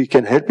we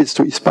can help is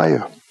to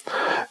inspire.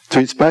 To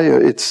inspire,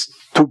 it's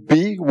to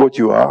be what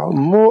you are.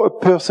 More a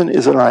person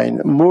is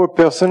aligned, more a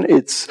person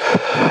is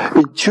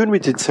in tune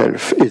with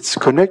itself, it's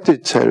connected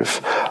itself,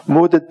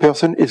 more that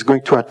person is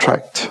going to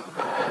attract.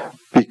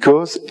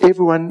 Because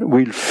everyone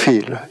will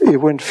feel,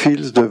 everyone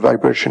feels the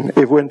vibration,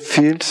 everyone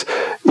feels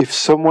if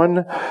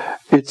someone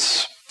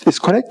is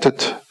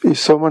connected, if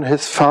someone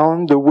has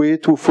found a way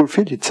to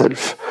fulfill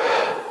itself.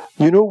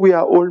 We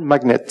are all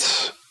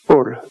magnets, we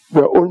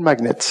are all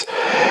magnets.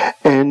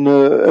 And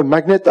a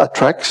magnet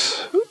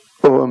attracts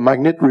or a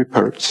magnet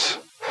repels.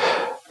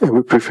 And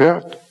we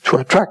prefer to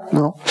attract,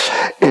 no?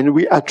 And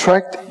we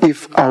attract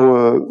if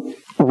our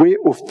way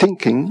of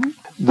thinking,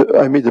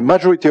 the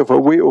majority of our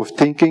way of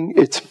thinking,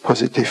 it's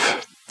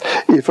positive.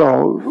 If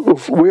our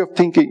way of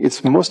thinking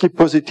is mostly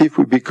positive,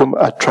 we become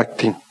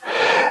attracting.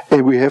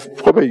 And we have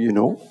probably,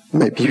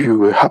 maybe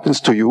it happens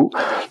to you,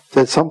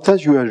 that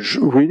sometimes you are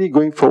really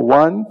going from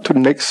one to the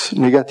next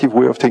negative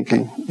way of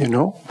thinking,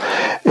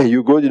 and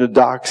you go to the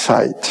dark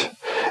side,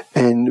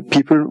 and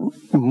people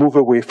move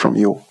away from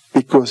you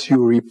because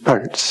you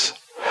repulse.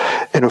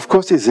 And of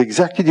course, it's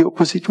exactly the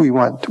opposite we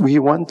want. We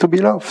want to be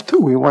loved.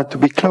 We want to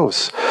be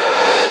close.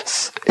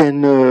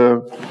 And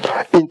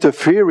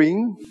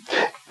interfering,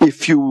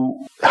 if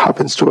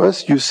happens to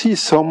us, you see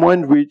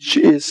someone which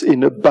is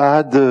in a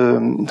bad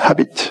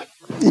habit,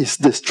 is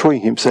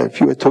destroying himself.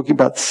 You are talking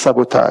about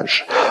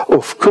sabotage.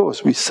 Of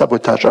course, we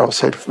sabotage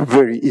ourselves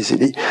very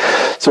easily.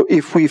 So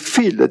if we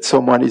feel that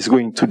someone is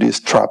going to this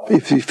trap,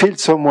 if we feel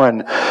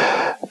someone,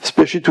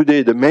 especially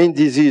today, the main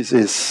disease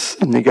is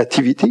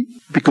negativity,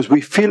 because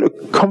we feel a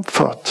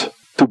comfort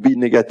to be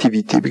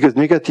negativity, because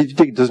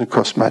negativity doesn't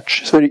cost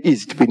much. It's very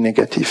easy to be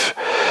negative.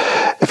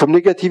 And from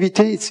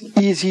negativity, it's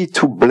easy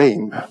to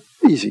blame.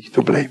 Easy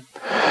to blame.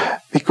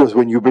 Because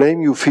when you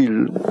blame, you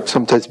feel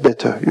sometimes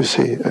better. You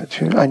say,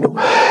 I know.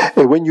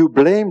 And when you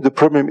blame, the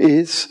problem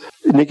is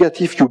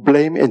negative, you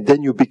blame, and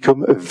then you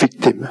become a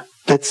victim.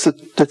 That's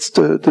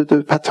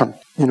the pattern,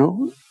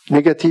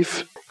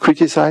 Negative,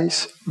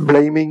 criticize,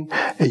 blaming,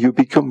 and you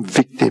become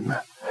victim.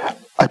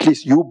 At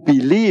least you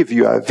believe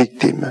you are a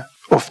victim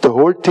of the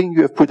whole thing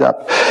you have put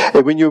up.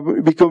 And when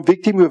you become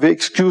victim, you have an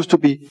excuse to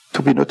be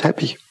not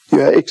happy.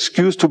 You are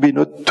excused to be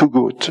not too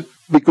good,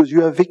 because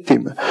you are a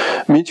victim.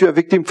 It means you are a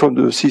victim from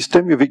the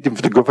system, you are a victim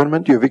for the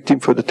government, you are a victim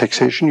for the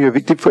taxation, you are a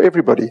victim for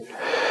everybody.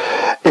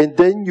 And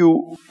then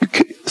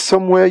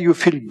somewhere you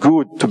feel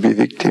good to be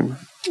victim.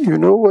 You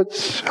know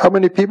how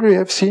many people you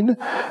have seen?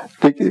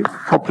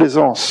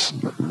 Complaisance.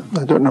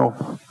 I don't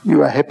know.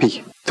 You are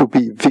happy to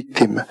be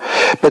victim.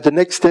 But the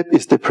next step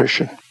is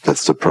depression.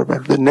 That's the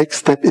problem. The next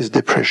step is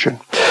depression.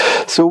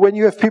 So when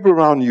you have people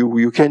around you,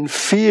 you can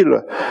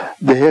feel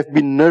they have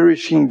been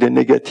nourishing the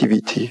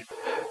negativity.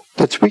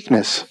 That's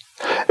weakness.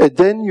 And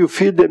then you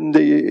feel them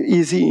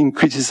easy in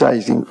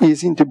criticizing,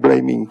 easy in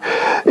blaming.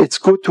 It's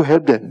good to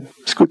help them.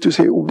 It's good to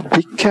say, oh,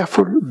 be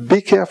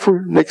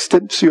careful, next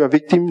steps you are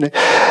victim.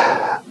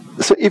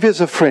 So if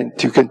it's a friend,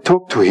 you can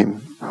talk to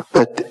him.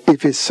 But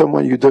if it's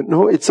someone you don't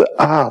know, it's an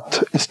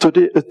art. It's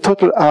a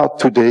total art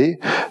today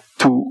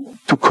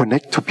to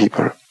connect to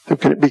people.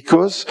 Okay?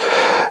 Because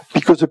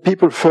the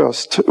people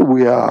first,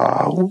 we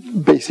are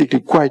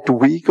basically quite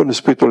weak on a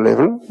spiritual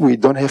level. We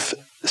don't have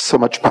so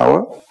much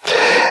power.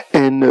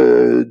 And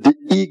the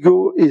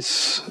ego is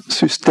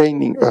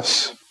sustaining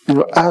us.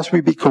 As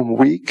we become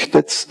weak,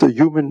 that's the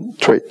human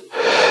trait.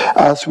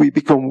 As we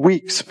become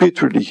weak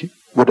spiritually,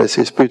 what I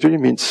say spiritually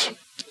means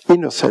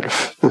inner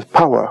self, the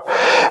power.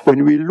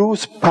 When we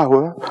lose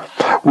power,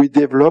 we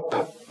develop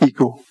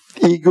ego.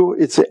 Ego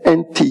is the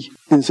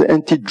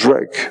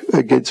anti-drug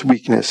against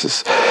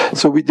weaknesses.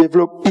 So we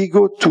develop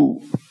ego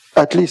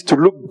at least to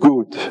look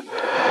good.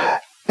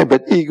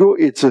 But ego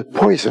is a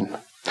poison.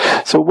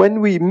 So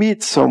when we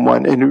meet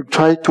someone and you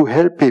try to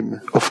help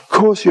him, of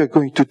course you are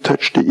going to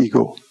touch the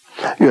ego.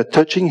 You are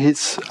touching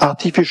his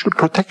artificial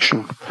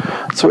protection.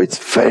 So it's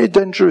very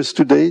dangerous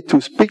today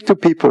to speak to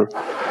people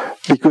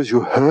because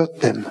you hurt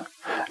them.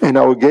 And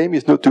our game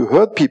is not to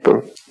hurt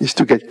people, it's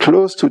to get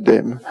close to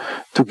them,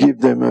 to give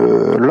them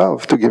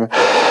love.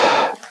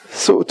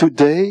 So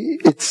today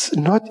it's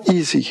not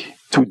easy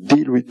to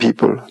deal with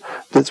people.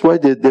 That's why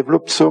they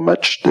developed so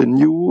much the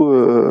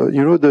new,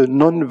 the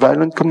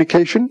non-violent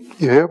communication.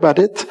 You hear about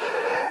it?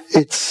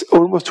 It's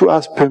almost to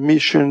ask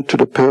permission to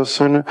the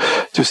person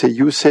to say,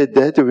 you said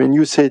that, or when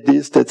you say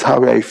this, that's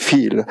how I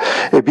feel.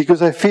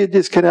 Because I feel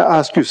this, can I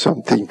ask you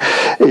something?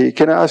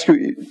 Can I ask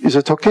you, is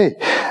it okay?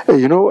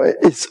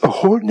 It's a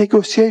whole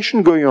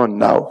negotiation going on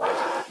now.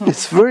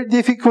 It's very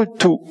difficult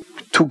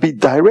to be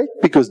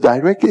direct, because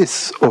direct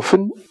is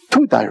often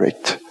too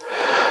direct.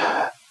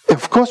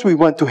 Of course we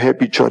want to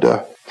help each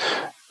other,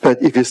 but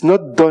if it's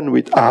not done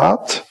with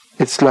art,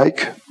 it's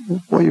like,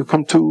 well, you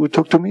come to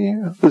talk to me,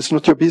 it's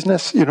not your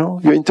business,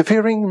 you're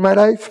interfering in my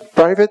life,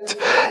 private.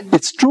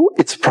 It's true,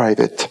 it's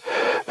private.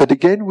 But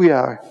again,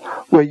 we're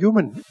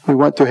human. We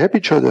want to help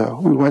each other.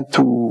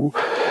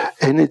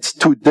 And it's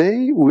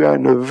today, we are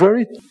in a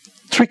very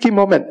tricky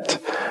moment,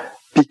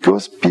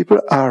 because people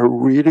are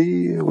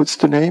really,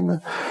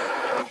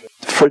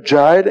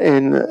 fragile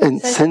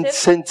and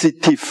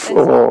sensitive,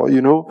 or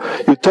you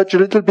touch a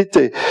little bit,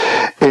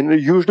 and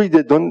usually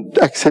they don't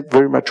accept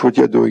very much what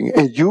you're doing.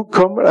 And you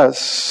come as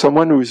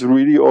someone who is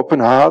really open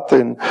heart,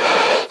 and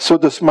so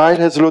the smile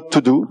has a lot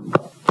to do.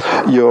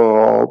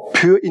 Your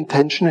pure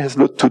intention has a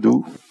lot to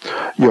do.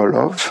 Your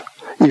love.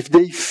 If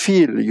they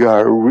feel you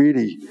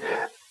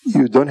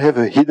don't have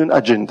a hidden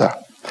agenda,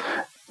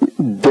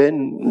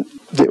 then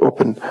they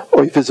open.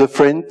 Or if it's a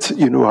friend,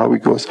 you know how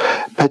it goes.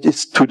 But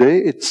today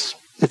it's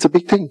a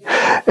big thing.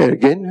 And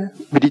again,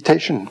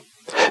 meditation.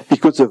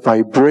 Because the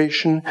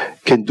vibration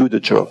can do the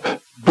job.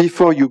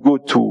 Before you go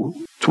to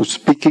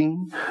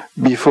speaking,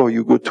 before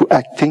you go to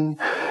acting,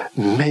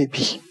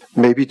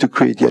 maybe to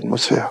create the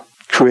atmosphere,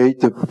 create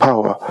the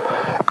power,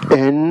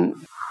 and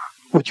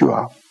what you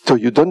are. So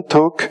you don't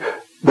talk,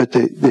 but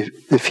they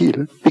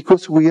feel.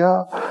 Because we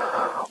know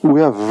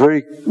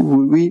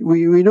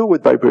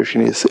what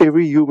vibration is.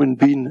 Every human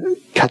being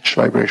catch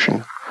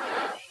vibration.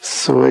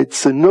 So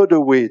it's another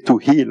way to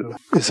heal.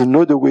 It's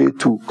another way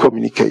to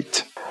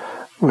communicate.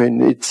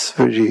 When it's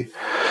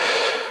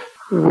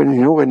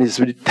when it's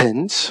really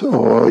tense,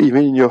 or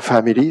even in your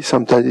family,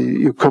 sometimes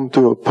you come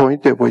to a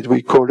point that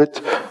we call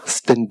it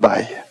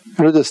standby.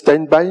 The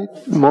standby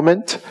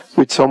moment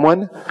with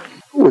someone,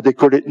 what they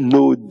call it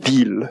no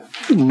deal.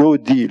 No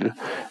deal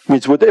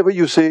means whatever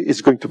you say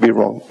is going to be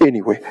wrong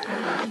anyway.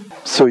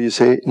 So you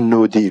say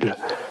no deal.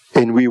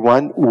 And we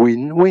want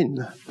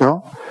win-win,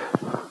 no?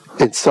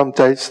 And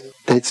sometimes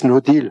that's no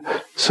deal.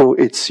 So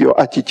it's your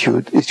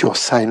attitude, it's your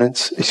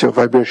silence, it's your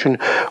vibration,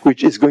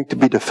 which is going to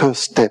be the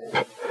first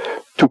step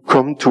to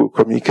come to a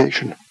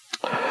communication.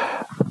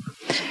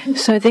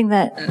 So I think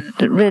that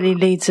really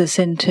leads us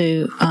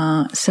into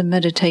some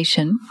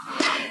meditation.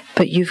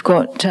 But you've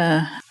got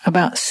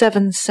about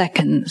 7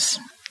 seconds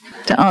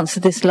to answer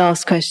this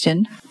last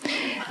question.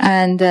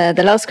 And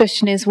the last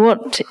question is,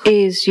 what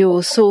is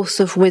your source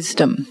of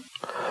wisdom?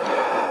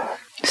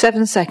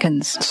 7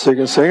 seconds.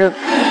 Second.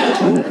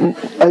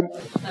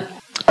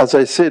 As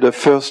I say, the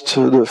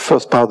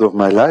first part of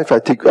my life, I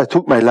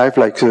took my life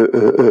like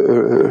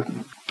a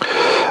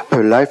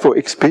life of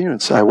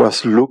experience. I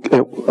was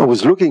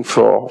looking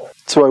for.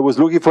 So I was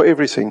looking for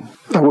everything.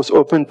 I was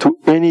open to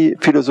any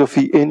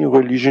philosophy, any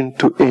religion,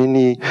 to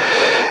any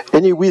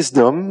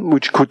wisdom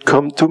which could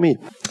come to me.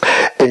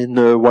 And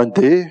one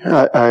day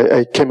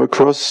I came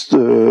across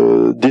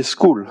this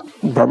school.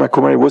 Brahma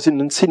Kumaris. It was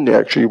in Sydney,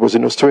 actually. It was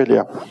in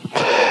Australia.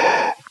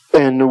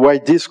 And why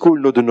this school,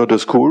 not another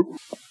school?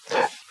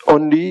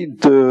 Only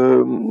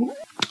the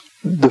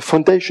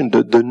foundation,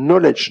 the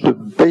knowledge, the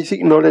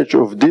basic knowledge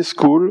of this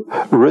school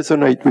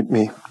resonate with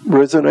me.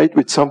 Resonate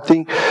with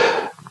something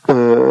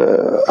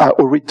I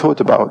already thought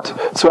about.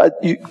 So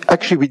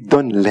actually we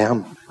don't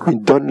learn. We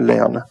don't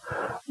learn.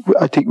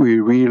 I think we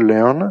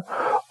relearn,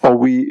 or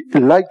we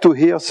like to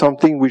hear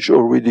something which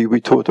already we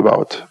thought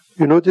about.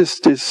 You know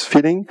this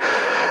feeling?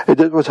 And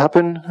that's what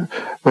happened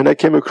when I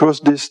came across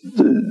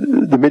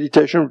the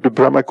meditation of the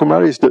Brahma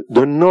Kumaris.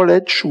 The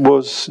knowledge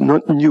was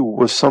not new,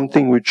 was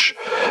something which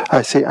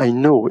I say, I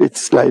know,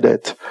 it's like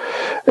that.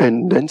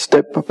 And then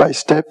step by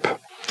step,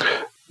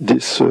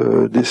 this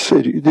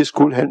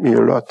school helped me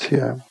a lot,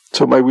 yeah.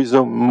 So my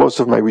wisdom, most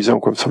of my wisdom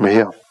comes from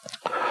here.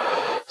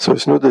 So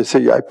it's not that I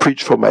say I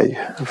preach for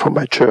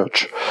my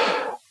church.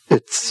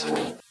 It's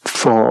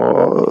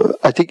for,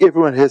 I think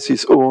everyone has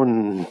his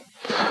own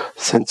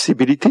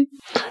sensibility,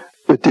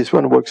 but this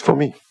one works for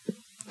me.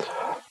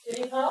 Did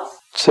you pass?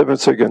 7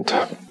 seconds.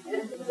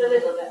 It was a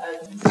little bit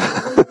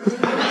over.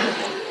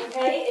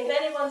 Okay, if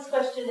anyone's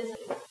question is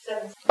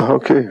 7 seconds.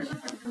 Okay.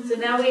 So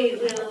now we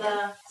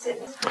will sit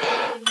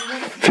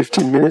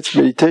 15 minutes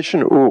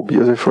meditation. Oh,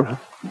 beautiful.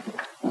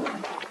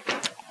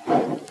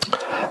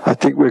 I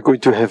think we're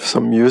going to have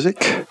some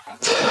music.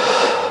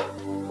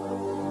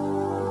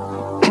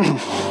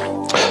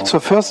 So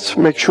first,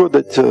 make sure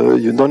that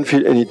you don't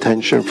feel any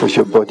tension for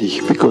your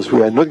body, because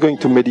we are not going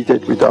to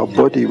meditate with our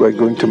body, we're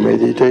going to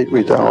meditate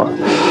with our,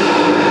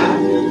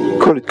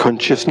 call it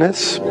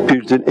consciousness,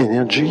 built-in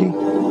energy.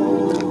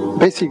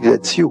 Basically,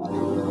 that's you.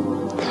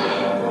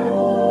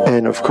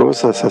 And of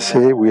course, as I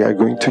say, we are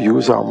going to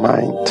use our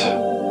mind.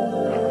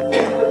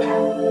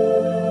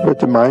 But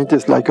the mind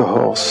is like a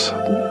horse.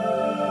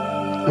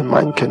 The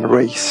mind can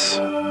race.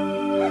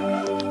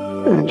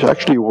 And it's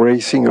actually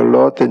racing a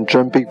lot and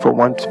jumping from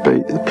one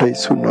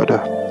place to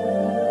another.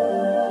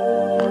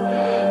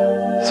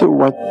 So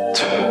what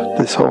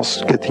this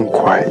horse getting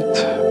quiet.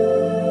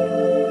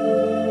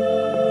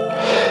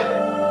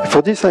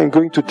 For this I'm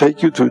going to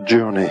take you to a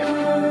journey.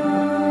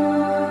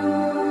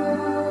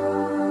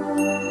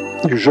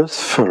 You just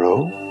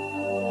follow.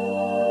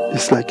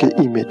 It's like an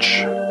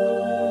image.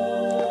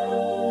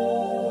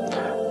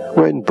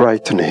 We're in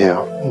Brighton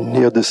here,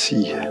 near the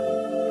sea.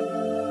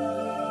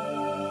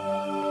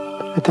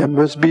 There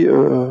must be a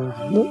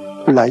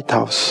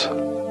lighthouse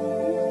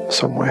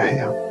somewhere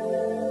here.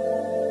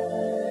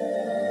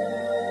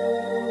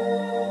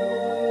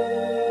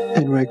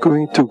 And we're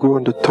going to go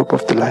on the top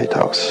of the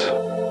lighthouse.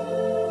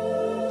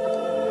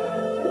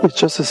 It's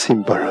just a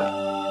symbol.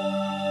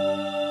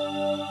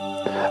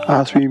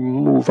 As we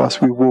move, as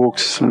we walk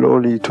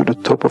slowly to the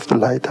top of the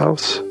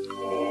lighthouse,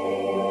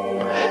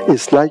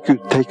 it's like you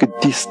take a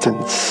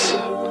distance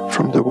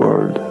from the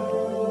world.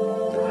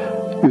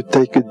 You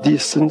take a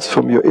distance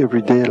from your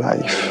everyday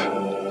life.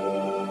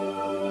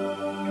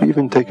 You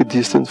even take a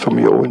distance from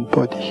your own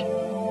body.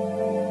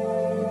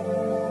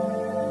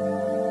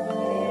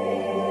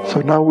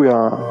 So now we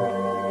are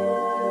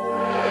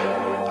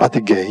at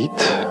the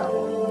gate.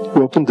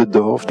 We open the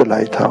door of the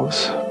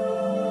lighthouse.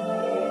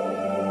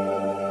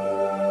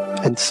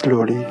 And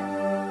slowly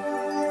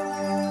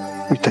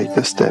we take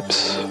the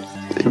steps.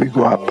 And we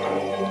go up.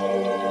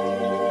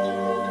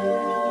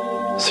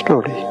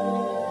 Slowly.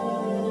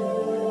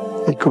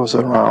 It goes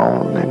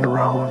around and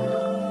around.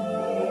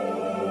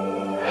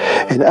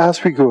 And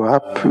as we go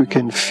up, we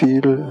can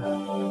feel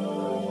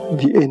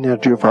the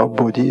energy of our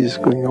body is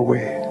going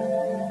away.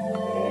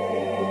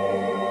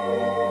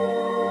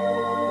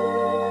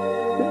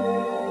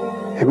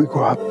 And we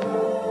go up.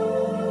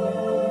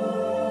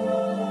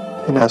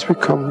 And as we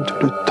come to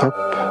the top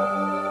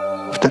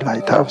of the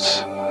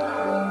lighthouse,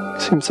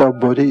 it seems our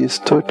body is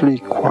totally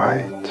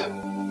quiet.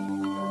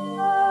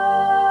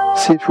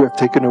 See if we have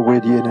taken away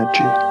the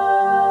energy.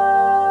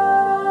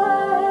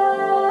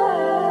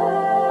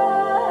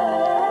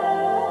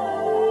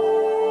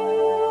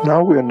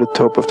 Now we're on the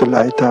top of the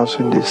lighthouse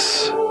in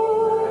this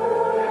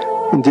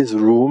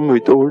room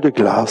with all the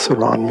glass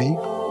around me.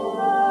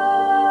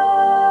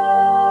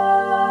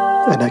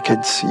 And I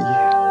can see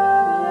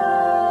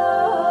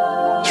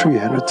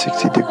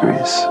 360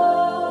 degrees.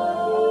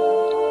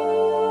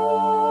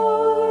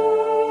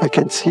 I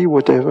can see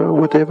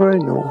whatever I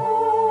know.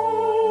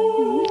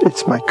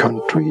 It's my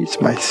country, it's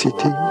my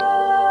city.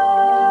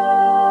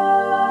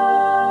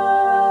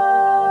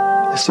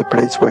 It's the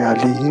place where I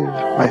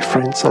live, my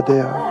friends are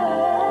there.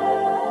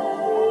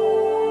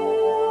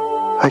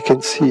 I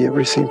can see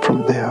everything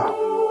from there.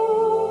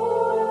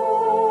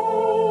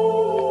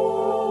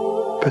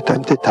 But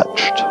I'm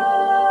detached.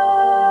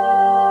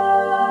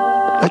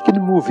 Like in a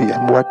movie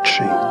I'm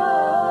watching.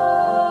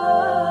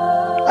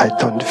 I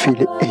don't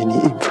feel any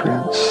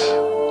influence.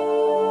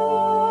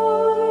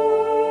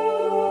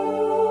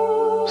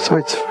 So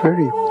it's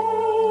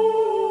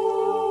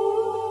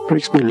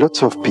brings me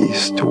lots of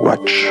peace to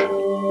watch.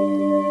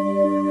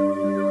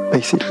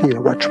 Basically, I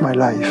watch my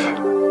life.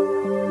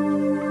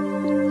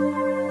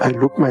 I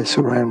look my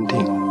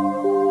surrounding,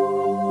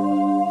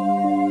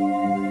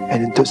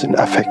 and it doesn't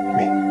affect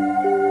me.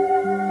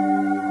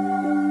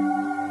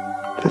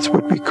 That's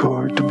what we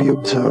call to be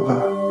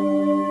observer,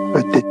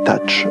 a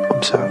detached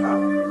observer.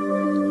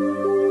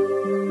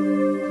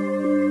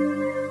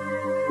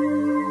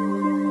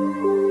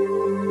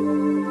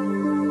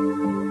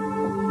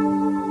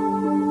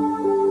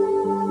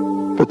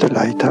 But the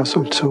lighthouse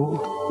also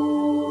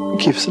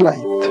gives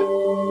light.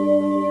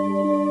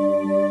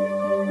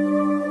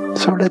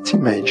 So let's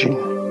imagine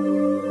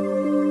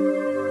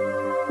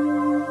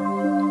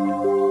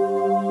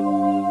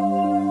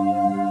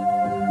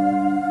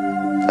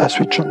I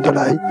switch on the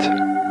light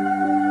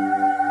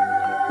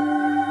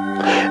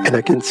and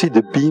I can see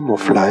the beam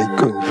of light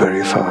going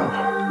very far,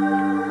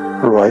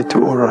 right to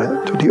the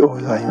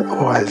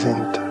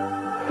horizon.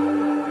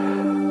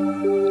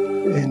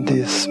 And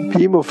this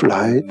beam of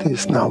light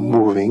is now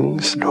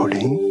moving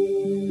slowly.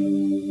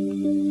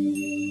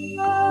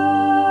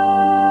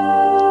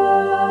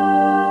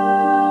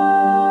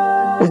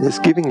 And it's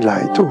giving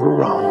light all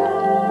around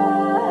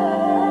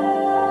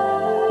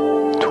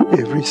to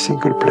every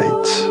single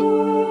plate.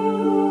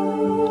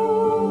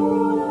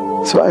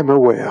 So I'm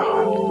aware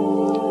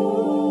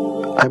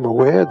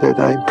that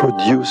I'm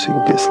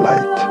producing this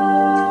light.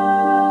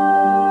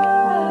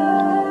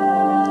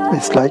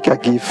 It's like I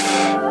give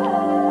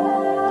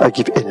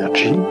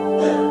energy,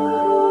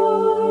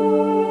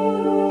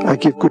 I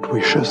give good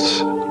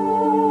wishes,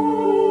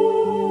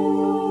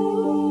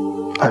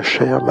 I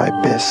share my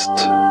best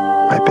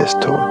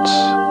thoughts.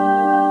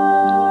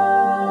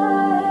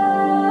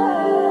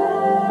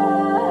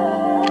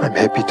 I'm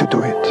happy to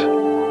do it.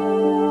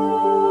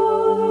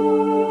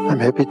 I'm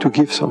happy to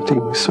give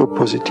something so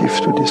positive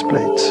to these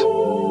plates.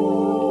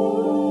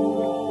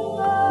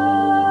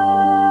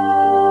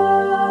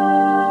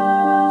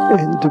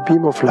 And the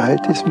beam of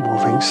light is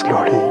moving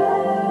slowly.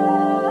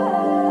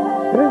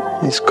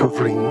 It's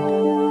covering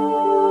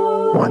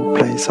one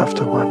place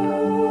after one.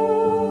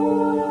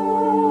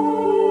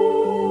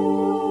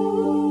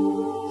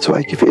 So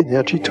I give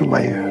energy to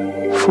my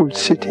full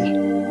city.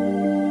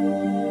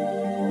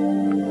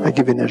 I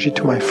give energy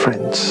to my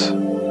friends.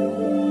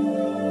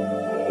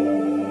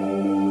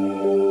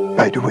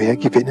 By the way, I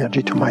give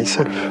energy to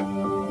myself.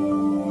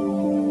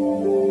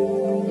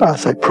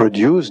 As I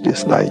produce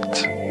this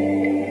light,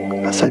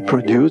 as I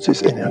produce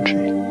this energy,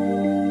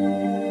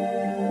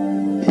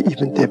 it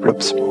even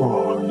develops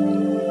more.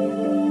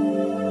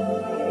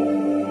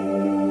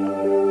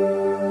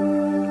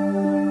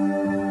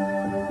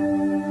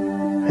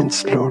 And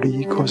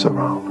slowly it goes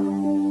around.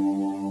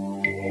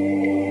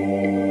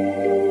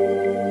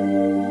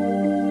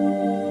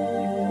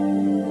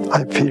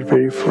 I feel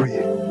very free.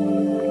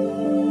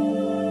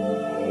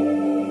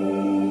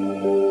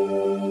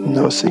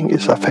 Nothing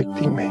is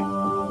affecting me.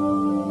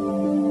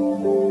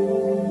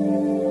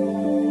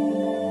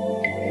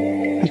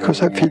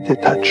 Because I feel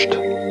detached.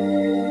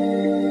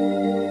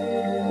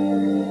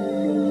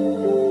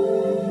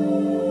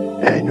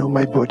 And I know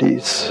my body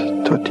is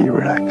totally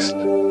relaxed.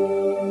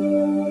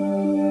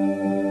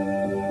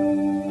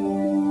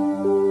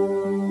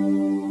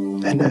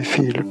 And I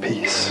feel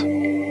peace.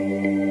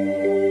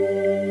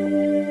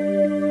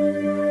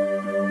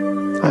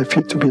 I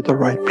feel to be at the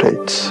right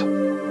place.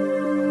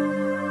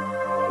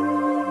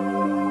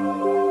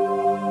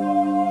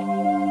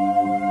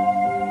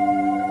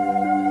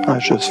 I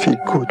just feel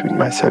good with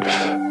myself.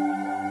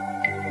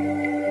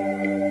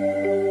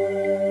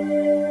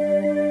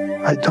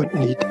 I don't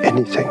need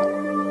anything.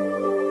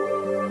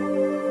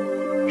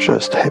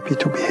 Just happy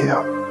to be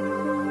here.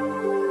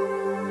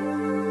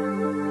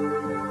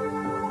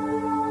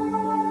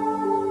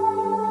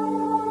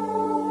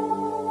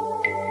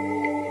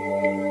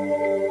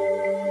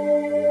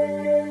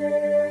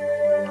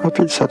 I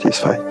feel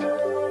satisfied,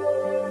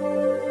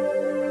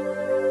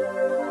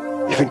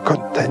 even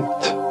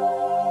content.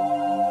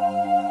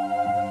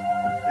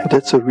 And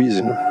that's the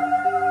reason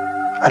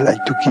I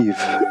like to give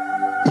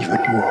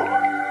even more.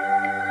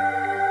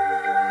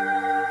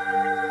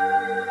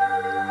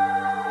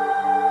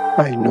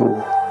 I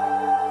know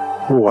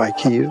more I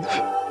give,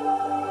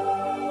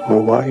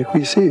 more I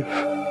receive.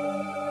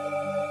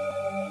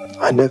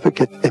 I never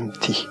get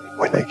empty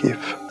when I give.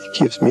 It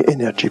gives me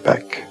energy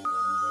back.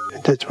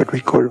 And that's what we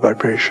call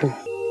vibration.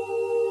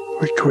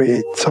 We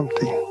create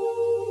something.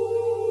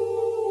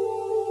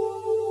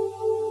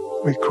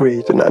 We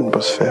create an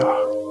atmosphere.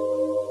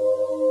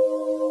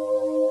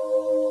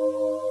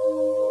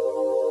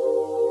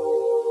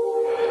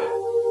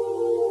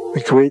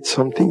 We create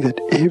something that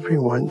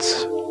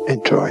everyone's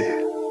enjoy.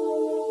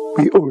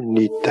 We all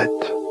need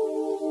that.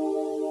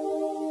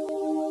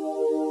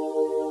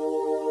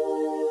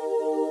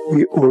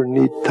 We all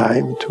need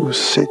time to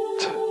sit,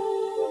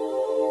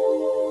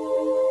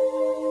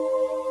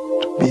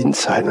 to be in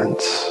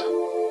silence,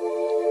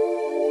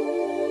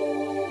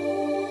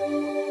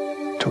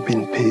 to be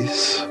in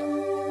peace,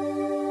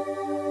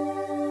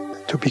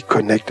 to be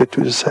connected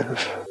to the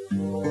self.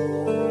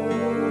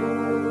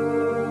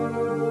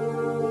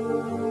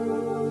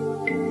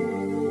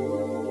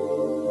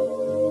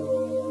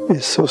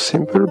 It's so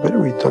simple, but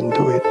we don't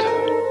do it.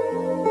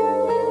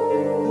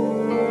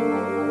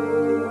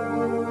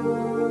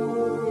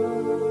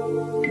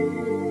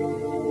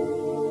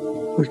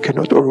 We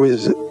cannot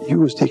always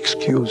use the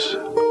excuse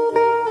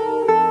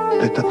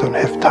that I don't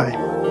have time.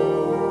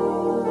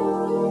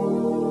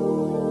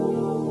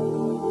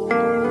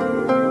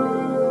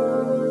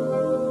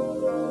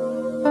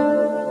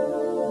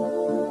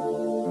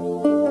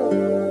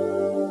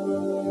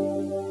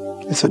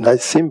 it's a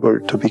nice symbol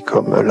to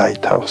become a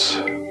lighthouse.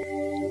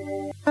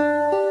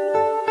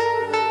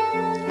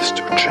 It's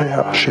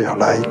to share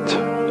light,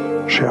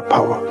 share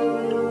power.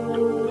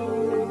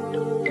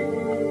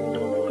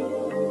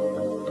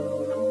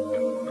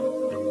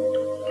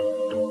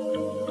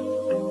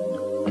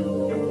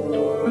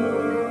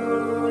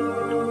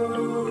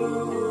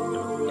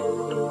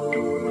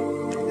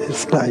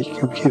 It's like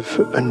you give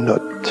a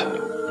knot.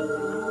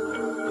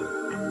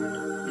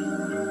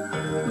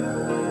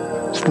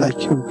 It's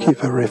like you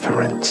give a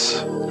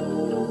reference.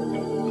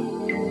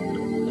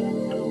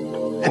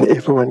 And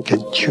everyone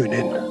can tune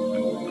in.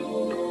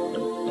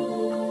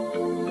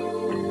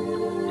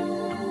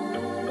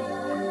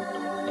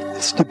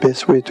 It's the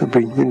best way to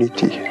bring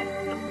unity.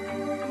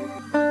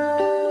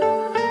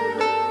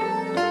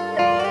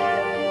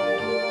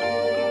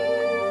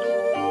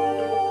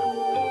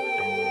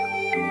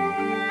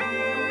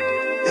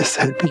 It's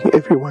helping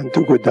everyone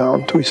to go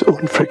down to his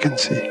own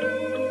frequency.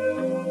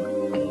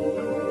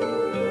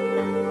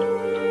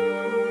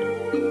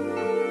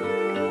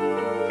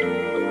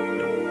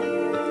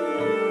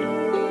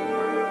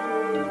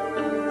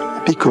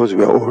 Because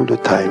we are all the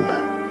time.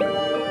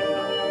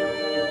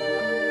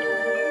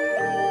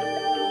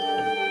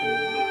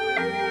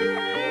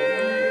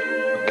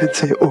 Let's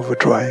say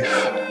overdrive.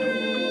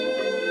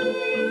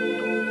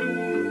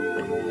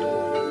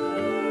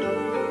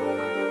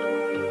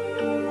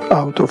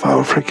 Out of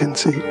our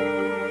frequency.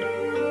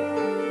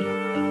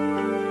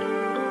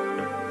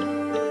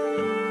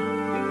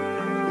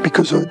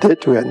 Because of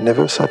that we are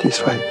never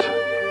satisfied.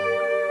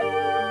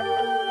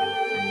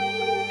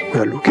 We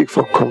are looking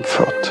for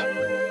comfort.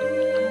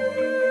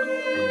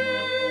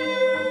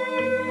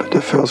 But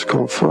the first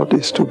comfort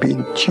is to be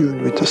in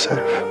tune with the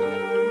self.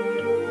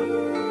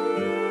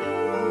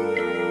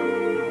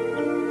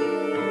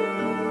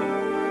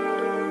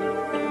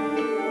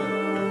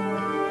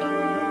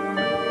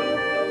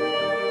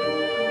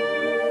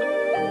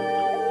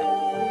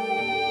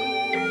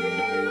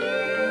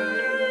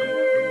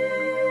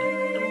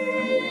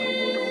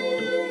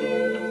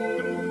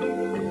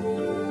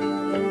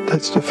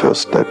 That's the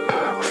first step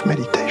of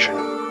meditation.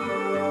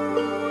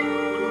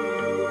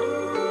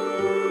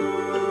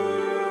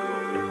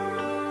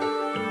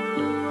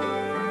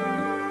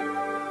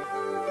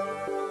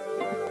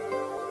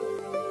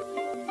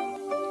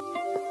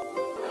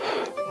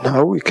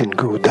 Now we can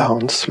go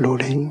down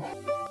slowly.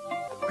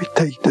 We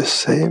take the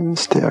same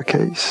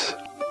staircase.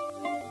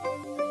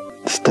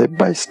 Step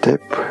by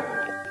step,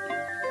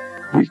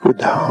 we go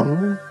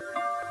down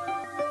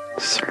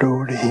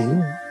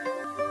slowly.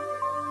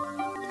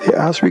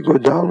 As we go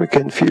down, we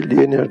can feel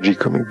the energy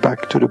coming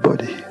back to the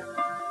body.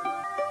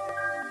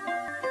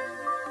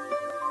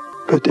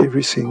 But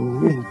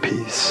everything in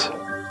peace.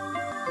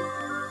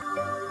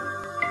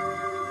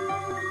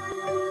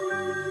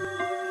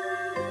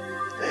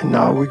 And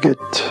now we get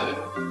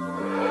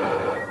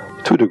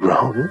to the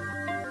ground.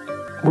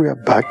 We are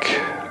back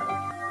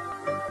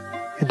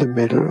in the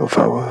middle of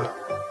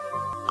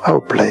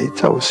our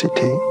plate, our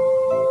city.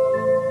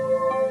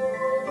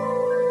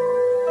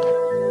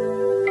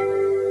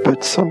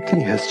 But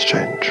something has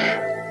changed.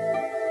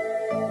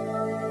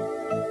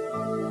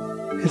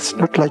 It's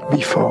not like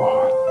before.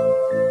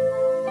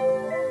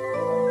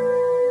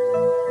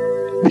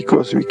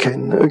 Because we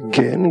can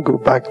again go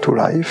back to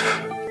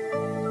life.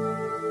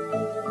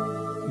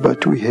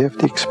 But we have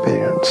the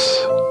experience.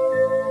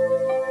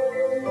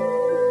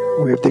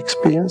 We have the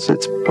experience that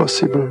it's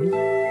possible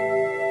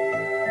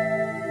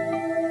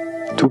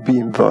to be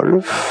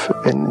involved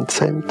and at the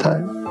same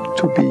time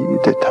to be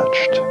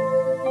detached.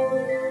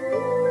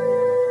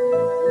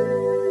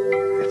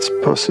 It's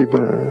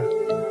possible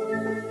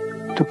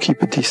to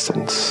keep a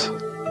distance.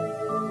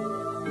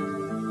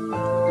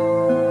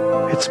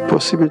 It's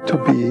possible to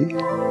be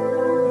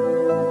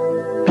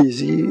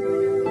busy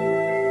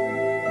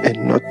and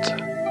not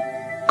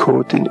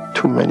caught in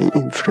too many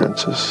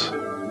influences.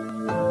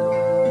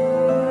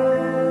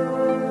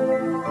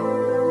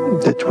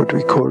 That's what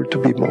we call to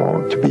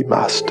be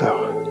master.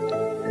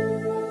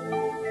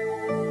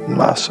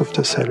 Master of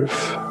the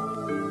self,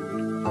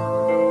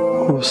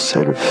 or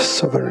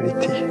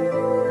self-sovereignty.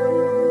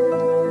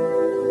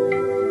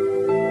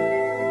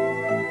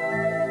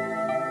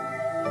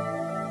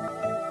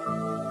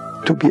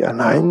 To be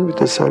aligned with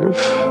the self,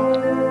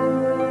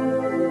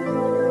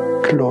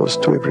 close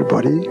to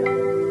everybody,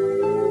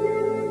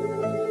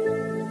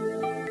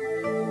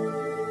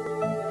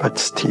 but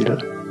still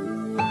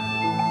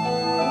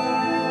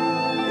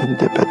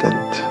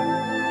independent.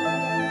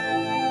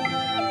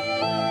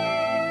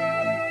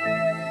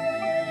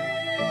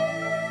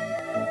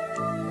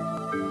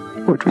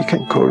 What we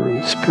can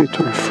call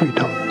spiritual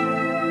freedom.